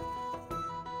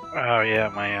 Oh yeah,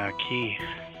 my key.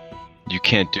 You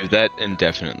can't do that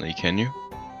indefinitely, can you?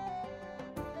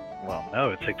 Well,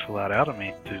 no, it takes a lot out of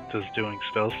me. Does doing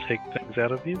spells take things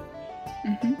out of you?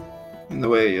 Mm-hmm. In the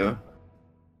way, yeah.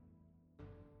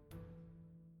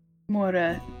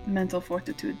 More mental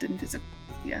fortitude than physical.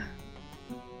 Yeah.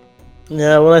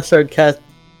 Yeah, when I started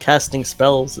casting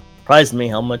spells, it surprised me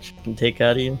how much it can take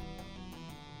out of you.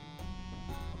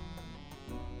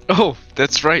 Oh,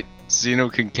 that's right. Zeno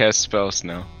can cast spells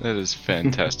now. That is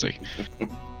fantastic.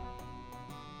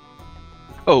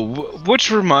 Oh, which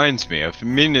reminds me, I've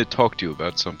been meaning to talk to you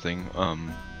about something.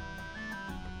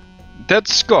 That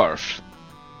scarf.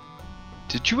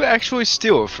 Did you actually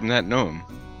steal it from that gnome?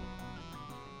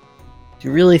 Do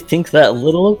you really think that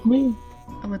little of me?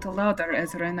 A little louder,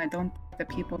 Ezra, I don't think the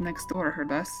people next door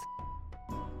heard us.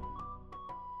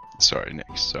 Sorry,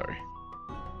 Nick, sorry.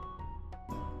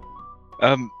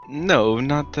 No,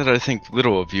 not that I think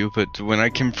little of you, but when I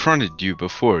confronted you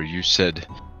before, you said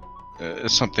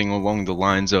something along the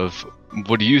lines of,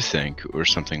 "What do you think?" or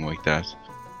something like that.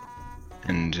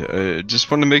 And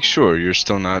just want to make sure you're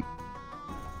still not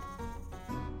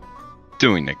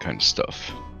doing that kind of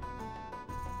stuff.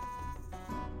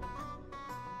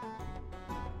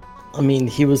 I mean,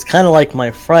 he was kind of like my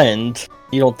friend.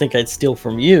 You don't think I'd steal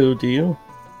from you, do you?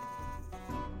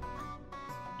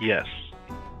 Yes.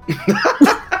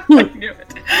 I knew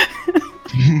it.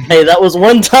 Hey, that was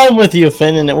one time with you,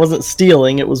 Finn, and it wasn't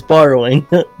stealing, it was borrowing.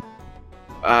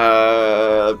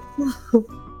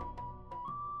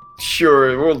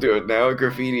 Sure, we'll do it now.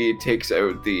 Graffiti takes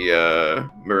out the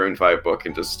Maroon 5 book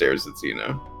and just stares at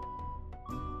Zeno.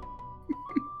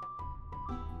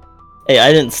 Hey,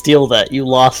 I didn't steal that, you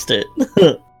lost it.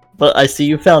 But I see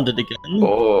you found it again.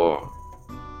 Oh.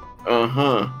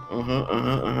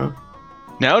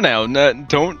 Now,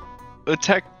 don't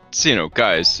attack Zeno,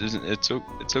 guys.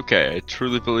 It's okay. I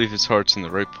truly believe his heart's in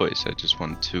the right place. I just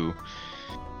wanted to.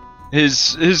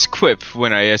 His quip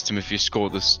when I asked him if he stole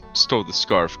the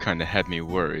scarf kind of had me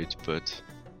worried, but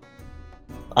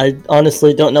I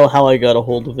honestly don't know how I got a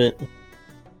hold of it.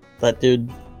 That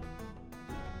dude,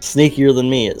 sneakier than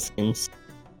me, it seems.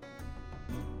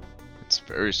 it's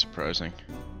very surprising.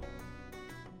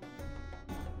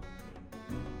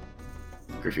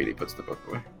 Graffiti puts the book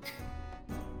away.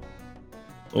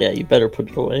 Yeah, you better put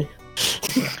it away.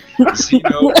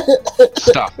 Zeno,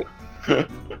 stop.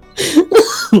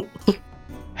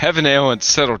 Have an ale and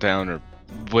settle down, or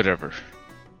whatever.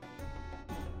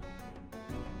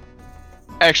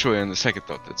 Actually, on the second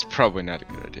thought, that's probably not a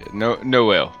good idea.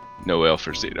 No ale. No ale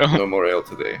for Zeno. No more ale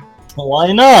today.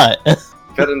 Why not?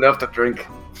 Had enough to drink.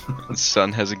 The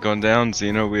sun hasn't gone down,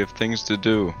 Zeno. We have things to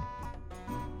do.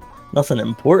 Nothing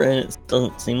important, it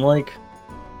doesn't seem like.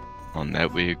 On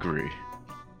that, we agree.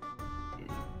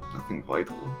 Nothing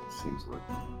vital, seems like.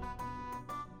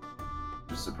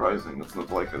 Just surprising, that's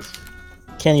not like us.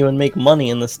 Can't even make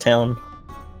money in this town.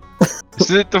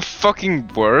 Isn't it the fucking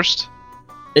worst?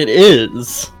 It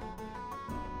is.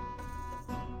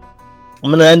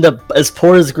 I'm gonna end up as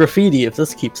poor as Graffiti if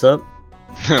this keeps up.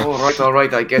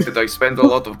 Alright, I get it. I spend a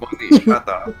lot of money. Shut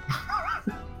up.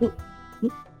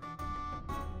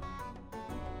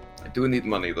 I do need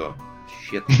money though.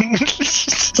 Shit.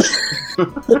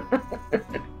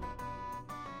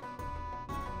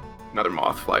 Another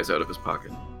moth flies out of his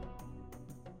pocket.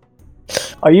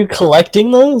 Are you collecting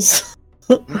those?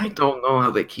 I don't know how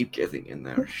they keep getting in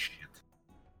there. Shit.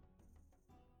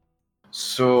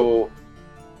 So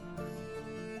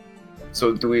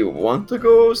do we want to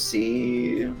go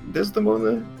see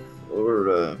Desdemona?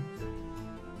 Or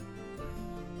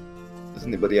does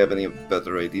anybody have any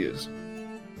better ideas?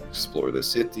 Explore the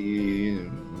city?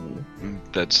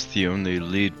 That's the only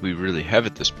lead we really have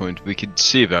at this point. We could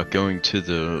see about going to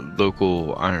the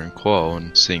local Iron Claw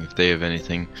and seeing if they have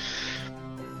anything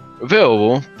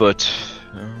available, but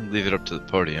I'll leave it up to the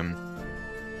party. I'm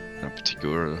not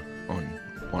particular on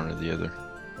one or the other.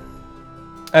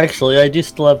 Actually, I do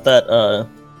still have that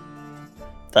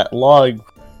log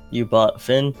you bought,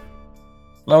 Finn.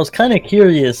 And I was kind of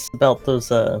curious about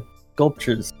those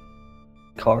sculptures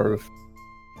carved.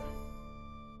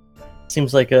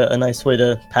 Seems like a nice way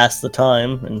to pass the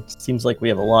time, and seems like we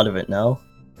have a lot of it now.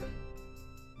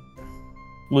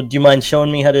 Would you mind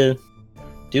showing me how to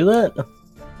do that?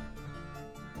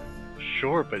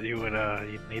 Sure, but you'd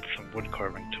need some wood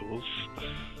carving tools.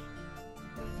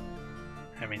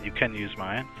 I mean, you can use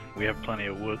mine. We have plenty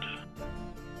of wood.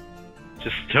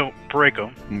 Just don't break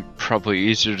them. Probably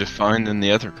easier to find than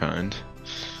the other kind.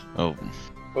 Oh,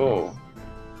 Oh,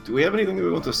 do we have anything that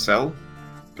we want to sell?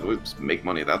 Could we just make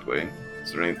money that way?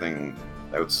 Is there anything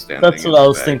outstanding? That's what in I the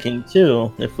was bag? thinking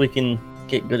too. If we can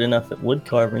get good enough at wood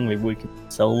carving, maybe we could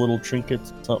sell little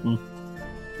trinkets or something.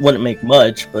 Wouldn't make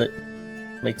much, but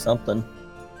make something.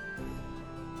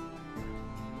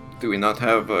 Do we not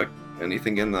have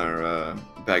anything in our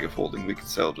bag of holding we could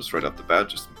sell just right off the bat,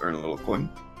 just earn a little coin?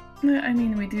 I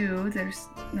mean, we do. There's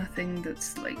nothing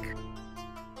that's like,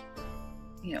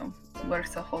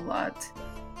 worth a whole lot.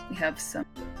 We have some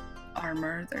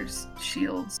armor, there's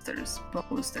shields, there's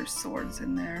bows, there's swords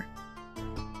in there.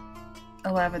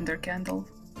 A lavender candle.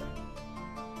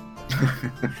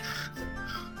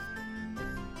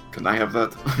 Can I have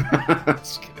that?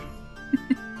 Just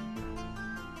kidding.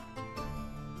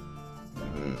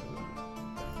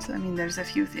 So, I mean, there's a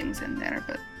few things in there,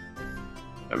 but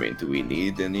I mean, do we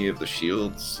need any of the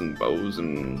shields and bows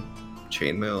and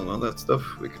chainmail and all that stuff?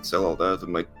 We could sell all that. It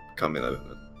might come in a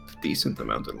decent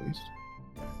amount at least.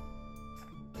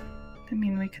 I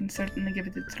mean, we can certainly give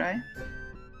it a try.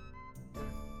 I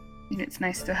mean, it's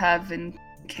nice to have in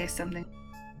case something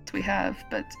we have,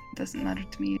 but it doesn't matter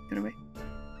to me either way.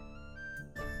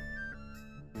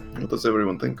 What does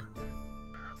everyone think?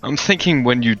 I'm thinking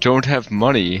when you don't have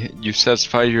money, you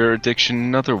satisfy your addiction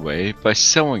another way by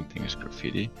selling things,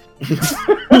 Graffiti.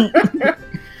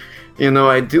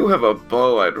 I do have a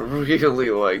bow I'd really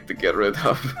like to get rid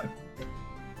of.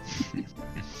 A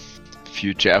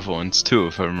few javelins too,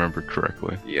 if I remember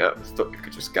correctly. Yeah,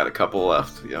 just got a couple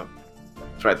left, yeah.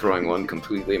 Tried throwing one,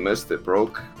 completely missed, it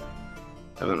broke.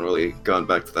 Haven't really gone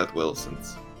back to that well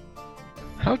since.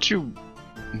 How'd you...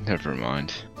 Never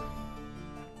mind.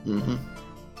 Mm-hmm.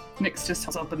 Nyx just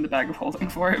holds open the bag of holding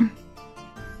for him.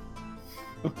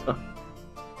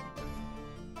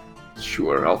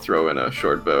 Sure, I'll throw in a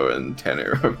short bow and 10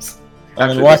 arrows.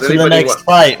 And Actually, watching does the anybody next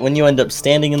wa- fight when you end up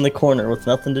standing in the corner with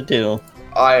nothing to do.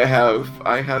 I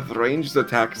have ranged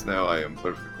attacks now. I am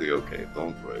perfectly okay.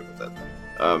 Don't worry about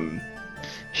that.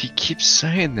 He keeps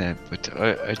saying that, but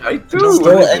I He do.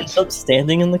 still ends up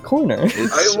standing in the corner.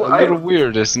 it's a I- little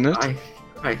weird, isn't it?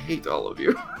 I hate all of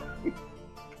you.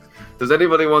 Does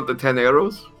anybody want the 10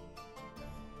 arrows?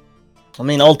 I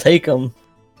mean, I'll take them.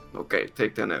 Okay,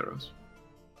 take 10 arrows.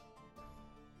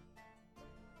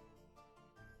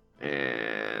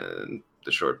 And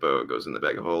the short bow goes in the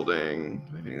bag of holding.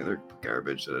 Any other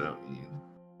garbage that I don't need?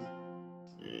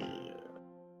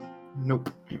 Nope.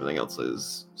 Everything else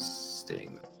is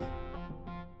staying there.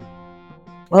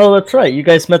 Oh, that's right. You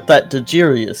guys met that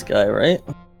Degirius guy, right?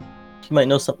 He might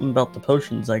know something about the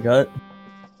potions I got.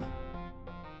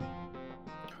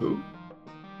 Who?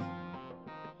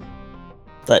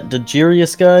 That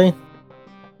Degirius guy?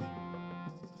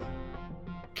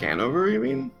 Canover, you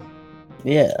mean?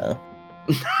 Yeah.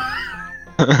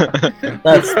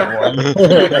 That's the one.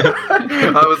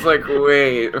 I was like,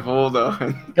 wait, hold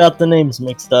on. Got the names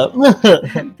mixed up.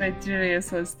 But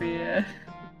Julius was the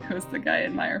guy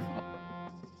in Meyerfall.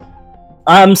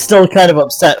 I'm still kind of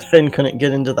upset Finn couldn't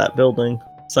get into that building.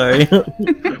 Sorry. I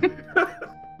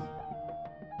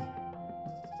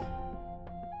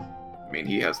mean,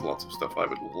 he has lots of stuff I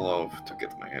would love to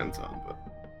get my hands on, but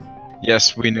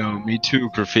Yes, we know. Me too,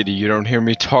 Graffiti. You don't hear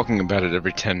me talking about it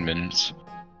every 10 minutes.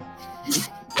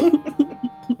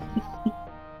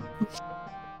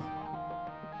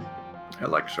 I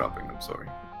like shopping. I'm sorry.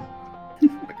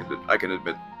 I can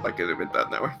admit that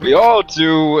now. We all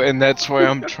do, and that's why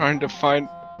I'm trying to find...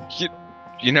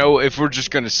 You know, if we're just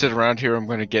gonna sit around here, I'm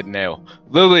gonna get an ale.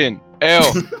 Lillian,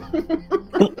 ale!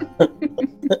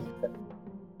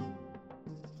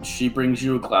 She brings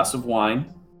you a glass of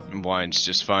wine. And wine's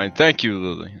just fine. Thank you,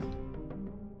 Lillian.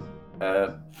 I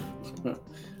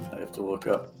have to look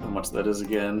up how much that is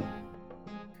again.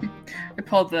 I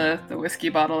pulled the whiskey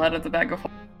bottle out of the bag of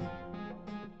holding.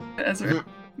 Ezra.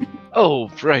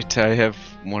 Oh, right, I have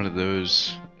one of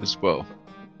those as well.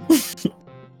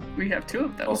 We have two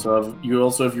of them. You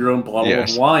also have your own bottle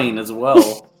Yes. of wine as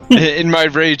well. In my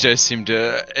rage, I seem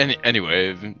to.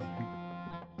 Anyway,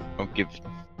 I'll give.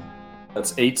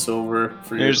 That's 8 silver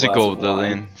for your Here's a glass gold, of wine.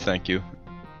 Lillian. Thank you.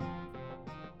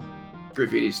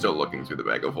 Graffiti's still looking through the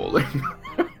bag of holding.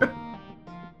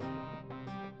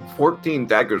 14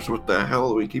 daggers. What the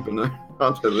hell are we keeping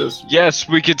onto this? Yes,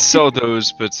 we could sell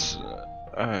those, but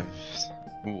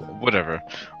whatever.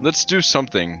 Let's do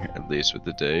something at least with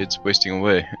the day. It's wasting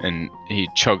away. And he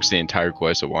chugs the entire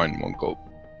glass of wine in one gulp.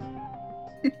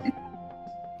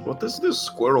 What is this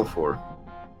squirrel for?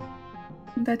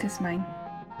 That is mine.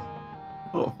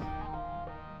 Oh.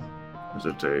 Is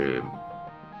it a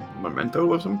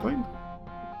memento of some kind?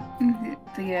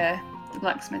 The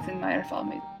blacksmith in Meyerfall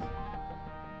made.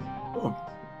 Oh.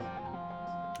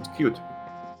 It's cute.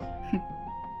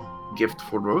 Gift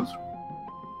for Rose?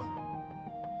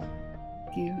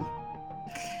 You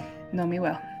know me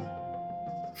well.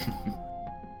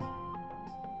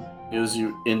 Knows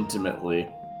you intimately.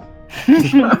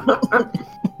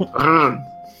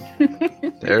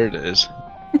 There it is.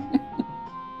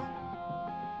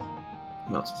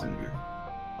 What else is in here?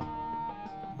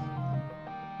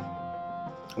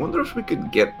 I wonder if we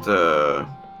could get, yeah,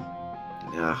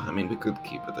 I mean, we could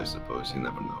keep it, I suppose. You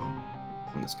never know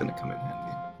when it's gonna come in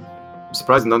handy. I'm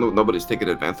surprised nobody's taken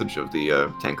advantage of the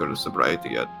tankard of sobriety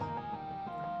yet.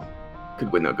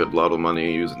 Could win a good lot of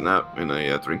money using that in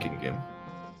a drinking game.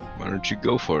 Why don't you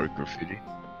go for it, Graffiti?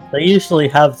 They usually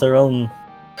have their own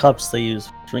cups they use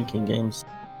for drinking games.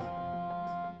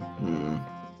 Hmm.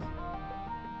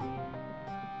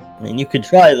 I mean, you could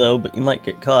try though, but you might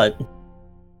get caught.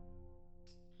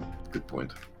 Good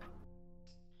point.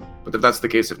 But if that's the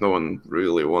case, if no one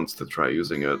really wants to try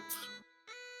using it,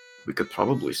 we could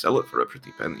probably sell it for a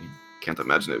pretty penny. Can't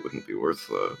imagine it wouldn't be worth,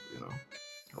 a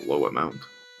low amount.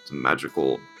 It's a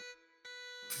magical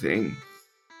thing.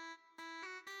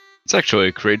 It's actually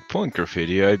a great point,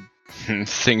 Graffiti.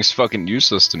 Thing's fucking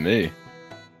useless to me.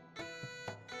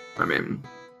 I mean,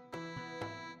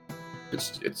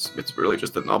 it's really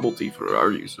just a novelty for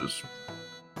our uses.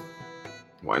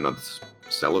 Why not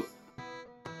sell it?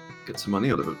 Get some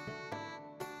money out of it.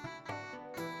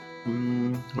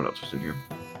 What else is in here?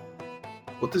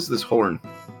 What is this horn?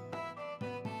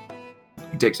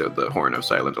 He takes out the horn of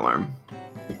silent alarm.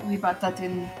 We bought that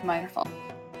in Meyerfall.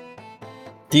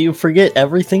 Do you forget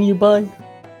everything you buy?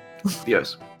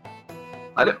 Yes.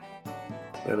 I did.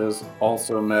 That is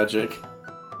also magic.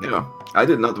 Yeah. I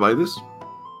did not buy this.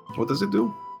 What does it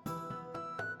do?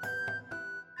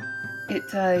 It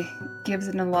gives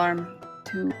an alarm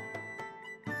to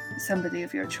somebody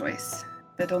of your choice,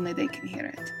 but only they can hear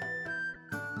it.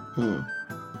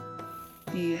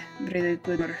 The really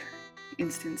good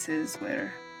instances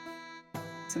where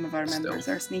some of our members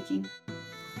are sneaking.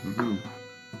 Mm-hmm.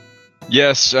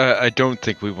 Yes, I don't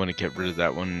think we want to get rid of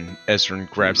that one. Ezrin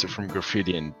grabs it from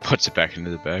Graffiti and puts it back into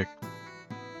the bag.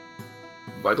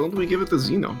 Why don't we give it to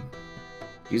Zeno?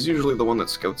 He's usually the one that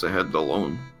scouts ahead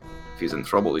alone. If he's in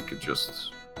trouble, he could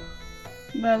just...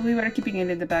 Well, we were keeping it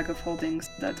in the bag of holdings.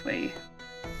 That way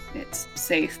it's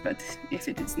safe, but if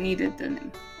it is needed,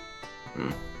 then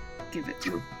give it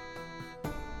to.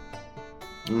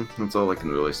 That's all I can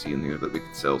really see in here that we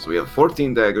could sell. So we have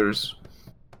 14 daggers,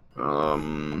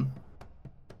 4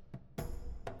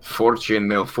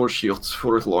 chainmail, 4 shields,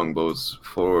 4 longbows,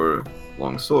 4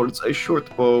 long swords, a short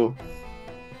bow,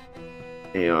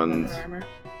 and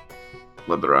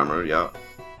leather armor, yeah,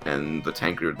 and the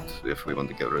tankard if we want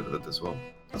to get rid of it as well.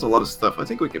 That's a lot of stuff. I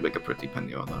think we could make a pretty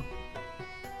penny on that.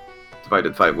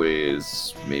 Divided 5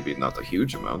 ways, maybe not a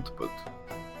huge amount, but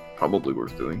probably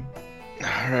worth doing.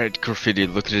 Alright, Graffiti,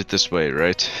 look at it this way,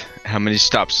 right? How many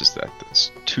stops is that?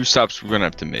 That's 2 stops we're gonna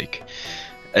have to make.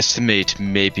 Estimate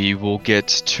maybe we'll get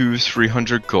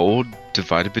 200-300 gold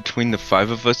divided between the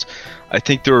 5 of us. I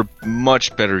think there are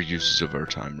much better uses of our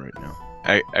time right now.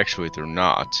 Actually, they're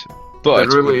not. But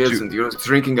it really isn't. You're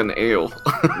drinking an ale.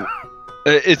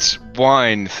 It's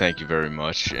wine, thank you very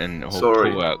much. And he'll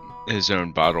Sorry. pull out his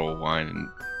own bottle of wine and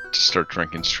just start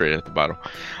drinking straight out the bottle.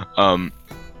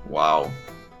 Wow.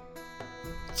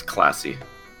 It's classy.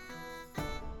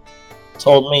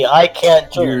 Told me I can't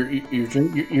drink.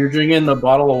 You're drinking the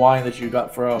bottle of wine that you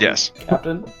got from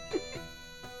Captain?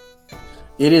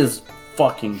 It is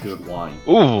fucking good wine.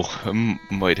 Ooh,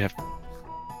 might have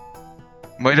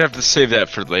to save that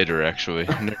for later, actually.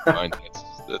 Never mind.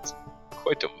 That's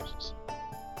quite delicious.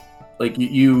 Like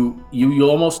you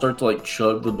almost start to like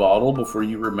chug the bottle before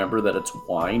you remember that it's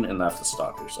wine and have to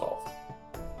stop yourself.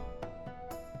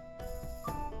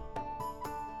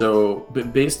 So,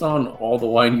 but based on all the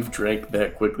wine you've drank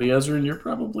that quickly, Ezrin, you're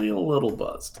probably a little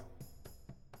buzzed.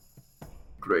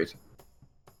 Great.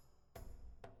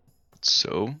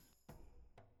 so.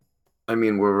 I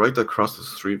mean, we're right across the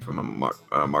street from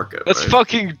a market. Let's right?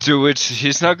 fucking do it.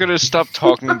 He's not gonna stop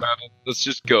talking about it. Let's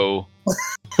just go.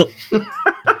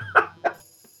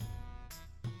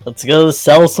 Let's go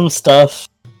sell some stuff.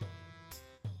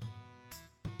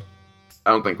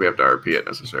 I don't think we have to RP it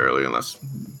necessarily, unless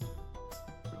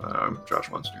Josh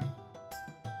wants to.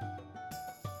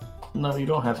 No, you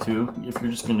don't have to. If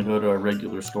you're just going to go to a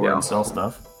regular store and sell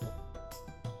stuff.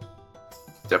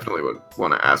 Definitely would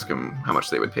want to ask him how much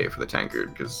they would pay for the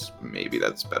tankard, because maybe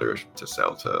that's better to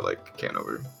sell to like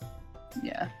Canover.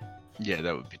 Yeah. Yeah,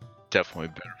 that would be definitely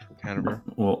better for Canterbury.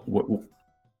 Well,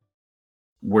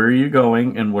 where are you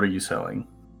going, and what are you selling?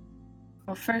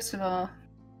 Well, first of all,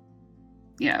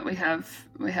 yeah, we have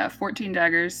 14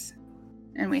 daggers,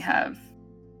 and we have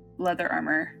leather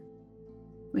armor.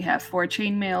 We have 4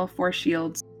 chainmail, 4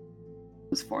 shields,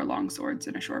 4 long swords,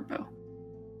 and a short bow.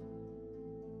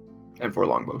 And 4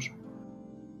 longbows.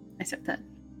 I said that.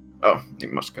 Oh, you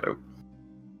must cut out.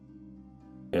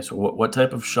 Okay, so what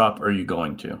type of shop are you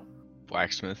going to?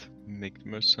 Blacksmith would make the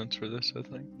most sense for this, I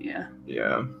think. Yeah.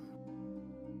 Yeah.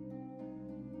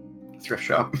 Thrift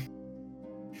shop.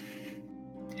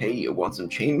 Hey, you want some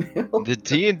chainmail? The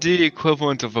D&D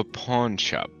equivalent of a pawn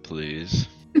shop, please.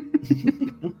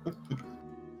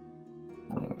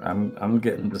 I'm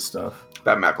getting the stuff.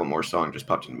 That Macklemore song just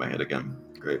popped into my head again.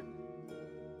 Great.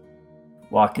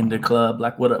 Walk into club,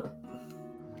 like, what up?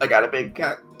 I got a big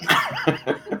cat.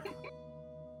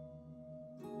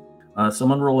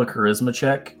 Someone roll a charisma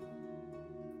check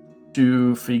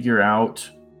to figure out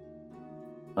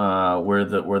where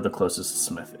the closest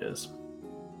smith is.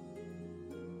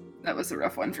 That was a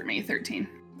rough one for me, 13.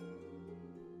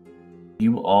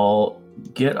 You all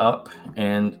get up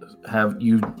and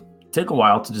you take a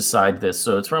while to decide this,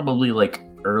 so it's probably like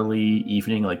early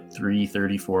evening, like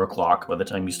 3:30, 4 o'clock by the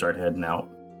time you start heading out.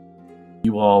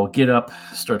 You all get up,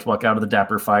 start to walk out of the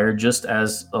Dapper Fire just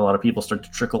as a lot of people start to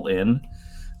trickle in.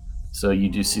 So you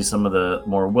do see some of the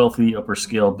more wealthy, upper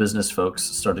scale business folks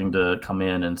starting to come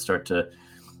in and start to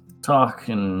talk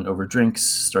and over drinks,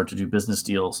 start to do business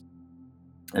deals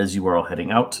as you are all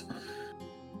heading out.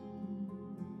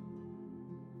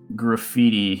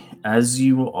 Graffiti, as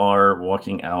you are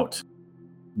walking out,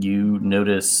 you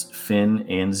notice Finn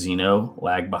and Zeno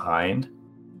lag behind.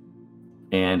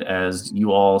 And as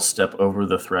you all step over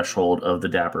the threshold of the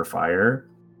Dapper Fire,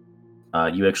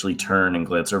 you actually turn and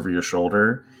glance over your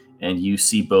shoulder, and you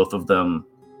see both of them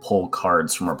pull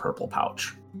cards from a purple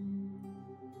pouch.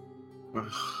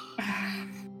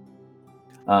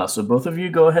 So both of you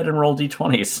go ahead and roll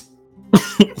d20s.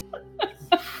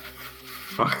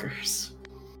 Fuckers.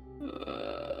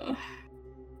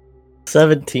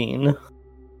 17.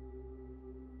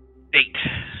 8.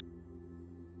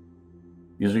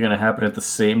 These are going to happen at the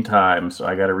same time, so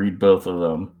I got to read both of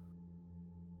them.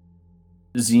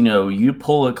 Zeno, you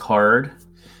pull a card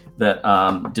that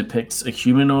depicts a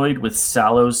humanoid with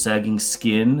sallow, sagging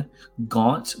skin,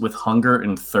 gaunt with hunger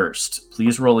and thirst.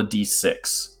 Please roll a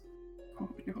d6. Oh,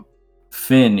 no.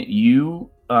 Finn, you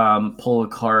pull a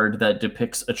card that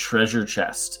depicts a treasure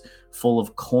chest full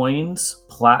of coins,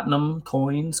 platinum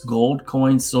coins, gold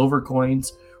coins, silver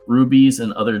coins, rubies,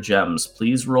 and other gems.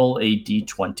 Please roll a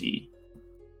d20.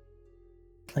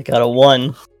 I got a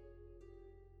 1.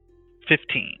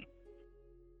 15.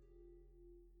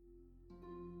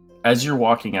 As you're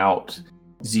walking out,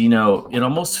 Zeno, it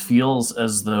almost feels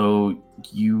as though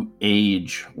you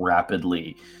age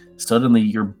rapidly. Suddenly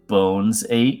your bones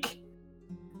ache,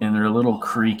 and they're a little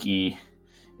creaky,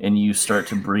 and you start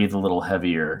to breathe a little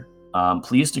heavier.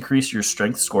 Please decrease your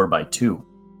strength score by 2.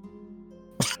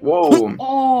 Whoa.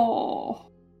 Oh.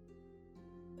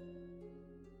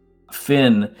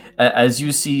 Finn, as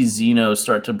you see Zeno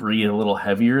start to breathe a little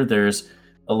heavier, there's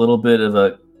a little bit of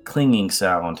a clinging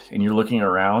sound, and you're looking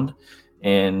around,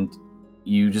 and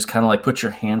you just kind of like put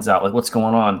your hands out, like, what's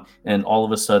going on? And all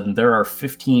of a sudden, there are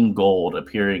 15 gold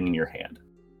appearing in your hand.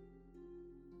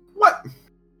 What?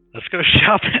 Let's go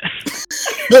shopping.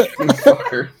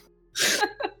 Fucker.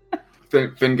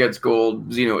 Finn gets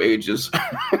gold, Zeno ages.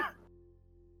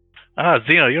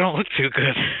 Zeno, you don't look too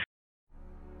good.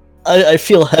 I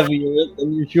feel heavier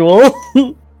than usual.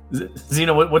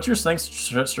 Zeno, what's your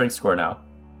strength score now?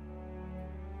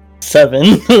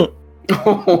 7.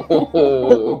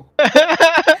 Oh.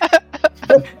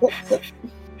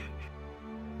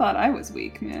 Thought I was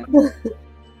weak, man.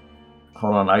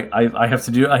 Hold on, I have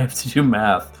to do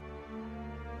math.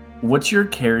 What's your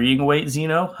carrying weight,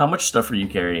 Zeno? How much stuff are you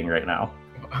carrying right now?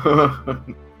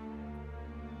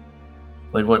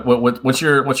 Like what's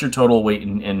your total weight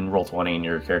in Roll20 in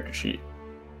your character sheet?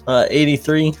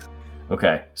 83.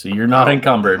 Okay, so you're not How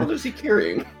encumbered, is he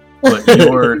carrying? but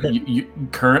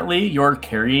currently your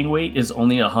carrying weight is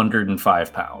only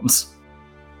 105 pounds.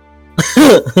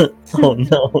 Oh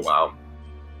no. Wow.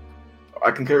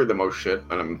 I can carry the most shit,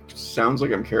 and sounds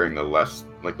like I'm carrying the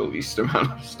least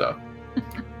amount of stuff.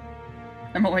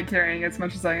 I'm only carrying as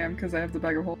much as I am because I have the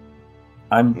bag of holding.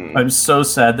 I'm so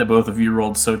sad that both of you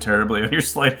rolled so terribly on your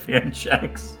sleight of hand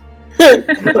checks.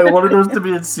 I wanted those to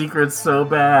be in secret so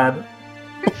bad.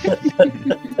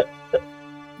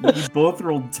 You both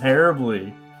rolled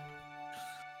terribly.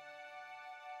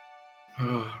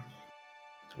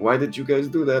 Why did you guys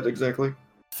do that exactly?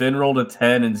 Finn rolled a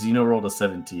 10 and Zeno rolled a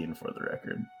 17 for the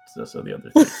record. So the other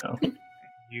thing know.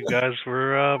 You guys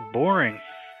were boring.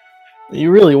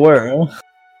 You really were, huh?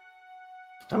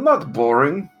 I'm not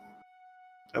boring.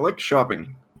 I like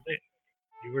shopping.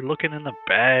 You were looking in the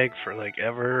bag for like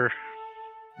ever.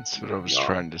 That's what I was No.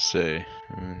 trying to say.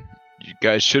 You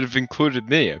guys should have included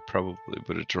me. I probably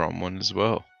would have drawn one as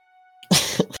well.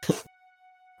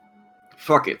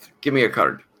 Fuck it. Give me a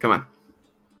card. Come on.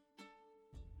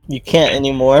 You can't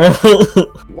anymore.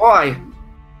 Why?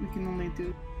 We can only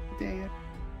do a day.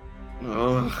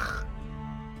 Ugh.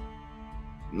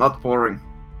 Not boring.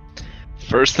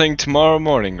 First thing tomorrow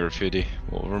morning, Graffiti.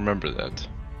 We'll remember that.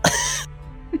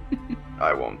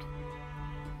 I won't.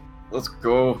 Let's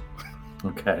go.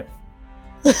 Okay.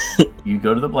 You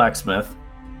go to the blacksmith.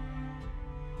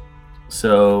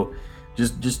 So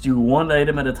just do one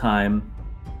item at a time.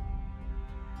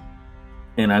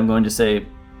 And I'm going to say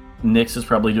Nyx is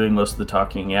probably doing most of the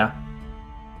talking, yeah?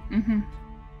 Mm-hmm.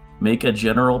 Make a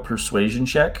general persuasion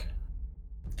check.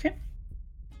 Okay.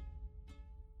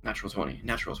 Natural 20.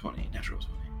 Natural 20. Natural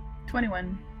 20.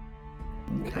 21.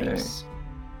 Okay. Nice.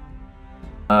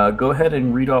 Go ahead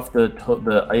and read off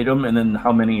the item and then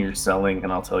how many you're selling,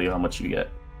 and I'll tell you how much you get.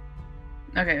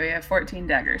 Okay, we have 14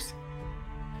 daggers.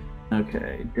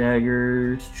 Okay,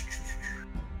 daggers.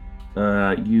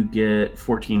 You get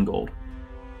 14 gold.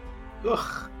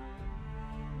 Ugh.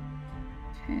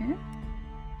 Okay.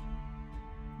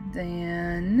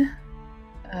 Then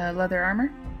leather armor.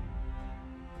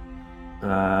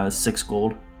 6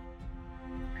 gold.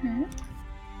 Okay.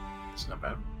 It's not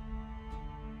bad.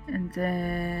 And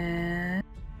then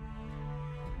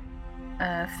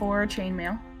 4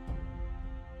 chainmail.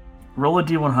 Roll a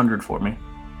d100 for me.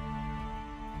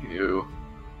 Ew.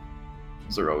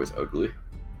 Those are always ugly.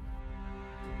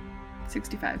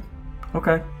 65.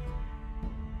 Okay.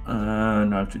 Now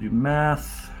I have to do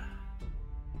math.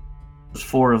 There's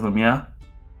 4 of them, yeah?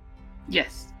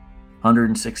 Yes.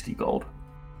 160 gold.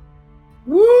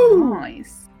 Woo!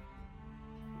 Nice.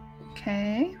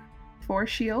 Okay. 4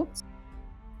 shields.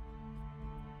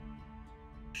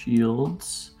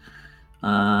 Shields.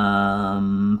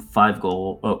 5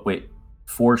 gold. Oh, wait.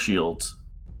 4 shields.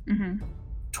 Mm-hmm.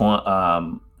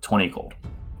 20 gold.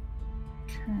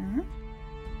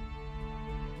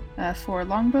 Okay. 4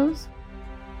 longbows.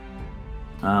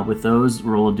 With those,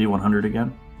 roll a d100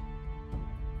 again.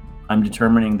 I'm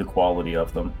determining the quality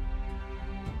of them.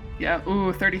 Yeah.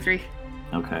 Ooh, 33.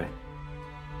 Okay.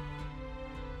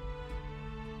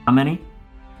 How many?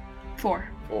 4.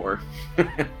 4.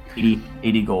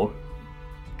 80 gold.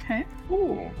 Okay.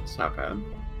 Ooh, it's not bad.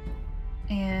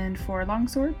 And 4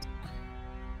 longswords.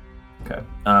 Okay.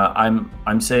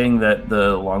 I'm saying that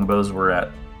the longbows were at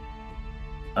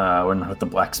we're not at the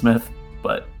blacksmith,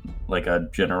 but like a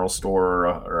general store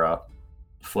or a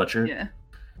Fletcher. Yeah.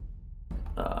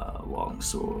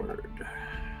 Longsword.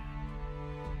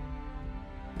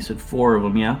 You said 4 of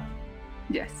them, yeah?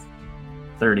 Yes.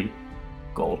 30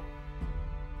 gold.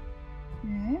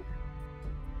 Okay.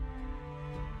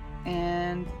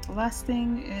 And the last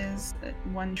thing is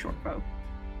 1 short bow.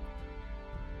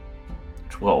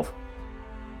 12.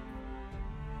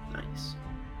 Nice.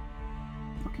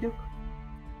 Okie doke.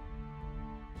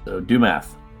 So do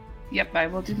math. Yep, I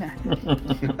will do math.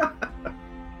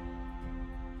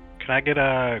 Can I get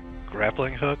a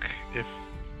grappling hook if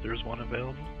there's one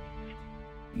available?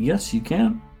 Yes, you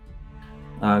can.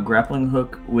 Grappling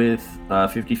hook with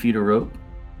 50 feet of rope,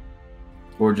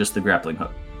 or just the grappling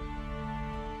hook.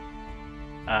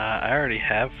 I already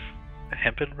have a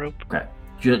hempen rope. Okay.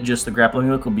 Just the grappling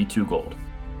hook will be 2 gold.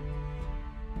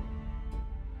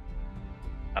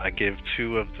 I give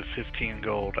 2 of the 15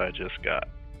 gold I just got.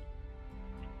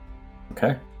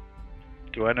 Okay.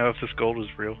 Do I know if this gold is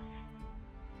real?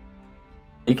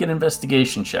 Make an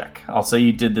investigation check. I'll say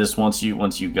you did this once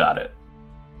you got it.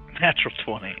 Natural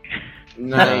 20.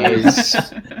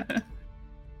 Nice.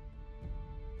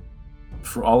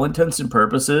 For all intents and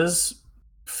purposes,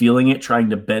 feeling it, trying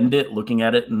to bend it, looking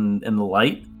at it in the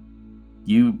light,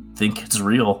 you think it's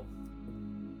real.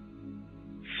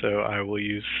 So I will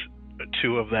use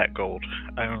 2 of that gold.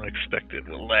 I don't expect it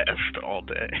will last all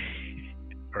day.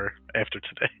 Or after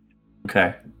today.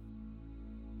 Okay.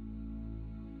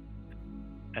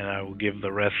 And I will give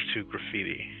the rest to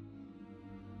Graffiti.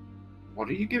 What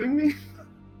are you giving me?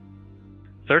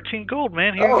 13 gold,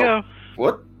 man. Here Oh. you go.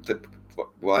 What?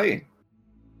 Why?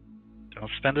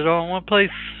 Don't spend it all in one place.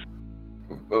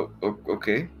 Oh,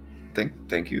 okay.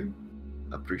 Thank you.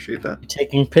 Appreciate that. You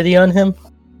taking pity on him?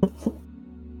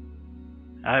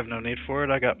 I have no need for it.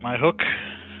 I got my hook.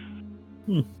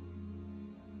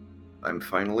 I'm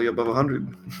finally above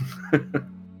 100.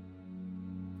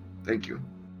 Thank you.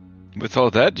 With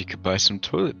all that, you could buy some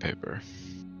toilet paper.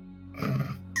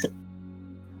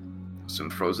 Some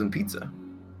frozen pizza.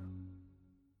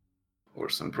 Or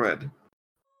some bread.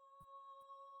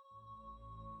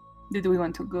 Did we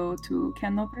want to go to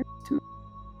Canover to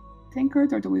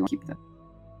Tankard, or do we want to keep them?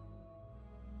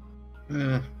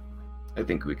 I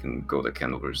think we can go to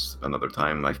Canover's another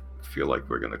time. I feel like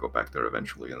we're gonna go back there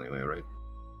eventually anyway, right?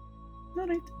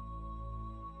 Alright.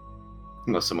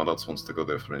 Unless someone else wants to go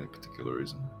there for any particular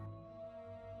reason.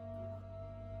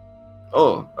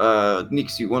 Oh,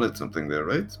 Nix, you wanted something there,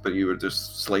 right? But you were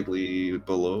just slightly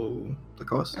below the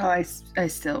cost? Oh, I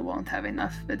still won't have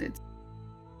enough, but it's...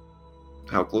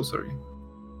 How close are you?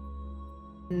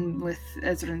 With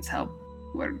Ezran's help,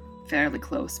 we're fairly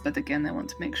close, but again, I want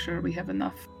to make sure we have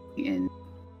enough in...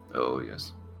 Oh,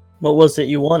 yes. What was it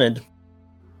you wanted?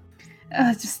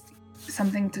 Just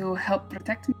something to help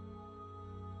protect me.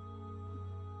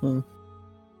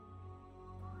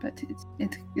 But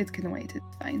it can wait, it's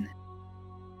fine.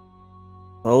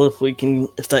 Well, if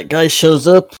that guy shows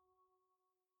up,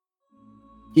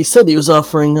 he said he was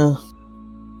offering a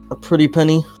pretty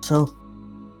penny, so...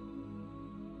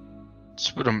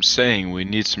 That's what I'm saying. We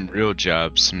need some real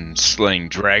jobs, some slaying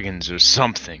dragons or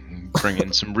something. Bring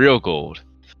in some real gold.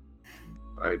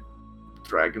 Right.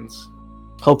 Dragons?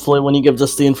 Hopefully when he gives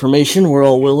us the information, we're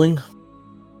all willing.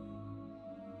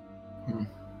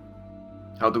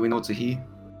 How do we know it's a he?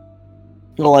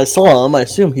 Well, I saw him. I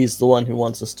assume he's the one who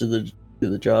wants us to do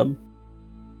the job.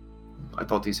 I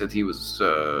thought he said he was,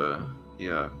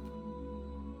 yeah.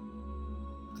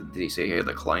 Did he say he had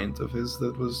a client of his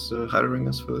that was hiring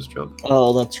us for this job?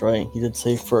 Oh, that's right. He did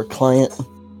say for a client.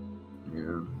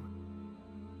 Yeah.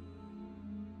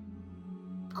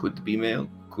 Could be male,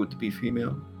 could be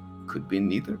female, could be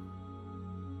neither.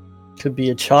 Could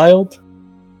be a child.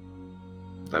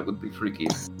 That would be freaky.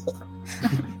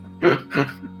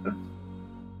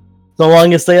 So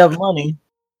long as they have money.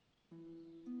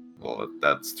 Well,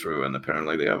 that's true, and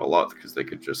apparently they have a lot, because they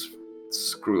could just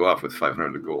screw off with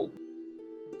 500 gold.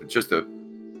 Just to,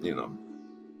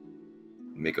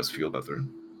 make us feel better.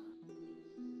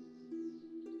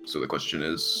 So the question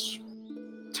is,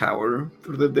 tower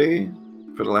for the day,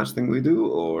 for the last thing we do,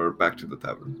 or back to the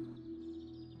tavern?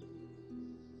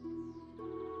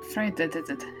 Afraid that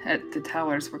at the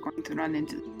towers we're going to run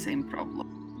into the same problem.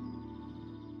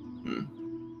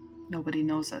 Nobody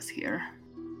knows us here.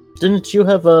 Didn't you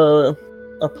have a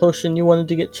potion you wanted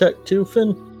to get checked too,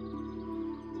 Finn?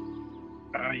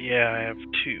 Yeah, I have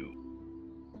 2.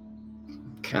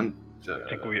 Can't.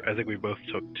 I think we both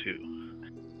took 2.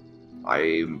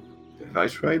 Have I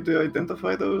tried to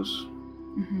identify those?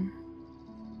 Mm-hmm.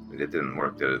 It didn't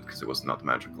work, did it? Because it was not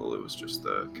magical, it was just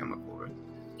chemical, right?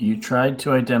 You tried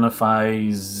to identify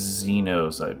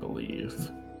Xenos, I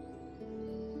believe.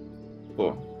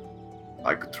 Well,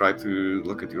 I could try to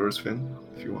look at yours, Finn,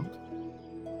 if you want.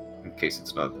 In case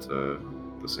it's not the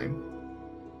same.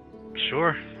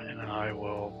 Sure, and I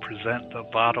will present the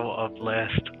bottle of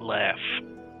last laugh.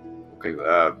 Okay,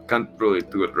 can't really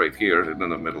do it right here in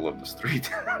the middle of the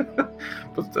street.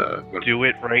 But Do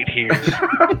it right here.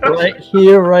 Right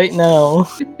here, right now.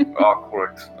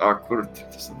 awkward.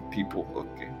 Some people.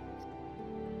 Okay.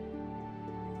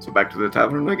 So back to the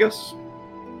tavern, I guess.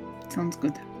 Sounds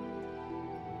good.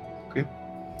 Okay,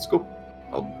 let's go.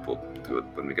 We'll do it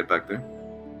when we get back there.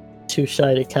 Too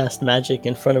shy to cast magic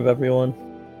in front of everyone.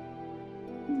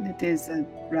 It is a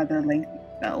rather lengthy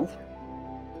spell.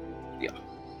 Yeah.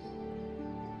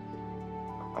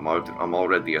 I'm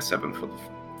already a 7 foot,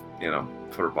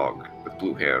 for a bog with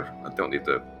blue hair. I don't need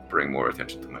to bring more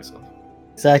attention to myself.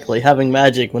 Exactly. Having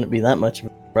magic wouldn't be that much of a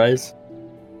surprise.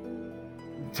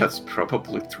 That's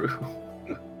probably true.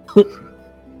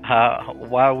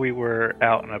 While we were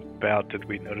out and about, did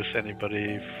we notice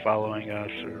anybody following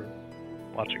us or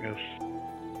watching us?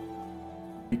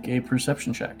 Make a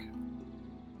perception check.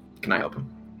 Can I help him?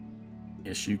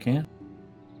 Yes, you can.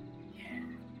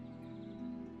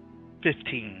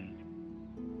 15.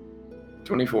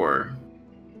 24.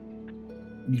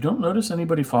 You don't notice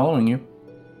anybody following you.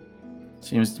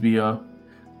 Seems to be a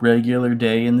regular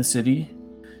day in the city.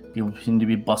 People seem to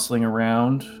be bustling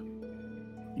around.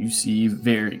 You see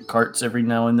carts every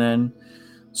now and then.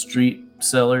 Street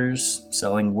sellers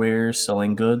selling wares,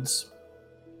 selling goods.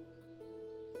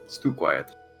 It's too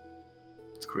quiet.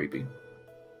 It's creepy.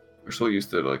 We're so used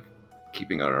to like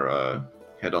keeping our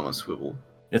head on a swivel.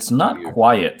 It's not Weird.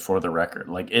 quiet for the record.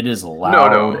 Like, it is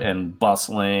loud No. and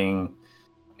bustling.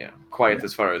 Yeah, quiet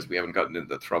as far as we haven't gotten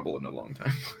into trouble in a long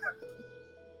time.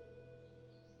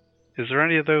 Is there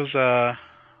any of those what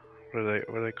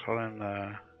are they calling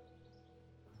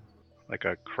like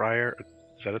a crier?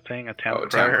 Is that a thing? A town crier?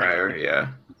 Town crier, yeah.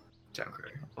 Town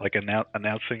crier. Like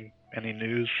announcing any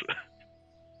news?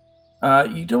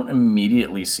 You don't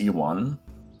immediately see one,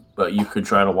 but you could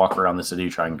try to walk around the city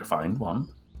trying to find one.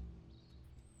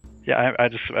 Yeah, I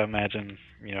just imagine,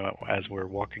 as we're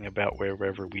walking about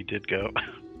wherever we did go.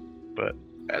 But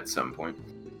at some point.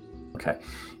 Okay.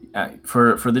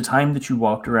 For the time that you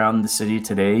walked around the city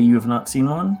today, you have not seen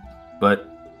one, but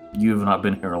you have not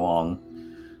been here long,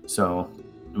 so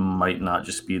it might not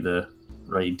just be the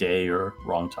right day or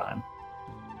wrong time.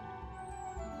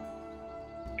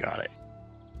 Got it.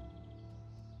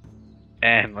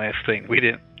 And last thing, we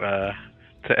didn't, to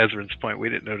Ezrin's point, we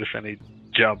didn't notice any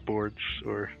job boards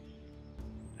or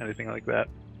anything like that.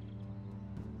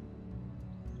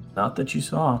 Not that you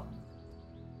saw.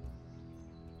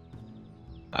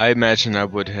 I imagine I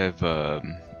would have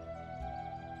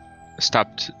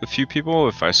stopped a few people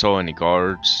if I saw any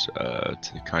guards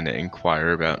to kind of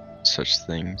inquire about such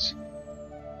things.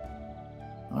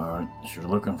 If you're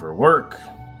looking for work,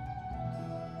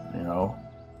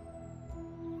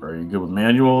 are you good with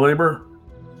manual labor?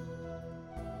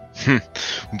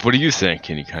 What do you think?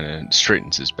 And he kind of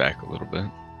straightens his back a little bit.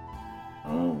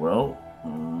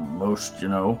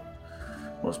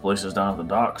 Most places down at the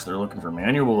docks, they're looking for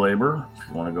manual labor. If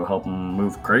you want to go help them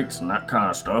move crates and that kind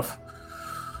of stuff.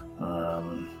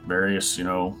 Various,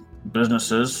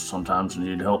 businesses sometimes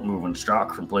need help moving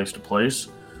stock from place to place.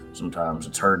 Sometimes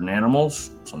it's herding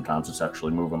animals. Sometimes it's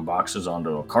actually moving boxes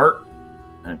onto a cart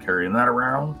and carrying that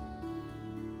around.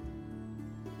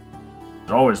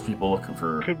 There's always people looking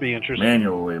for Could be interesting.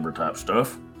 manual labor type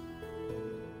stuff.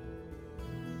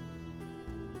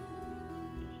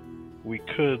 We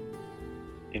could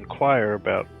inquire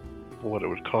about what it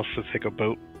would cost to take a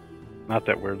boat. Not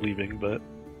that we're leaving, but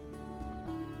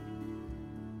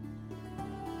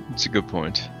It's a good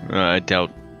point. I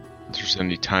doubt there's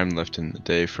any time left in the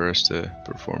day for us to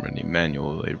perform any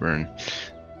manual labor, and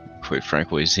quite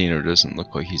frankly, Zeno doesn't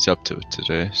look like he's up to it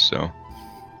today, so...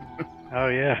 Oh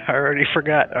yeah, I already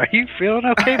forgot. Are you feeling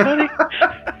okay, buddy?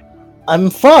 I'm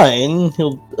fine.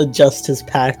 He'll adjust his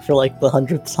pack for like the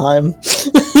 100th time.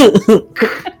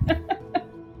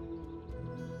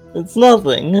 It's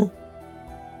nothing.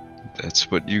 That's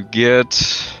what you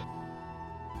get.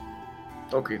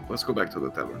 Okay, let's go back to the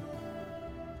tavern.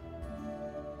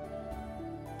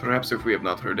 Perhaps if we have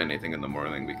not heard anything in the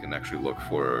morning, we can actually look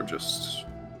for just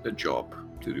a job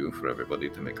to do for everybody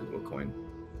to make a little coin.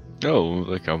 Oh,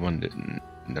 like I wanted.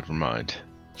 Never mind.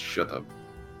 Shut up.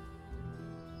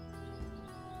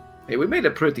 Hey, we made a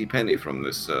pretty penny from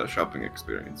this shopping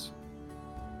experience.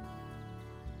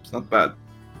 It's not bad.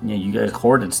 Yeah, you guys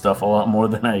hoarded stuff a lot more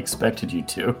than I expected you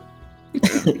to.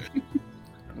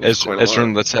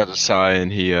 Ezrin lets out a sigh,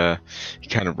 and he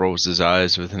kind of rolls his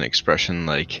eyes with an expression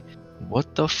like,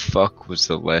 "What the fuck was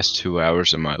the last 2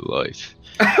 hours of my life?"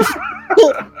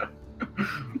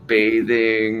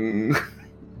 Bathing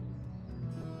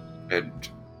and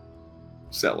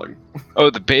selling. Oh,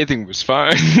 the bathing was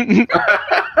fine.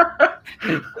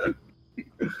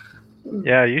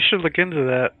 Yeah, you should look into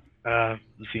that,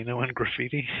 Zeno and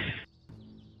graffiti.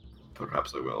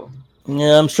 Perhaps I will.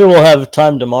 Yeah, I'm sure we'll have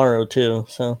time tomorrow too,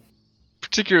 so.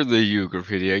 Particularly you,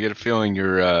 graffiti. I get a feeling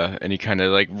you're and he kind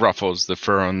of like ruffles the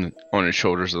fur on his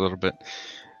shoulders a little bit.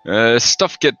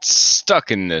 Stuff gets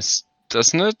stuck in this,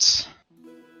 doesn't it?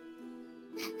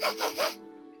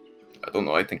 I don't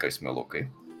know, I think I smell okay.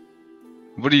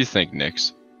 What do you think,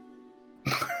 Nix?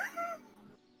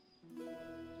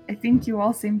 I think you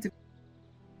all seem to be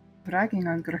bragging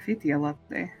on graffiti a lot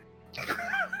today.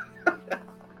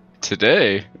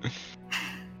 Today?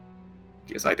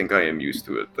 Yes, I think I am used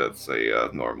to it. That's a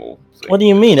normal thing. What do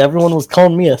you mean? Everyone was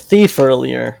calling me a thief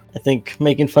earlier. I think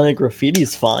making fun of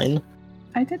graffiti's fine.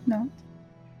 I did not.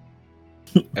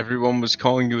 Everyone was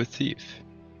calling you a thief.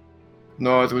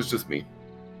 No, it was just me.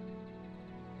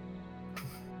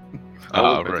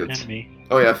 Oh, admit right. it. And me.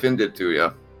 Oh yeah, Finn did too,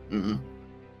 yeah.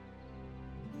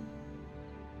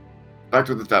 Back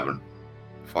to the tavern.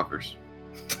 Fuckers.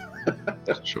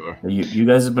 Sure. You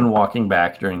guys have been walking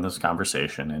back during this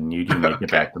conversation, and you do make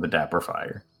it back to the Dapper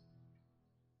Fire.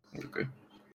 Okay.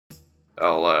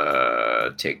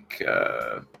 I'll take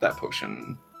that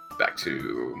potion back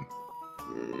to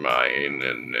mine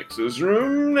and Nix's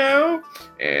room now,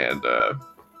 and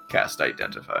cast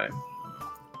Identify.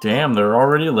 Damn, they're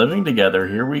already living together.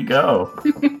 Here we go.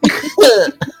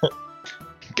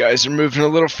 Guys are moving a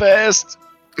little fast.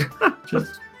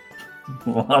 Just a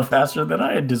lot faster than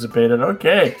I anticipated.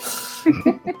 Okay.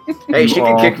 Hey, she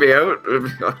can kick me out.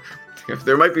 If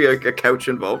there might be a couch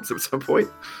involved at some point.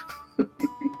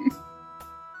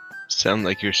 Sound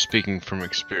like you're speaking from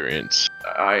experience.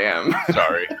 I am.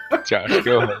 Sorry. Josh,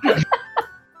 go ahead.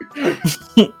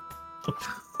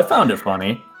 I found it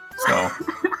funny, so.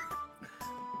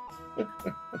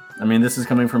 I mean, this is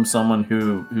coming from someone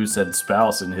who said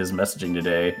spouse in his messaging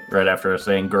today, right after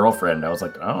saying girlfriend. I was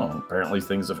like, oh, apparently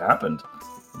things have happened.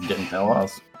 You didn't tell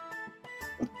us.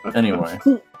 Anyway.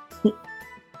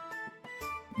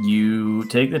 You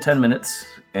take the 10 minutes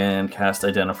and cast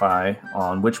Identify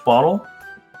on which bottle?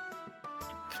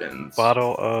 Finn's.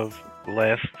 Bottle of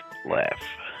Last Laugh.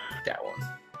 That one.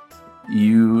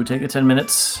 You take the 10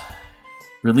 minutes,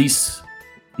 release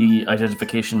the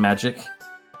identification magic,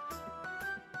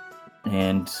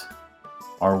 and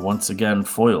are once again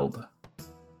foiled.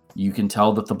 You can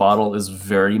tell that the bottle is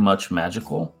very much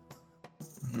magical.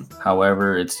 Mm-hmm.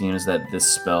 However, it seems that this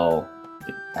spell,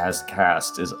 as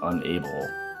cast, is unable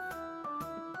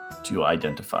to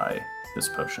identify this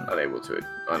potion. Unable to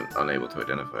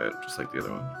identify it, just like the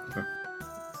other one. Okay.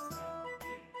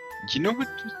 You know what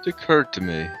just occurred to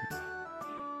me?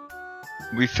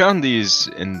 We found these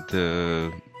in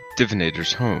the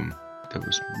divinator's home that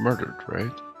was murdered,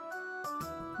 right?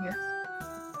 Yes.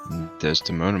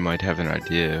 Desdemona might have an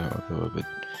idea, although I would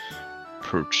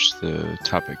approach the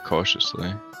topic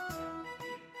cautiously.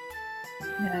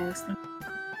 Yeah, I was thinking.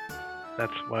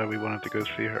 That's why we wanted to go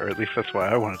see her, or at least that's why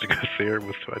I wanted to go see her,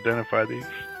 was to identify these.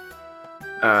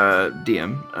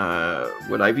 DM,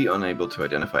 would I be unable to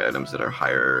identify items that are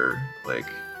higher, like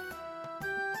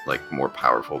more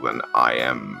powerful than I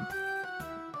am?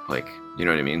 Like, you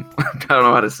know what I mean? I don't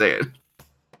know how to say it.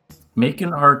 Make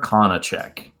an Arcana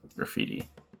check, Graffiti.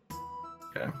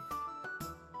 Okay.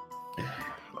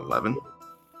 11.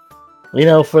 You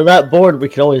know, for that board, we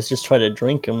could always just try to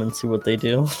drink them and see what they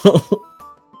do.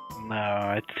 No,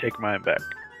 I take mine back.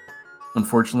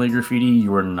 Unfortunately, Graffiti,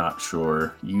 you are not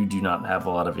sure. You do not have a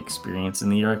lot of experience in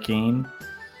the arcane.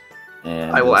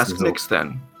 And I will this ask is Nyx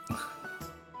then.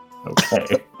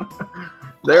 Okay.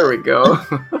 There we go.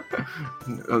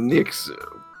 Nyx,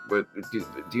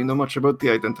 do you know much about the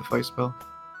Identify spell?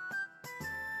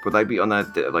 Would I be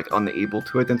unable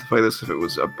to identify this if it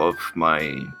was above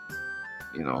my,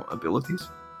 abilities?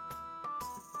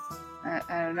 I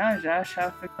don't know, Josh. How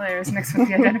familiar is Nyx with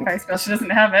the Identify spell? She doesn't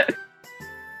have it.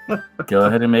 Go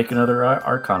ahead and make another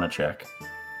Arcana check.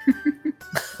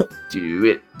 Do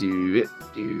it.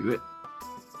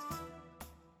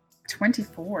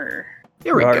 24.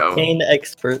 Here we go. Arcane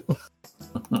expert.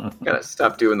 Gotta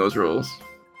stop doing those rolls.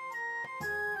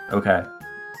 Okay.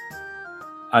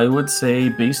 I would say,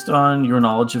 based on your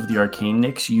knowledge of the arcane,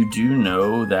 Nyx, you do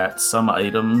know that some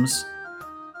items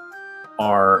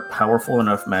are powerful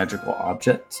enough magical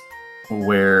objects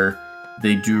where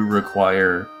they do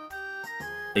require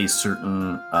a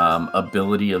certain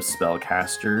ability of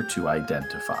spellcaster to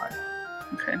identify.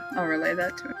 Okay, I'll relay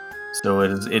that to him. So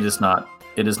it is not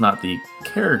the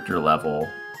character level.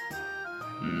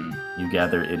 You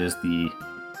gather it is the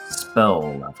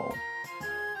spell level.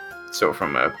 So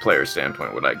from a player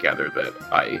standpoint, would I gather that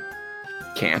I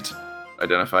can't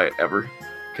identify it ever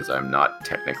because I'm not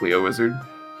technically a wizard?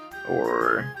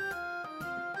 Or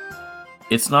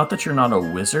it's not that you're not a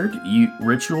wizard.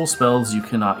 Ritual spells you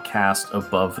cannot cast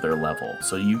above their level.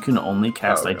 So you can only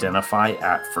cast Identify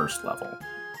at first level.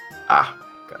 Ah,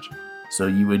 gotcha. So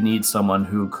you would need someone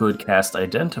who could cast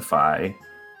Identify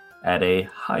at a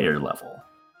higher level.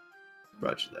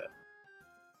 Roger that.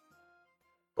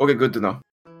 Okay, good to know.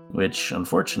 Which,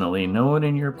 unfortunately, no one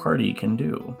in your party can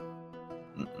do.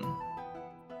 Mm-mm.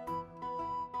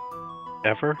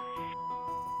 Ever?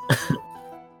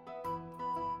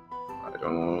 I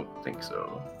don't think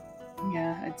so.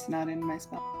 Yeah, it's not in my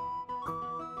spell.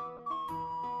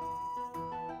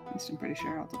 At least I'm pretty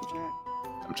sure. I'll double check.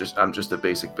 I'm just a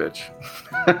basic bitch.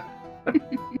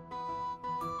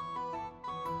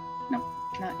 No,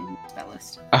 not in the spell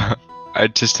list. I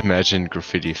just imagine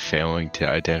Graffiti failing to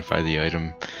identify the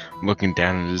item, looking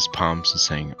down at his palms and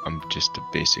saying, "I'm just a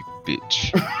basic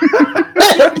bitch."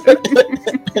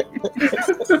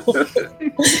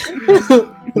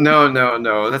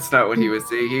 No. That's not what he would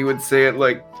say. He would say it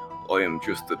like, I am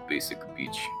just a basic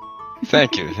beach.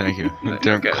 Thank you. I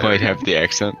don't Okay. quite have the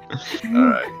accent.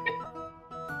 Alright.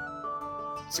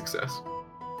 Success.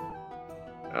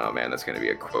 Oh man, that's gonna be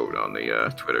a quote on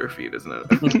the Twitter feed, isn't it?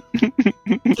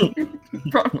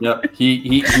 Yep.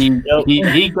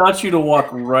 He got you to walk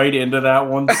right into that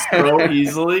one so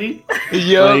easily.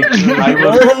 Yup. Like,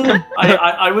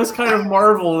 I was kind of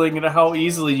marveling at how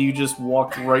easily you just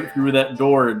walked right through that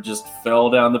door and just fell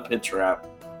down the pit trap.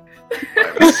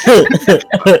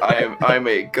 I'm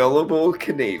a gullible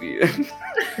Canadian.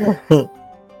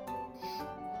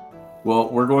 Well,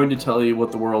 we're going to tell you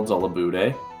what the world's all about,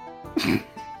 eh?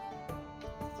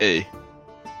 Hey,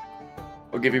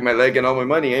 I'll give you my leg and all my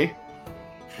money, eh?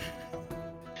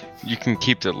 you can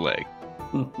keep the leg.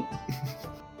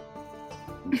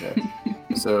 Okay.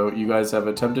 So you guys have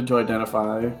attempted to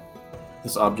identify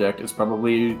this object. It's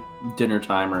probably dinner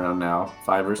time around now,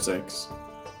 5 or 6.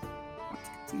 Let's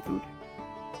get some food.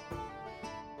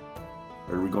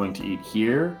 Are we going to eat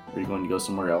here? Or are you going to go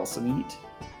somewhere else and eat?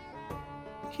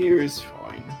 Here is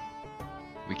fine.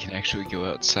 We can actually go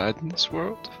outside in this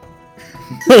world.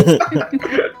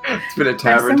 It's been a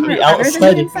tavern. somewhere to- other than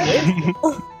outside inside?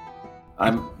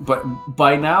 But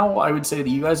by now, I would say that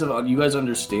you guys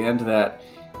understand that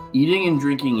eating and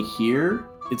drinking here,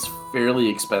 it's fairly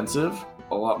expensive,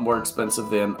 a lot more expensive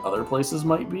than other places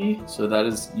might be. So that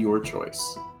is your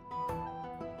choice.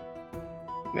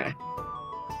 Nah.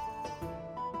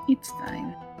 It's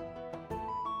fine.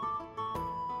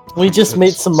 We just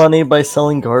made some money by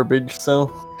selling garbage, so.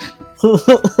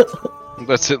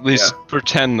 Let's at least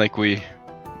pretend like we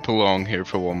belong here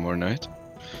for one more night.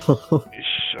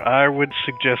 I would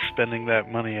suggest spending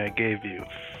that money I gave you.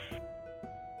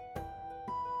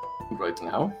 Right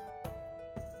now?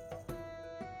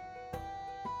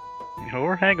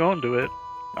 Or hang on to it.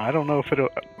 I don't know if it'll.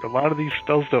 A lot of these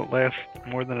spells don't last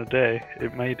more than a day.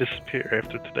 It may disappear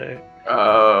after today.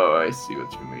 Oh, I see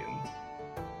what you mean.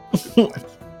 Good point.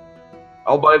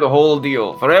 I'll buy the whole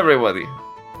deal for everybody.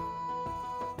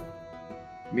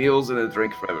 Meals and a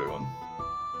drink for everyone.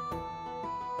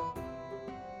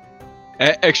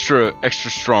 Extra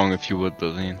strong, if you would,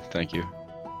 Lillian. Thank you.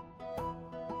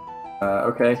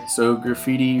 Okay, so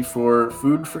graffiti for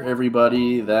food for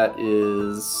everybody. That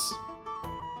is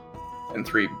And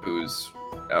 3 booze,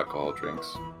 alcohol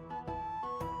drinks.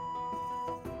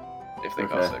 If they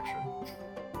cost extra.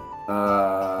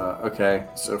 okay.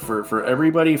 So for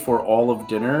everybody for all of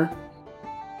dinner,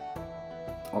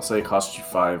 I'll say it costs you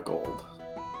 5 gold.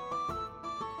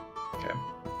 Okay.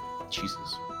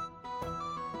 Jesus.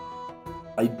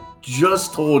 I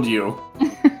just told you.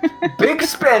 Big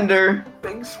spender!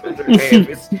 Big spender. Hey,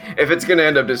 if it's gonna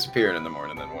end up disappearing in the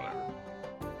morning, then whatever.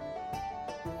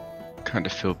 Kind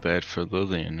of feel bad for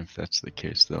Lillian if that's the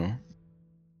case, though.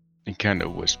 He kind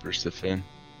of whispers to Finn.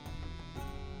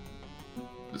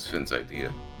 It's Finn's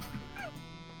idea.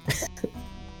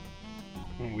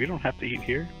 We don't have to eat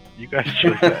here. You guys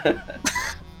chose that.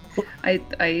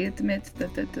 I admit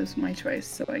that that was my choice,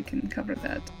 so I can cover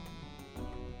that.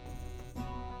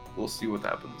 We'll see what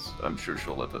happens. I'm sure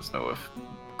she'll let us know if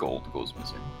gold goes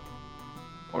missing.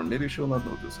 Or maybe she'll not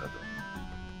notice that.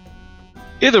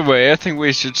 Either way, I think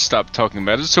we should stop talking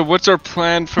about it. So what's our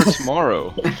plan for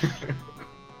tomorrow?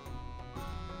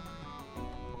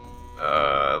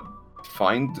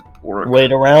 Find work.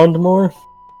 Wait around more?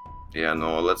 Yeah,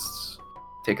 no, let's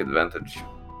take advantage.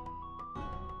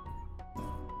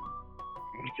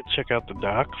 We could check out the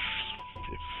docks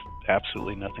if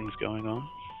absolutely nothing's going on.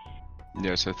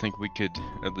 Yes, I think we could,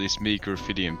 at least me,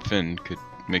 Graffiti, and Finn could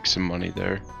make some money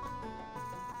there.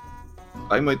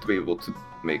 I might be able to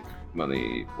make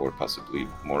money, or possibly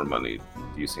more money,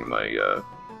 using my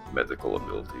medical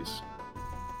abilities.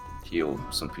 Heal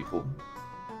some people.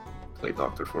 Play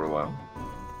doctor for a while.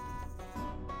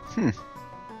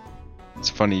 It's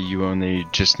funny you only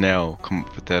just now come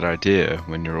up with that idea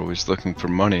when you're always looking for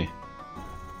money.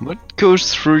 What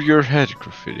goes through your head,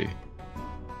 Graffiti?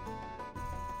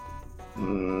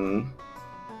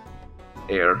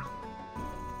 Air.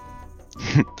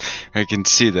 I can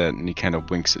see that, and he kind of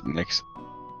winks at Nix.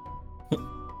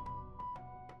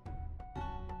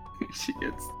 She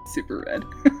gets super red.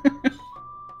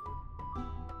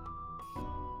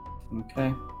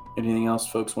 Okay. Anything else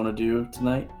folks want to do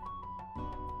tonight?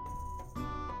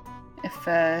 If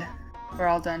we're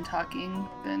all done talking,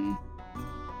 then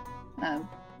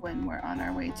when we're on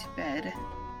our way to bed,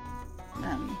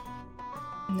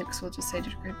 Nix will just say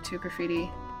to Graffiti,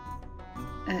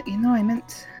 I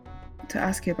meant to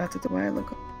ask you about it a while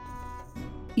ago.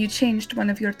 You changed one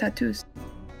of your tattoos.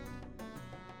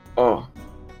 Oh.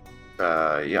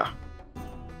 Yeah.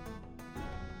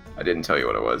 I didn't tell you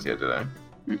what it was yet, did I?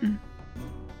 Mm-mm.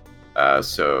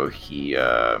 So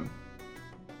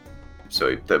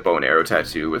the bow and arrow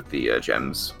tattoo with the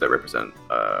gems that represent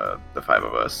the 5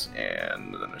 of us,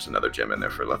 and then there's another gem in there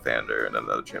for Lathander, and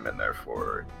another gem in there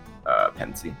for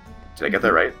Pensy. Did I get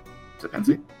that right? Is it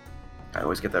Pensy? I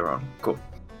always get that wrong. Cool.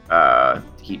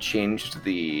 He changed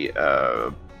the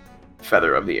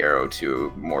feather of the arrow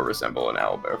to more resemble an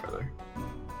owlbear feather.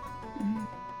 Mm.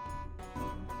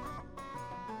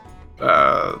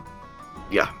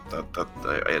 Yeah,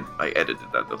 I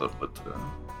edited that a little bit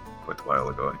quite a while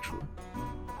ago, actually.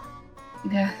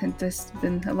 Yeah, there's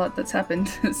been a lot that's happened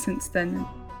since then.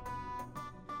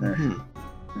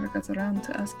 Never got around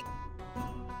to ask.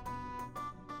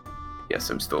 Yes,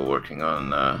 I'm still working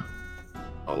on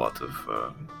a lot of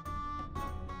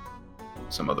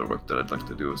some other work that I'd like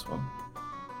to do as well.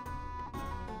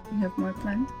 You have more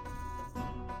planned?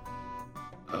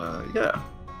 Yeah.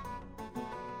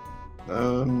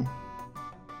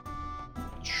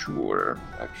 Sure,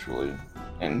 actually.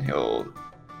 And he'll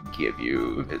give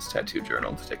you his tattoo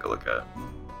journal to take a look at.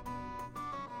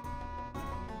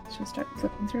 She'll start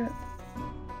flipping through it.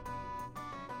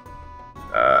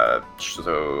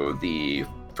 So the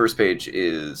first page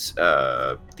is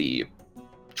the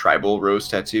tribal rose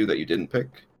tattoo that you didn't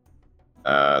pick.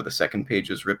 The second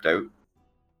page is ripped out.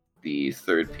 The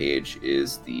third page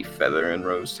is the feather and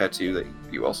rose tattoo that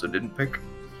you also didn't pick.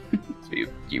 So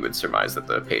you would surmise that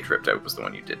the page ripped out was the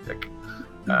one you did pick.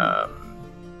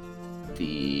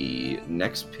 The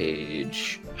next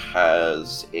page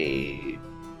has a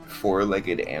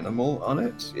 4-legged animal on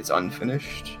it. It's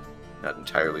unfinished. Not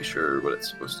entirely sure what it's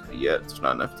supposed to be yet. There's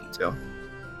not enough detail.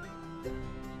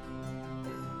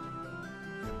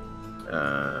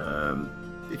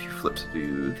 If you flip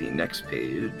to the next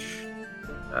page,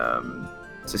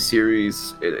 it's a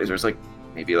series. There's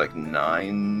maybe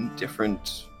 9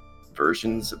 different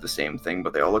versions of the same thing,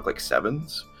 but they all look like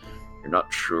 7s. You're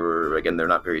not sure. Again, they're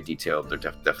not very detailed. They're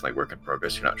definitely work in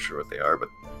progress. You're not sure what they are, but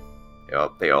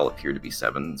they all appear to be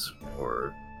 7s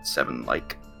or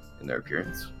 7-like in their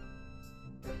appearance.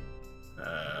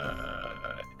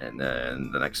 And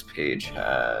then the next page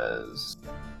has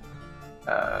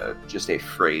just a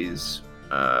phrase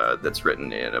that's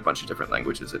written in a bunch of different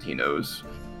languages that he knows.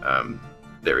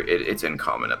 It's in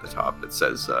common at the top. It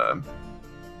says,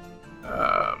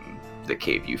 "The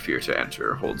cave you fear to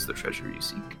enter holds the treasure you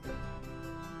seek."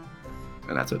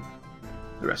 And that's it.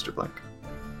 The rest are blank.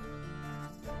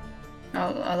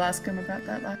 I'll ask him about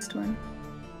that last one.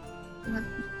 What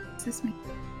does this mean?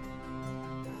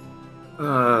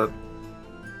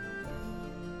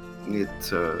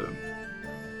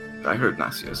 I heard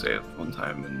Nasia say it one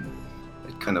time, and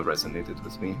it kind of resonated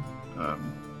with me.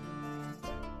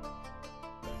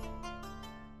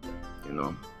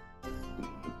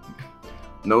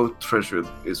 No treasure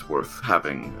is worth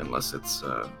having unless it's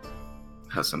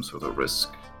has some sort of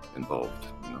risk involved.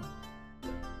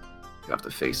 You have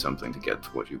to face something to get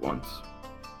what you want.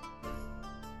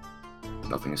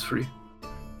 Nothing is free.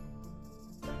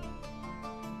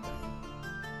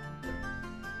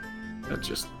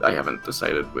 I haven't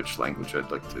decided which language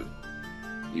I'd like to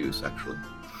use, actually.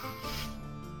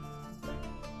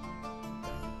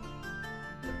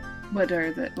 What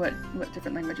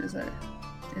different languages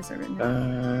is there written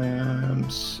in?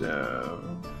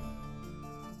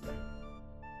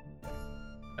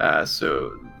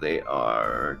 So they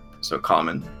are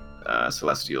common,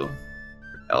 celestial,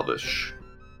 elvish,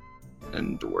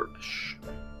 and dwarvish.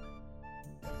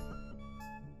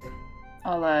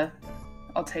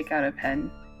 I'll take out a pen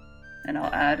and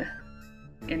I'll add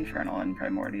infernal and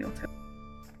primordial to it.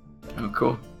 Oh,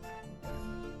 cool.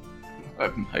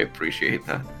 I appreciate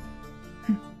that.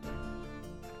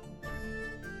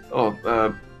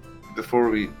 Before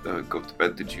we go to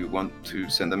bed, did you want to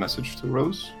send a message to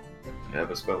Rose? I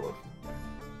have a spell left.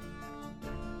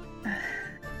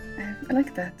 I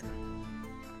like that.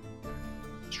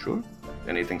 Sure.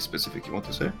 Anything specific you want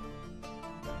to say?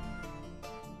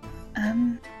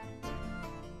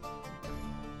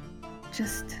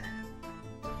 Just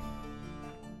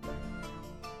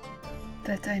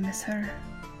that I miss her,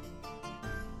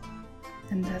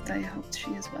 and that I hope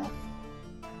she is well.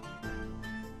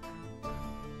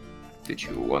 Did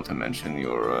you want to mention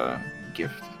your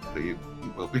gift that you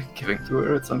will be giving to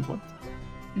her at some point?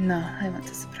 No, I want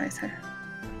to surprise her.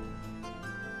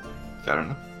 Fair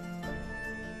enough.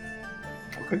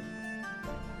 Okay.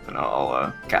 And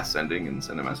I'll cast sending and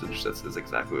send a message that says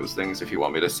exactly those things. If you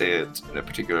want me to say it in a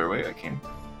particular way, I can.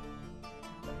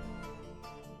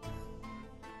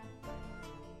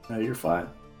 No, you're fine.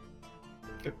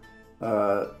 Okay.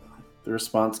 The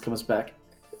response comes back.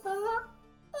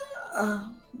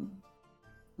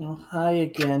 Well, hi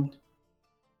again.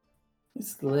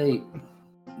 It's late.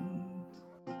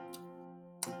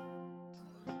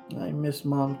 I miss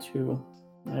Mom too.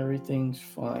 Everything's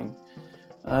fine.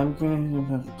 I'm going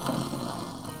to...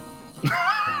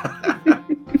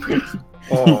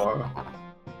 Oh.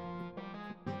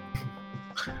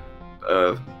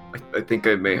 I think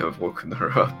I may have woken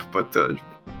her up, but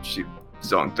she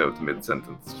zonked out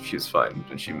mid-sentence. She's fine,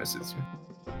 and she misses you.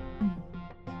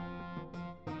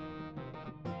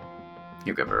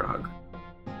 You give her a hug.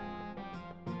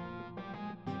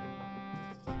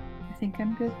 I think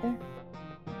I'm good there.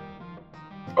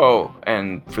 Oh,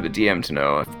 and for the DM to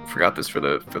know, I forgot this for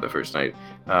the first night.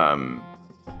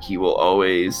 He will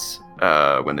always,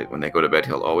 when they go to bed,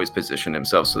 he'll always position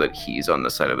himself so that he's on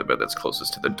the side of the bed that's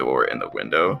closest to the door and the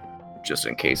window, just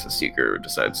in case a seeker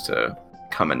decides to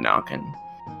come and knock, and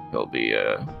he'll be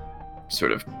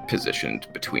sort of positioned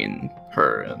between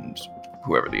her and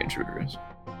whoever the intruder is.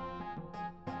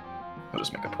 I'll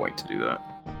just make a point to do that.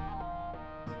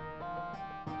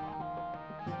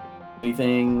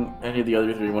 Anything any of the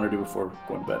other three want to do before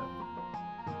going to bed?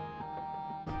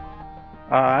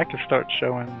 I could start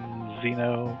showing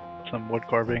Zeno some wood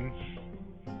carving.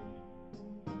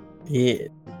 Yeah.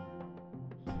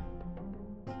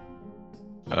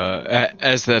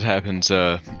 As that happens,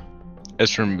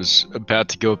 Esrim was about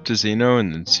to go up to Zeno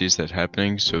and then sees that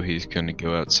happening, so he's going to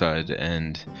go outside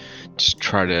and just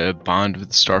try to bond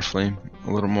with Starflame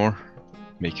a little more,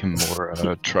 make him more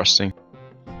trusting.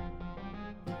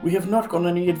 We have not gone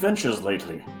on any adventures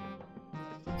lately.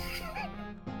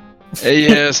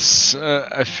 Yes,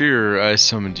 I fear I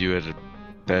summoned you at a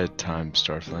bad time,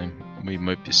 Starflame. We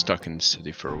might be stuck in the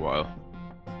city for a while.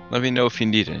 Let me know if you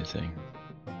need anything.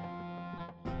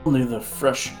 Only the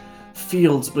fresh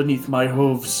fields beneath my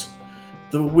hooves,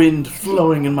 the wind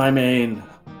flowing in my mane,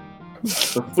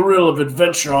 the thrill of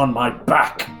adventure on my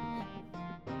back.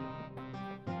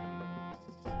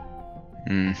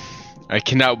 I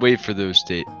cannot wait for those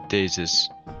days, as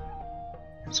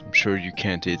I'm sure you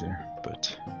can't either,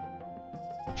 but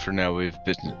for now we have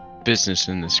business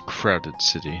in this crowded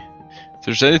city. If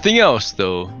there's anything else,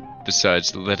 though,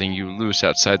 besides letting you loose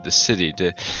outside the city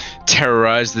to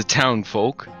terrorize the town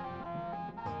folk...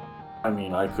 I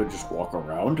mean, I could just walk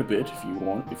around a bit if you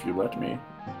want, if you let me.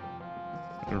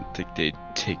 I don't think they'd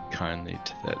take kindly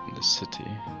to that in the city.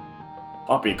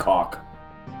 Poppycock.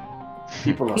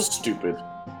 People are stupid.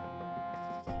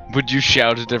 Would you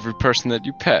shout at every person that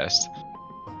you passed?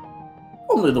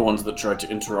 Only the ones that tried to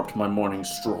interrupt my morning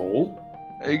stroll.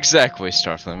 Exactly,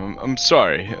 Starflame. I'm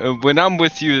sorry. When I'm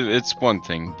with you, it's one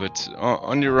thing, but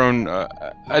on your own,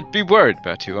 I'd be worried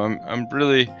about you.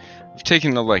 I've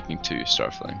taken a liking to you,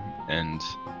 Starflame, and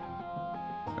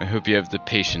I hope you have the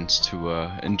patience to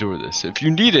endure this. If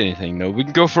you need anything, though, we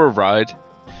can go for a ride.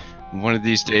 One of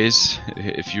these days,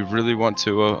 if you really want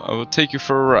to, I will take you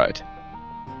for a ride.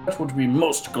 That would be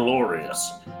most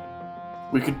glorious.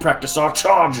 We could practice our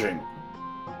charging.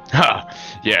 Ha!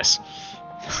 Yes.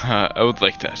 I would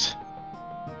like that.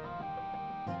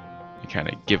 I kind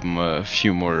of give him a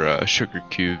few more sugar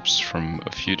cubes from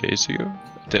a few days ago.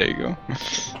 A day ago.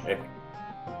 Okay.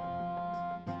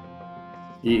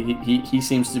 He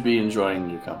seems to be enjoying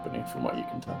your company, from what you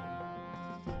can tell.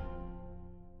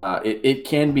 It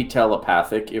can be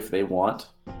telepathic if they want.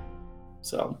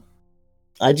 So.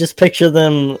 I just picture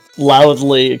them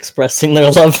loudly expressing their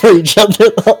love for each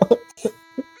other.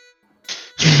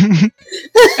 I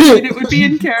mean, it would be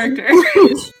in character.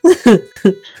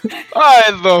 I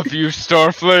love you,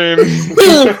 Starflame.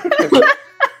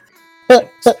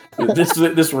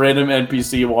 This random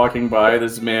NPC walking by,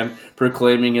 this man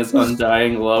proclaiming his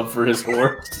undying love for his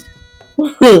horse.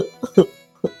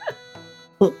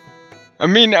 I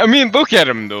mean, look at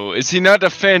him though. Is he not a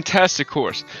fantastic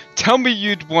horse? Tell me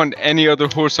you'd want any other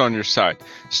horse on your side.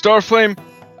 Starflame,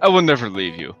 I will never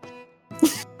leave you.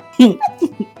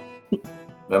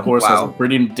 That horse has a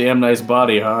pretty damn nice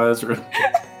body, huh, Ezra?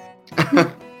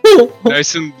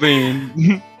 Nice and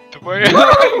lean. God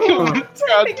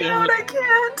damn it. I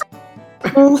can't.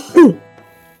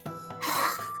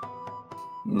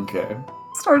 Okay.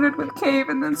 Started with cave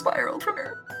and then spiraled from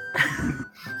there.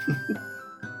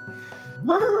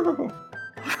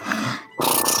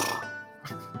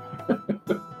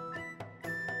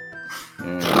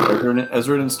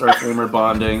 Ezra and Starflame are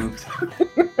bonding.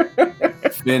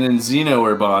 Finn and Zeno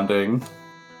are bonding.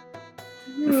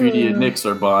 Graffiti and Nyx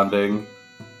are bonding.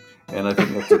 And I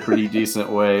think that's a pretty decent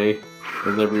way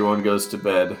as everyone goes to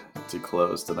bed to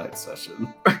close tonight's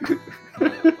session.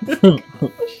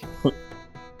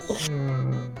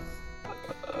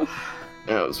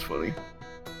 That was funny.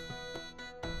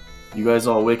 You guys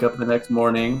all wake up the next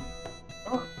morning.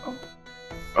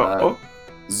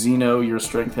 Zeno, your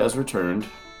strength has returned.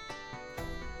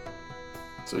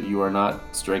 So you are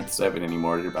not strength 7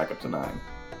 anymore. You're back up to 9.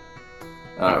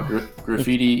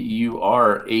 Graffiti, you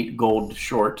are 8 gold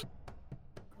short.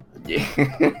 Yeah.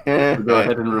 So go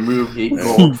ahead and remove 8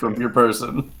 gold from your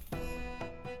person.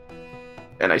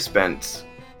 And I spent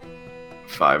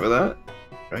 5 of that,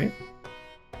 right?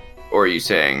 Or are you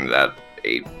saying that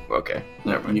 8? Okay,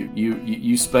 never mind.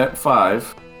 You spent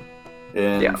 5,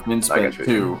 and Finn spent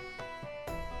 2.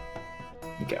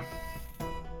 Okay.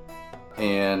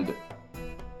 And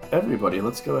everybody,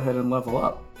 let's go ahead and level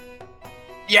up.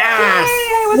 Yes! Yay,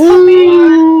 I was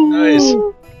hoping.